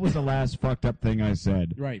go, what was the last fucked up thing I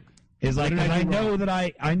said? Right. Is like, What did 'cause I I do know wrong?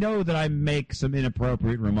 that I know that I make some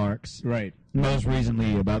inappropriate remarks. Right. Most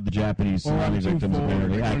recently about the Japanese Or I'm tsunami too victims, forward.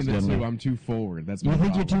 apparently, Like one of the accidentally. two, I'm too forward. That's You my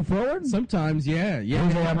think you're problem. too forward? Sometimes, yeah. Jose,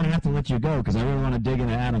 I'm going to have to let you go because I really want to dig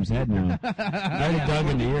into Adam's head now. I already dug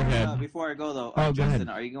into your head. Before I go though, Oh, go Justin, ahead.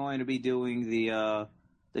 are you going to be doing the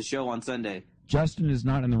show on Sunday? Justin is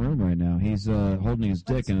not in the room right now. He's holding his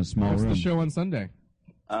dick in a small What's room. the show on Sunday?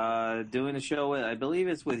 Doing a show with, I believe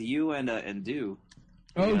it's with you and Do.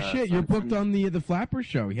 Oh, Yeah, shit, you're booked on the Flapper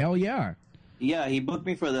show. Hell yeah. Yeah, he booked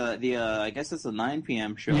me for the I guess it's a 9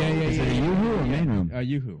 p.m. show. Is it a Yoo-hoo or main room?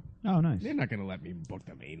 Yoo-hoo. Oh, nice. They're not going to let me book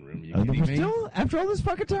the main room. You We're kidding me? still after all this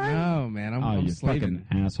fucking time? No, man. I'm you slaving.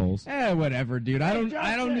 fucking assholes. Whatever, dude. I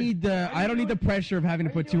don't need the pressure of having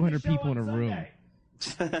to put 200 people in a room.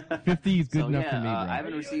 50 is good So, enough yeah, for me, bro. I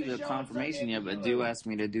haven't received a confirmation yet, but Do asked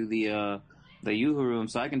me to do the Yoo-hoo room,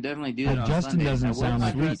 so I can definitely do that on Justin Sunday. doesn't I will sound not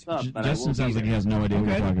like dress up, but I Justin will sounds be like he there. has no idea what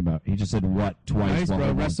Okay. you're talking about. He just said what twice. Nice, while bro.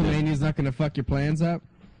 he wants to. WrestleMania's not going to fuck your plans up?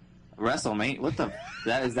 WrestleMania? What the?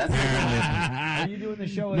 That's. Are you doing the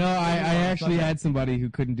show? No, I actually had somebody who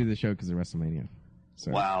couldn't do the show because of WrestleMania.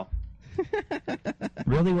 So. Wow.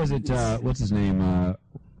 Really? Was it what's his name?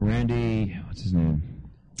 Randy? What's his name?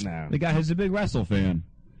 No. The guy who's a big wrestle fan.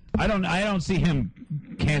 I don't see him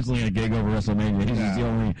canceling a gig over WrestleMania. He's just the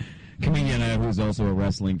only comedian who's also a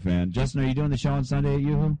wrestling fan. Justin, are you doing the show on Sunday at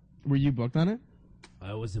Yoo-hoo? Were you booked on it?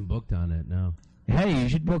 I wasn't booked on it, no. Hey, you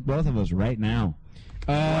should book both of us right now.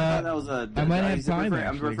 I thought that was a. I might have I'm time, referring-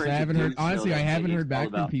 I'm actually, 'cause referring I to haven't heard. Dude's show Honestly, I that haven't Katie's heard back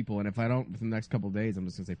called from about. people, and if I don't within the next couple of days, I'm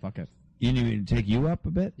just gonna say fuck it. You need me to take you up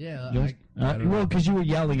a bit? Yeah, Just- I don't well, know. because you were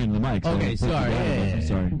yelling into the mic. So Okay, I put sorry. you down. Yeah. I'm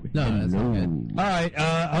sorry. No, that's all good. All right,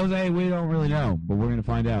 Jose, we don't really know, but we're going to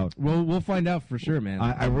find out. We'll find out for sure, man.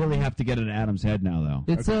 I really have to get into Adam's head now,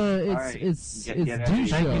 though. It's Get Dude's Thank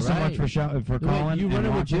show, you so much right? for calling. you and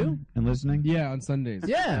running with watching you? and listening. Yeah, on Sundays.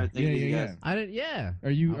 Yeah. Yeah. I didn't. Yeah.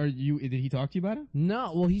 Are you? Did he talk to you about it?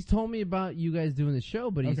 No. Well, he's told me about you guys doing the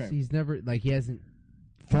show, but Okay. he's never he hasn't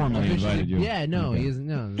Formally officially- invited you. Yeah. No, Okay. he isn't.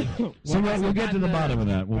 No. So Well, we'll get to the bottom of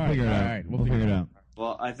that. We'll All right, figure it all out. right, We'll figure it out.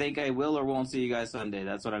 Well, I think I will or won't see you guys Sunday.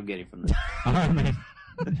 That's what I'm getting from this. All right, man.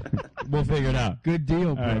 We'll figure it out. Good deal,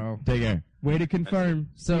 All bro. right, take care. Way to confirm.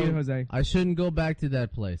 So See you, Jose. I shouldn't go back to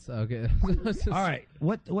that place. Okay. All right.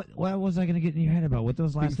 What was I going to get in your head about? What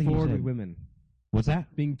those last Being things you forward said? with women. What's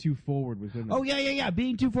that? Being too forward with women. Oh yeah.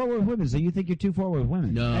 Being too forward with women. So you think you're too forward with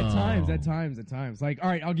women? No. At times. Like, all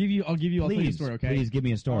right, I'll tell you a story, okay? Please give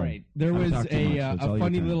me a story. All right. There I was talk too much, so it's all a your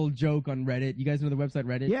funny turn. little joke on Reddit. You guys know the website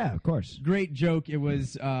Reddit? Yeah, of course. Great joke. It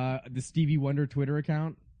was the Stevie Wonder Twitter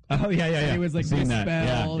account. Oh yeah. And it was like Seen that.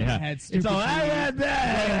 misspelled. Yeah. It had It's stupid all things.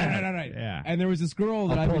 Right. Yeah. And there was this girl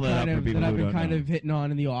that I'll I've pull been that up for people who don't know. hitting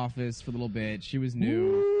on in the office for a little bit. She was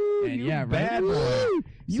new. And you yeah, right. bad boy.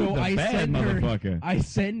 You So the I bad send her. motherfucker. I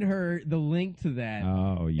send her the link to that.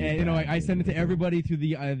 Oh, you. And, bad I send it to boy. everybody through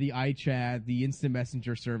the iChat, the instant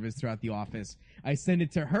messenger service throughout the office. I send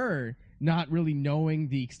it to her, not really knowing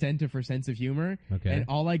the extent of her sense of humor. Okay. And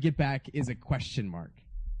all I get back is a question mark,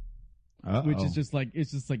 which is just like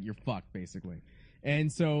you're fucked basically.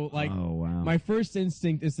 And so like, oh wow. my first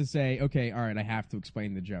instinct is to say, okay, all right, I have to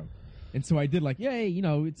explain the joke. And so I did like, yay,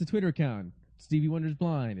 it's a Twitter account. Stevie Wonder's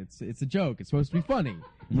blind. It's a joke. It's supposed to be funny.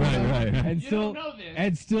 Right. And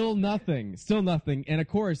still nothing. And of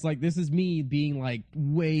course, like this is me being like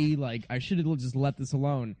way like I should have just let this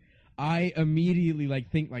alone. I immediately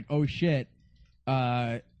like think like, oh shit,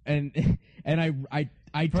 and I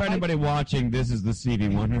For anybody watching, this is the Stevie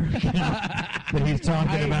Wonder account that he's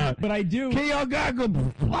talking about. But I do.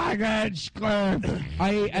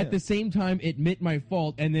 I at the same time admit my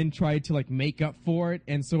fault and then try to like make up for it.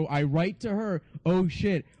 And so I write to her, "Oh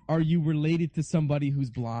shit, are you related to somebody who's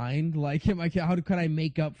blind? Like, how could I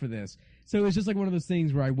make up for this?" So it was just like one of those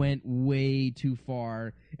things where I went way too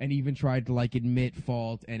far and even tried to like admit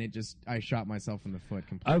fault, and I shot myself in the foot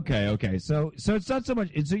completely. Okay. So it's not so much.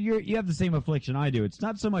 So you have the same affliction I do. It's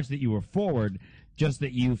not so much that you were forward, just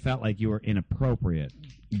that you felt like you were inappropriate.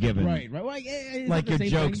 Given Right. Well, is like that the your same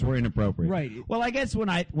jokes thing? were inappropriate. Right. Well, I guess when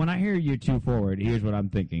I hear you two forward, here's what I'm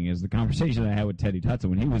thinking: is the conversation I had with Teddy Tutson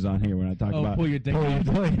when he was on here when I talked about pull your dick out.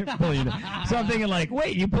 pull your dick. So I'm thinking like,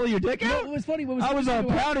 wait, you pull your dick out? No, it was funny. I was all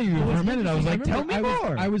proud of you for a minute. I was like, tell me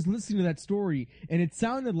more. I was listening to that story, and it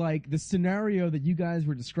sounded like the scenario that you guys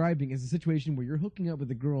were describing is a situation where you're hooking up with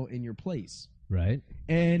a girl in your place. Right.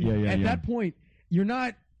 And at that point, you're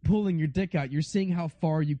not pulling your dick out. You're seeing how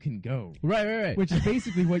far you can go. Right. Which is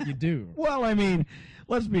basically what you do. Well, I mean,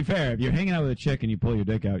 let's be fair. If you're hanging out with a chick and you pull your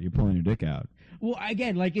dick out, you're pulling your dick out. Well,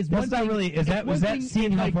 again, like it's That's one not thing. really. Is that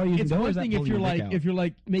seeing how far you can It's go? Or one is that thing if pulling you're your dick like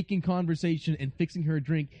out? making conversation and fixing her a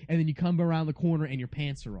drink, and then you come around the corner and your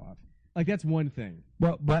pants are off. Like that's one thing.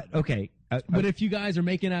 Well, but okay. But if you guys are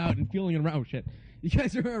making out and feeling around, oh shit, you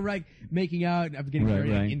guys are like making out. I'm getting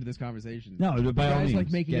very into this conversation. No, by all guys means,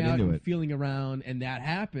 like making get out into and it. feeling around, and that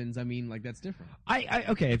happens. I mean, like that's different.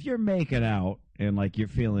 Okay, if you're making out and like you're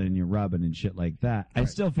feeling and you're rubbing and shit like that, I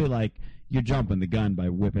still feel like you're jumping the gun by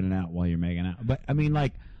whipping it out while you're making out. But I mean,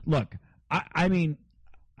 like, look, I mean,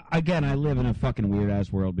 again, I live in a fucking weird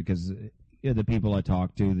ass world because the people I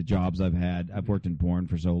talk to, the jobs I've had, I've worked in porn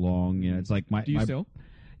for so long. You know, it's like my. Do you still?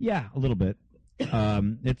 Yeah, a little bit.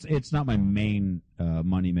 It's not my main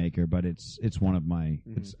money maker, but it's one of my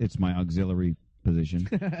it's my auxiliary position.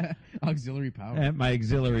 Auxiliary power. And my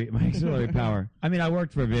auxiliary power. I mean, I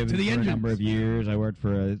worked for Vivid for a number of years. I worked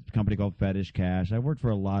for a company called Fetish Cash. I worked for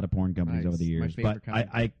a lot of porn companies over the years. But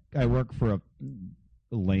I work for a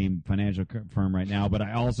lame financial firm right now. But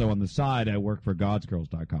I also on the side I work for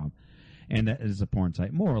godsgirls.com. And that is a porn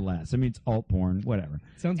site, more or less. I mean, it's alt porn, whatever.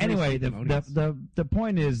 Sounds anyway, the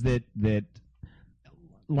point is that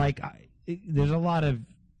like there's a lot of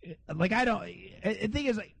like the thing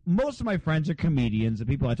is like, most of my friends are comedians. The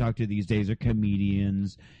people I talk to these days are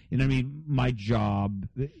comedians. You know what I mean? My job,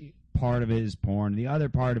 part of it is porn. The other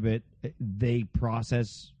part of it, they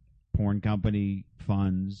process porn company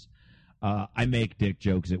funds. I make dick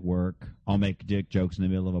jokes at work. I'll make dick jokes in the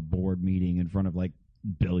middle of a board meeting in front of like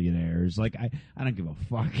billionaires. Like I don't give a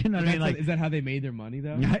fuck. You know what I mean? Like, is that how they made their money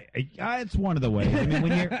though? It's one of the ways. I mean,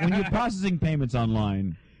 when you're processing payments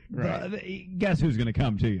online, right? Guess who's going to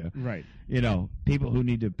come to you? Right. You know, people who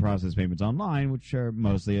need to process payments online, which are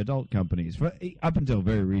mostly adult companies, up until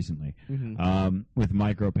very recently, with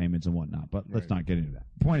micropayments and whatnot. But let's not get into that.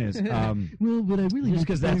 Point is, well, but I really just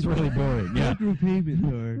because that's really boring. Yeah.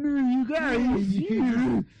 Micropayments are.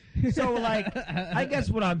 You guys. So, like, I guess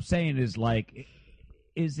what I'm saying is like,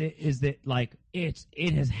 is that like it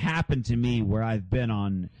has happened to me where I've been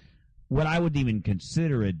on what I would even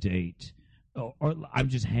consider a date. Or I'm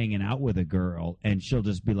just hanging out with a girl, and she'll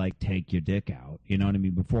just be like, "Take your dick out," you know what I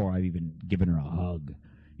mean? Before I've even given her a hug,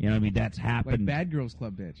 you know what I mean? That's happened. Like Bad Girls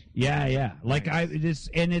Club, bitch. Yeah. Like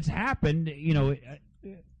it's happened, you know,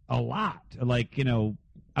 a lot. Like, you know,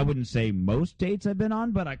 I wouldn't say most dates I've been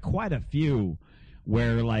on, but quite a few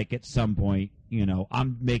where, like, at some point, you know,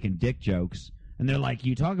 I'm making dick jokes. And they're like,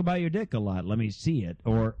 "You talk about your dick a lot. Let me see it."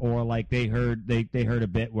 Or like they heard a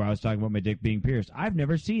bit where I was talking about my dick being pierced. I've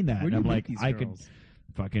never seen that. Where And do I'm you like, meet these I girls?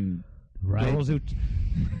 could fucking Right. Girls who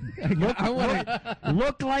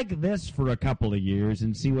look like this for a couple of years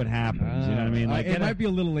and see what happens. You know what I mean? Like it might be a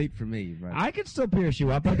little late for me, but I could still pierce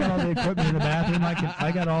you up. I got all the equipment in the bathroom.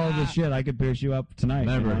 I got all of the shit. I could pierce you up tonight.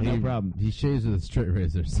 Remember, no problem. He shaves with a straight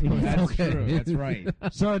razor. So that's okay. true. That's right.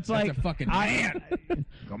 So it's That's like a fucking man.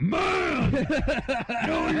 a man.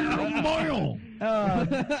 No, you're a mile.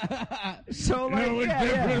 So like, No, it's yeah,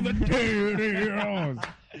 definitely the Terriers.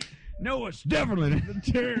 No, it's definitely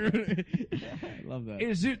I love that.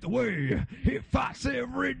 Is it the way he fights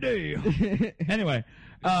every day? Anyway,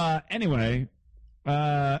 Teddy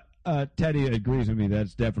agrees with me.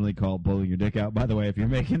 That's definitely called pulling your dick out. By the way, if you're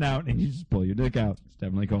making out and you just pull your dick out, it's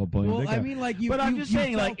definitely called pulling your dick out. Well, I mean, like you. But I'm just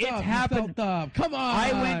saying, like, it's happened. Come on.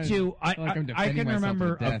 I went to. I can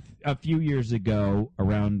remember a few years ago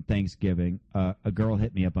around Thanksgiving, a girl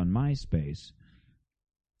hit me up on MySpace.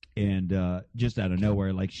 And just out of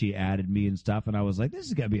nowhere, like, she added me and stuff, and I was like, this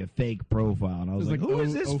is got to be a fake profile. And I was like, who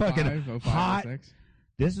is this fucking hot?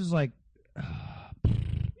 This was like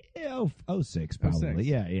 06 probably. 06.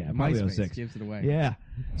 Yeah, probably MySpace 06. gives it away. Yeah.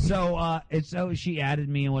 So she added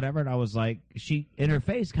me and whatever, and I was like, she in her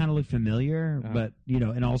face kind of looked familiar, but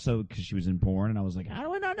and also because she was in porn, and I was like, how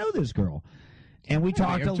do I not know this girl? And we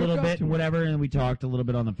talked a little bit and whatever, and we talked a little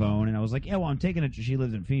bit on the phone, and I was like, yeah, well, I'm taking a she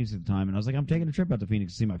lived in Phoenix at the time, and I was like, I'm taking a trip out to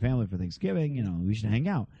Phoenix to see my family for Thanksgiving, we should hang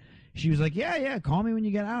out. She was like, yeah, call me when you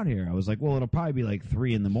get out here. I was like, well, it'll probably be like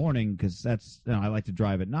 3 a.m, because that's, I like to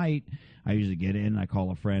drive at night. I usually get in, I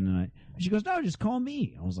call a friend, and she goes, no, just call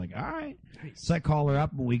me. I was like, all right. Nice. So I call her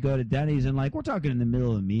up, and we go to Denny's, and like, we're talking in the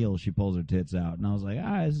middle of the meal, she pulls her tits out, and I was like, all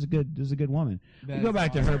right, this is a good woman. We go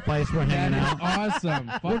back to her place, we're hanging out.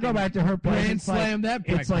 Awesome. We'll go back to her place. Grand slam that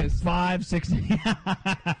breakfast. It's like 5, 6.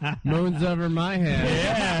 Moons over my head.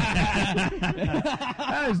 Yeah.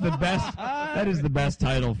 That is the best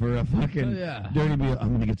title for a fucking dirty meal.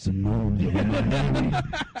 I'm gonna get some moons over my head.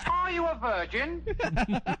 Are you a virgin?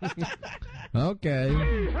 Okay.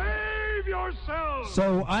 Behave yourself.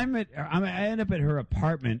 So I end up at her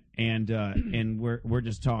apartment, and we're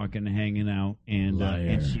just talking, hanging out,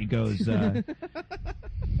 and she goes,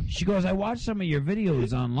 I watched some of your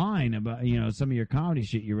videos online about some of your comedy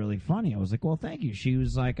shit. You're really funny. I was like, well, thank you. She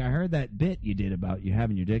was like, I heard that bit you did about you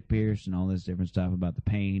having your dick pierced and all this different stuff about the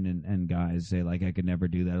pain, and guys say like I could never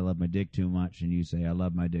do that. I love my dick too much, and you say I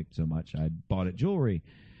love my dick so much I bought it jewelry.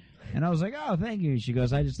 And I was like, oh, thank you. She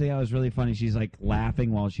goes, I just think I was really funny. She's like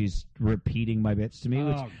laughing while she's repeating my bits to me.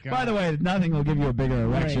 Which, by the way, nothing will give you a bigger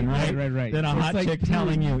erection, right? Than a hot chick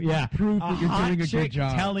telling you, proof that you're doing a good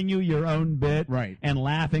job. Telling you your own bit, and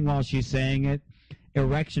laughing while she's saying it.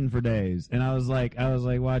 Erection for days. And I was like,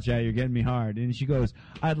 watch out, you're getting me hard. And she goes,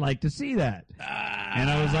 I'd like to see that. And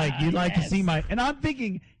I was like, you'd like to see my? And I'm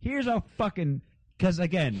thinking, here's a fucking. Because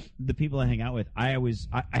again, the people I hang out with, I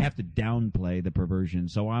have to downplay the perversion.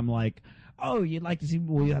 So I'm like, oh, you'd like to see?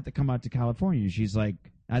 Well, you have to come out to California. She's like,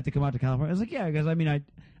 I have to come out to California. I was like, yeah, because I mean,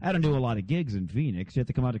 I don't do a lot of gigs in Phoenix. You have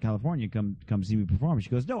to come out to California, come see me perform.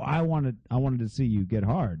 She goes, no, I wanted to see you get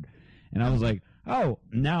hard. And I was like, oh,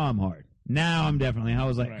 now I'm hard. Now I'm definitely. I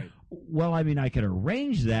was like, well, I mean, I could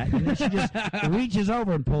arrange that. And then she just reaches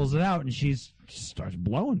over and pulls it out, and she starts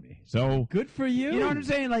blowing me. So good for you. You know what I'm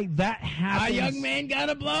saying? Like that happens. A young man got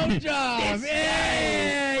a blowjob.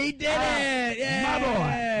 Yeah, he did it.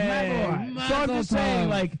 Yeah. My boy. So I'm just saying,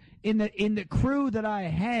 like in the crew that I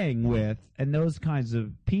hang with, and those kinds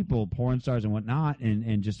of people, porn stars and whatnot,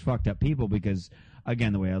 and just fucked up people because.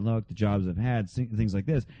 Again, the way I look, the jobs I've had, things like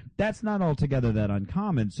this, that's not altogether that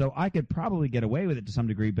uncommon. So I could probably get away with it to some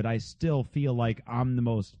degree, but I still feel like I'm the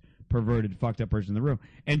most perverted, fucked up person in the room.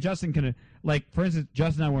 And Justin can, like, for instance,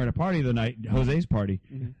 Justin and I were at a party the other night, Jose's party,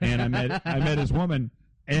 and I met his woman,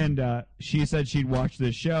 and she said she'd watch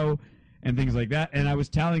this show and things like that. And I was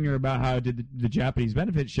telling her about how I did the Japanese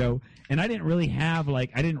benefit show, and I didn't really have,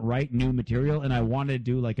 like, I didn't write new material, and I wanted to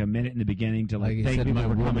do, like, a minute in the beginning to, like thank people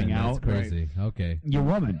for coming out. That's crazy. Right. Okay. Your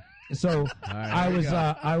woman. So I was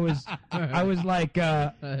like,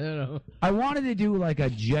 I wanted to do, like,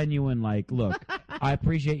 a genuine, like, look, I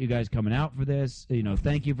appreciate you guys coming out for this.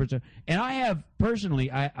 Thank you for, and I have,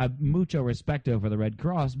 personally, I mucho respeto for the Red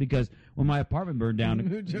Cross, because when my apartment burned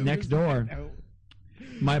down next door,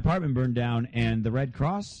 my apartment burned down, and the Red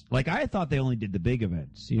Cross, like, I thought they only did the big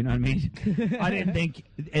events. You know what I mean? I didn't think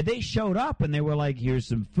they showed up, and they were like, "Here's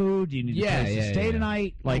some food. You need a place to stay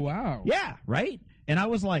tonight." Like, wow, yeah, right. And I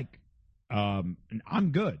was like, "I'm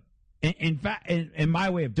good." In fact, and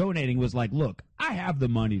my way of donating was like, "Look, I have the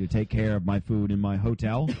money to take care of my food in my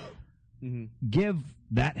hotel. give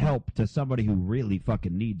that help to somebody who really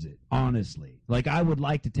fucking needs it, honestly. Like, I would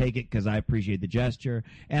like to take it because I appreciate the gesture,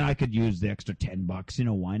 and I could use the extra $10,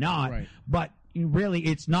 why not? Right. But really,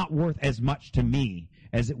 it's not worth as much to me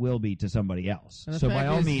as it will be to somebody else. And the So fact by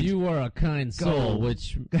all is, means, you are a kind soul,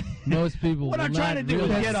 which most people. what will I'm trying to not do is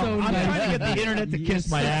really- get So I'm nice. trying to get the internet to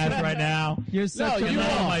kiss my ass right now. You're such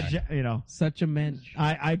such a mensch.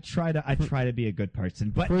 I try to be a good person.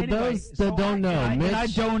 But For anyway, those that so don't know, and I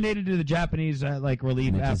Mitch- donated to the Japanese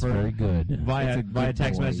relief Mitch is effort very good. That's via a good via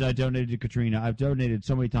text boy. message. I donated to Katrina. I've donated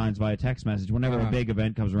so many times via text message. Whenever a big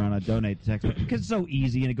event comes around, I donate to text message because it's so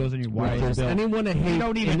easy and it goes on your If wireless there's bill. anyone to You hate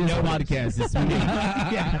don't in even this know podcast, it's me.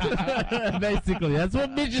 Yeah. Basically, that's what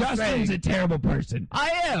Mitch is Justin's saying. a terrible person. I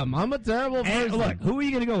am. I'm a terrible And person. look, who are you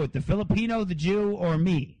going to go with? The Filipino, the Jew, or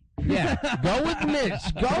me? Yeah, go with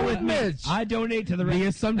Mitch. Go with Mitch. I donate to the The Red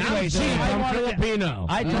assumption Anyway, is so that I I'm wanted to- Filipino.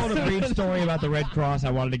 I told a brief story about the Red Cross.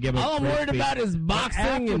 I wanted to give a All I'm brief worried speech. about is boxing.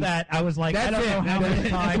 After and that, I was like, I that's don't know it. how much That's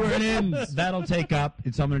time where it ends. that'll take up,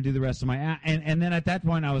 and so I'm going to do the rest of my and then at that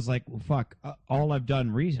point, I was like, well, fuck, all I've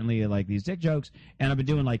done recently are like these dick jokes, and I've been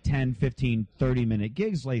doing like 10, 15, 30-minute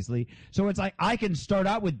gigs lately. So it's like I can start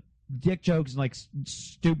out with dick jokes and like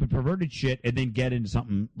stupid perverted shit, and then get into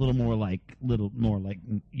something a little more like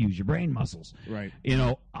use your brain muscles. Right. You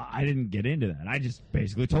know, I didn't get into that. I just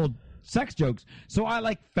basically told sex jokes. So I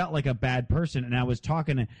like felt like a bad person, and I was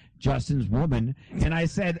talking to Justin's woman, and I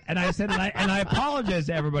said, and I apologize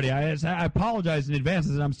to everybody. I apologize in advance.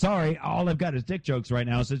 I said, I'm sorry. All I've got is dick jokes right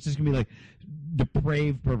now, so it's just gonna be like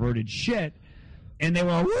depraved, perverted shit. And they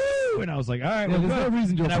were all, woo! And I was like, all right, Yeah, well, there's good. no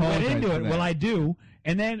reason to And I went apologize into for it. that. Well, I do.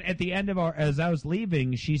 And then at the end of as I was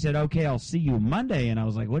leaving, she said, okay, I'll see you Monday. And I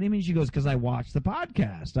was like, what do you mean? She goes, because I watched the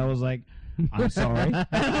podcast. I was like, I'm sorry. And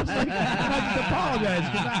I was like, I have to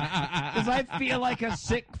apologize because I feel like a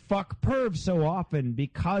sick fuck perv so often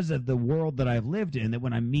because of the world that I've lived in, that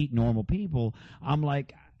when I meet normal people, I'm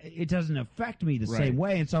like, it doesn't affect me the same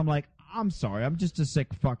way. And so I'm like, I'm sorry, I'm just a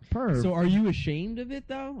sick fuck perv. So are you ashamed of it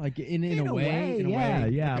though? Like in a way? In a yeah, way?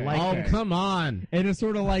 yeah. Okay. Like, Oh, come on. In a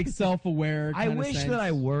sort of like self-aware I kind of wish sense. that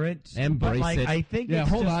I weren't. Embrace but like, it. I think Yeah, it's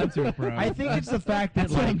hold just- on to it, bro. I think it's the fact that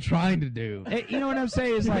That's what like I'm trying to do. you know what I'm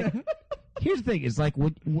saying is like. Here's the thing: is like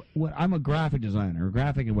what I'm a graphic designer, a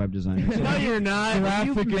graphic and web designer. So No, you're not.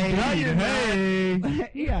 graphic No, you're hey,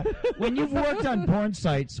 yeah. When you've worked on porn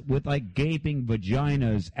sites with like gaping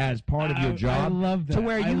vaginas as part of your job, I love that. to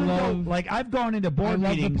where you I can love- go, like I've gone into board I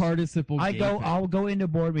love meetings. the participle. gaping. I'll go into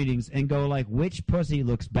board meetings and go like, which pussy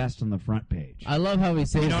looks best on the front page. I love how he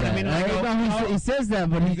says You know what I that. mean? I go, No, he says that,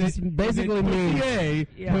 but he just basically means Pussy A,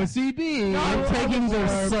 Yeah. pussy B. I'm taking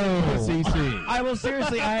their soul. Pussy C. I will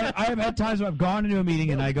seriously. I have had times where I've gone into a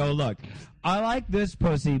meeting and I go, look, I like this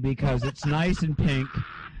pussy because it's nice and pink,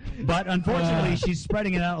 but unfortunately she's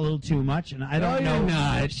spreading it out a little too much, and I don't know. you're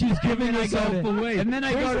not. She's giving And then I go herself to- away. And then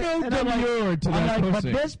I go to, There's no and I'm like, demure to I'm that like,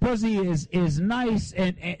 pussy. but this pussy is nice,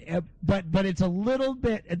 and but it's a little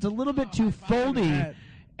bit too foldy.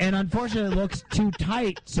 And unfortunately, it looks too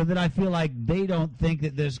tight, so that I feel like they don't think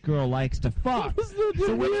that this girl likes to fuck.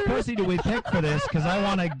 So which pussy do we pick for this? Because I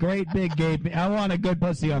want a great big gay. I want a good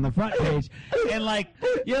pussy on the front page. And like,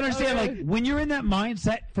 you understand? Like when you're in that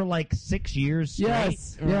mindset for like 6 years straight,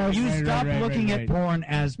 Yes. you Right, stop right, looking right. at porn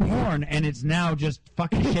as porn, and it's now just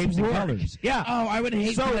fucking shapes and colors. Yeah. Oh, I would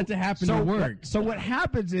hate for that to happen to work. So what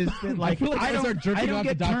happens is that like feel like I start jerking I don't off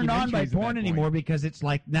get to turned on by documentaries at that porn point. anymore because it's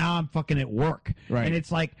like now I'm fucking at work, Right. and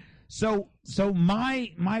it's like so my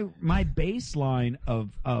baseline of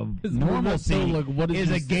His normalcy movement, so, like, what does is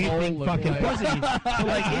a your soul gaping look fucking like? pussy. So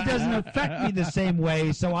like it doesn't affect me the same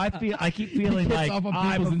way. So I keep feeling Gets like off on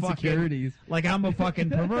I'm people's a fucking insecurities. like I'm a fucking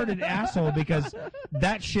perverted asshole because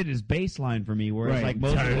that shit is baseline for me. Whereas Right. like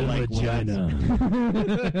most people like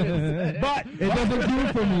but It doesn't do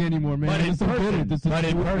it for me anymore, man. But in It's so person, good. It's but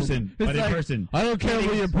in so person, good. but in like, person. I don't care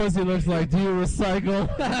what your pussy looks like. Do you recycle?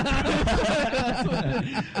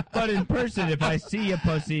 But in person, if I see a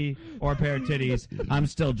pussy or a pair of titties, I'm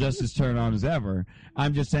still just as turned on as ever.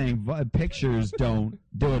 I'm just saying pictures don't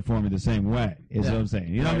do it for me the same way, is what I'm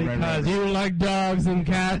saying. You know, because Do you like dogs and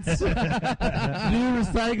cats? Do you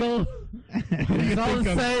recycle? It's all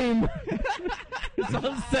the same. It's all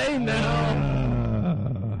the same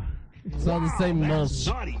now. It's all the same mulch.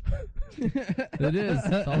 It is.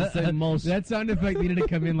 It's all the same mulch. That sound effect needed to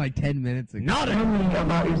come in like 10 minutes ago. Not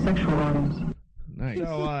Nice. So,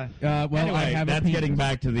 well, I anyway, have that's a getting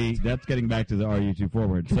back to the RU2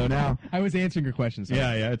 forward. So now, I was answering your question. Sorry.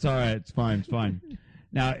 yeah, it's all right. It's fine.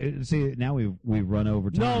 Now, see, now we've run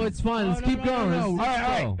over time. No, it's fine. Let's keep going. All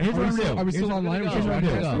right. Here's what I'm doing. Are we still online? Here's what I'm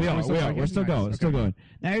doing. We are. We're still going. Okay. We're still going.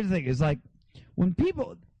 Now, here's the thing: is like when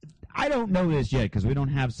people. I don't know this yet because we don't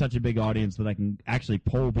have such a big audience that I can actually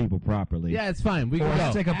poll people properly. Yeah, it's fine. We Or can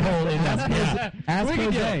go. stick a poll in that. Ask We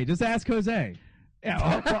can Jose. Just ask Jose.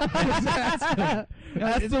 That's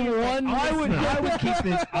the one. I would keep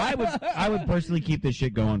this. I would personally keep this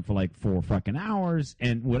shit going for like 4 fucking hours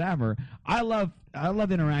and whatever. I love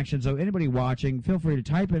interaction. So anybody watching, feel free to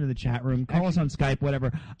type into the chat room, call us on Skype,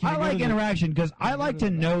 whatever. I like interaction because I like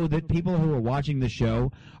to know that people who are watching the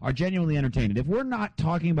show are genuinely entertained. If we're not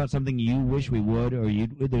talking about something you wish we would, or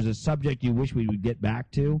there's a subject you wish we would get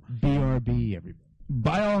back to, BRB, everybody.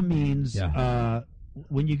 By all means,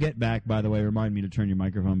 when you get back, by the way, remind me to turn your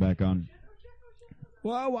microphone back on.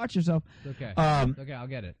 Well, watch yourself. Okay. Okay, I'll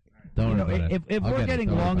get it. Don't worry about it. If I'll we're get it. getting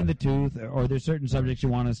Don't worry long in about the tooth, or there's certain subjects you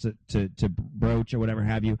want us to broach or whatever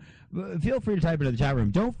have you, feel free to type into the chat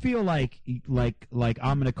room. Don't feel like I'm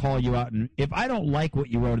going to call you out, and if I don't like what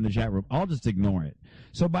you wrote in the chat room, I'll just ignore it.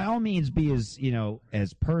 So by all means, be as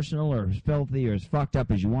personal or as filthy or as fucked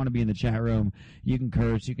up as you want to be in the chat room. You can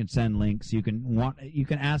curse, you can send links, you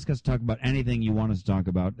can ask us to talk about anything you want us to talk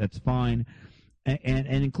about. That's fine, and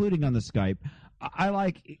including on the Skype. I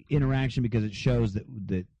like interaction because it shows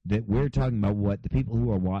that we're talking about what the people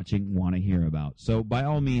who are watching want to hear about. So by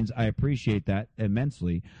all means, I appreciate that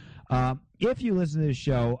immensely. If you listen to this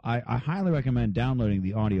show, I highly recommend downloading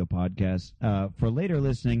the audio podcast for later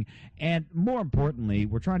listening. And more importantly,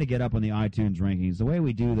 we're trying to get up on the iTunes rankings. The way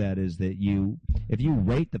we do that is that if you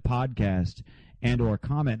rate the podcast and or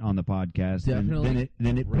comment on the podcast,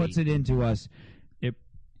 then it puts it into us.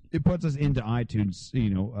 It puts us into iTunes,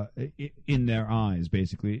 in their eyes,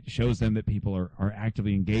 basically. It shows them that people are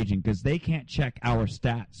actively engaging because they can't check our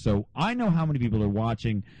stats. So I know how many people are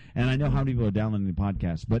watching, and I know how many people are downloading the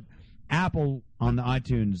podcast. But Apple on the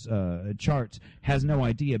iTunes charts has no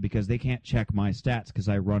idea because they can't check my stats because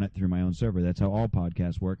I run it through my own server. That's how all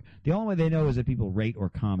podcasts work. The only way they know is that people rate or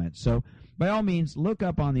comment. So by all means, look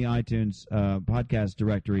up on the iTunes podcast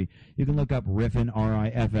directory. You can look up Riffin,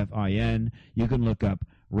 Riffin. You can look up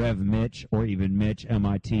Rev Mitch or even Mitch,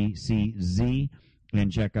 MITCZ, and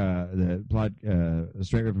check the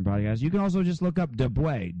Straight Riffin podcast. You can also just look up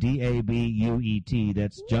Dabuet, Dabuet.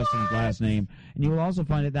 That's Justin's last name, and you will also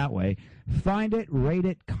find it that way. Find it, rate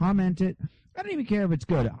it, comment it. I don't even care if it's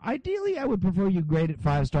good. Ideally, I would prefer you grade it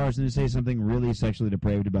 5 stars and say something really sexually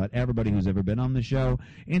depraved about everybody who's ever been on the show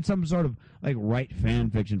in some sort of write fan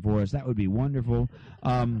fiction for us. That would be wonderful.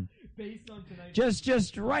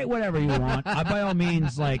 Just write whatever you want. By all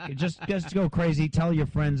means, just go crazy. Tell your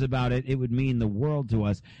friends about it. It would mean the world to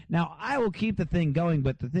us. Now, I will keep the thing going,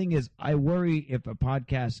 but the thing is, I worry if a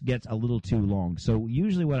podcast gets a little too long. So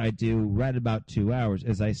usually what I do right about 2 hours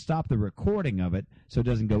is I stop the recording of it so it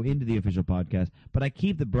doesn't go into the official podcast, but I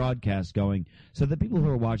keep the broadcast going so that people who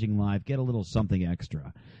are watching live get a little something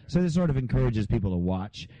extra. So this sort of encourages people to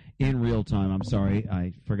watch in real time. I'm sorry,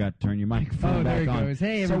 I forgot to turn your microphone back on. Goes.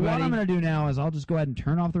 Hey, so everybody. what I'm going to do now is I'll just go ahead and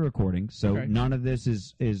turn off the recording. So none of this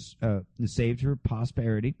is saved for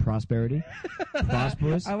prosperity, prosperous.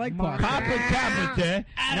 I like prosperity.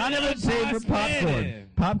 None of it's saved for popcorn.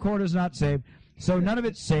 Popcorn is not saved. So none of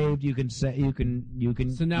it's saved. You can say you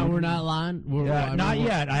can. So now we're not lying. Not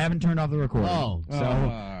yet. I haven't turned off the recording. Oh,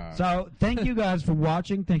 so thank you guys for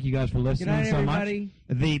watching. Thank you guys for listening Good night, so everybody.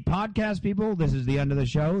 much. The podcast people, this is the end of the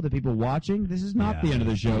show. The people watching, this is not the end of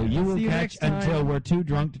the show. You will See you catch next time. until we're too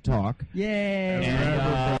drunk to talk. Yay!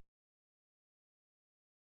 And,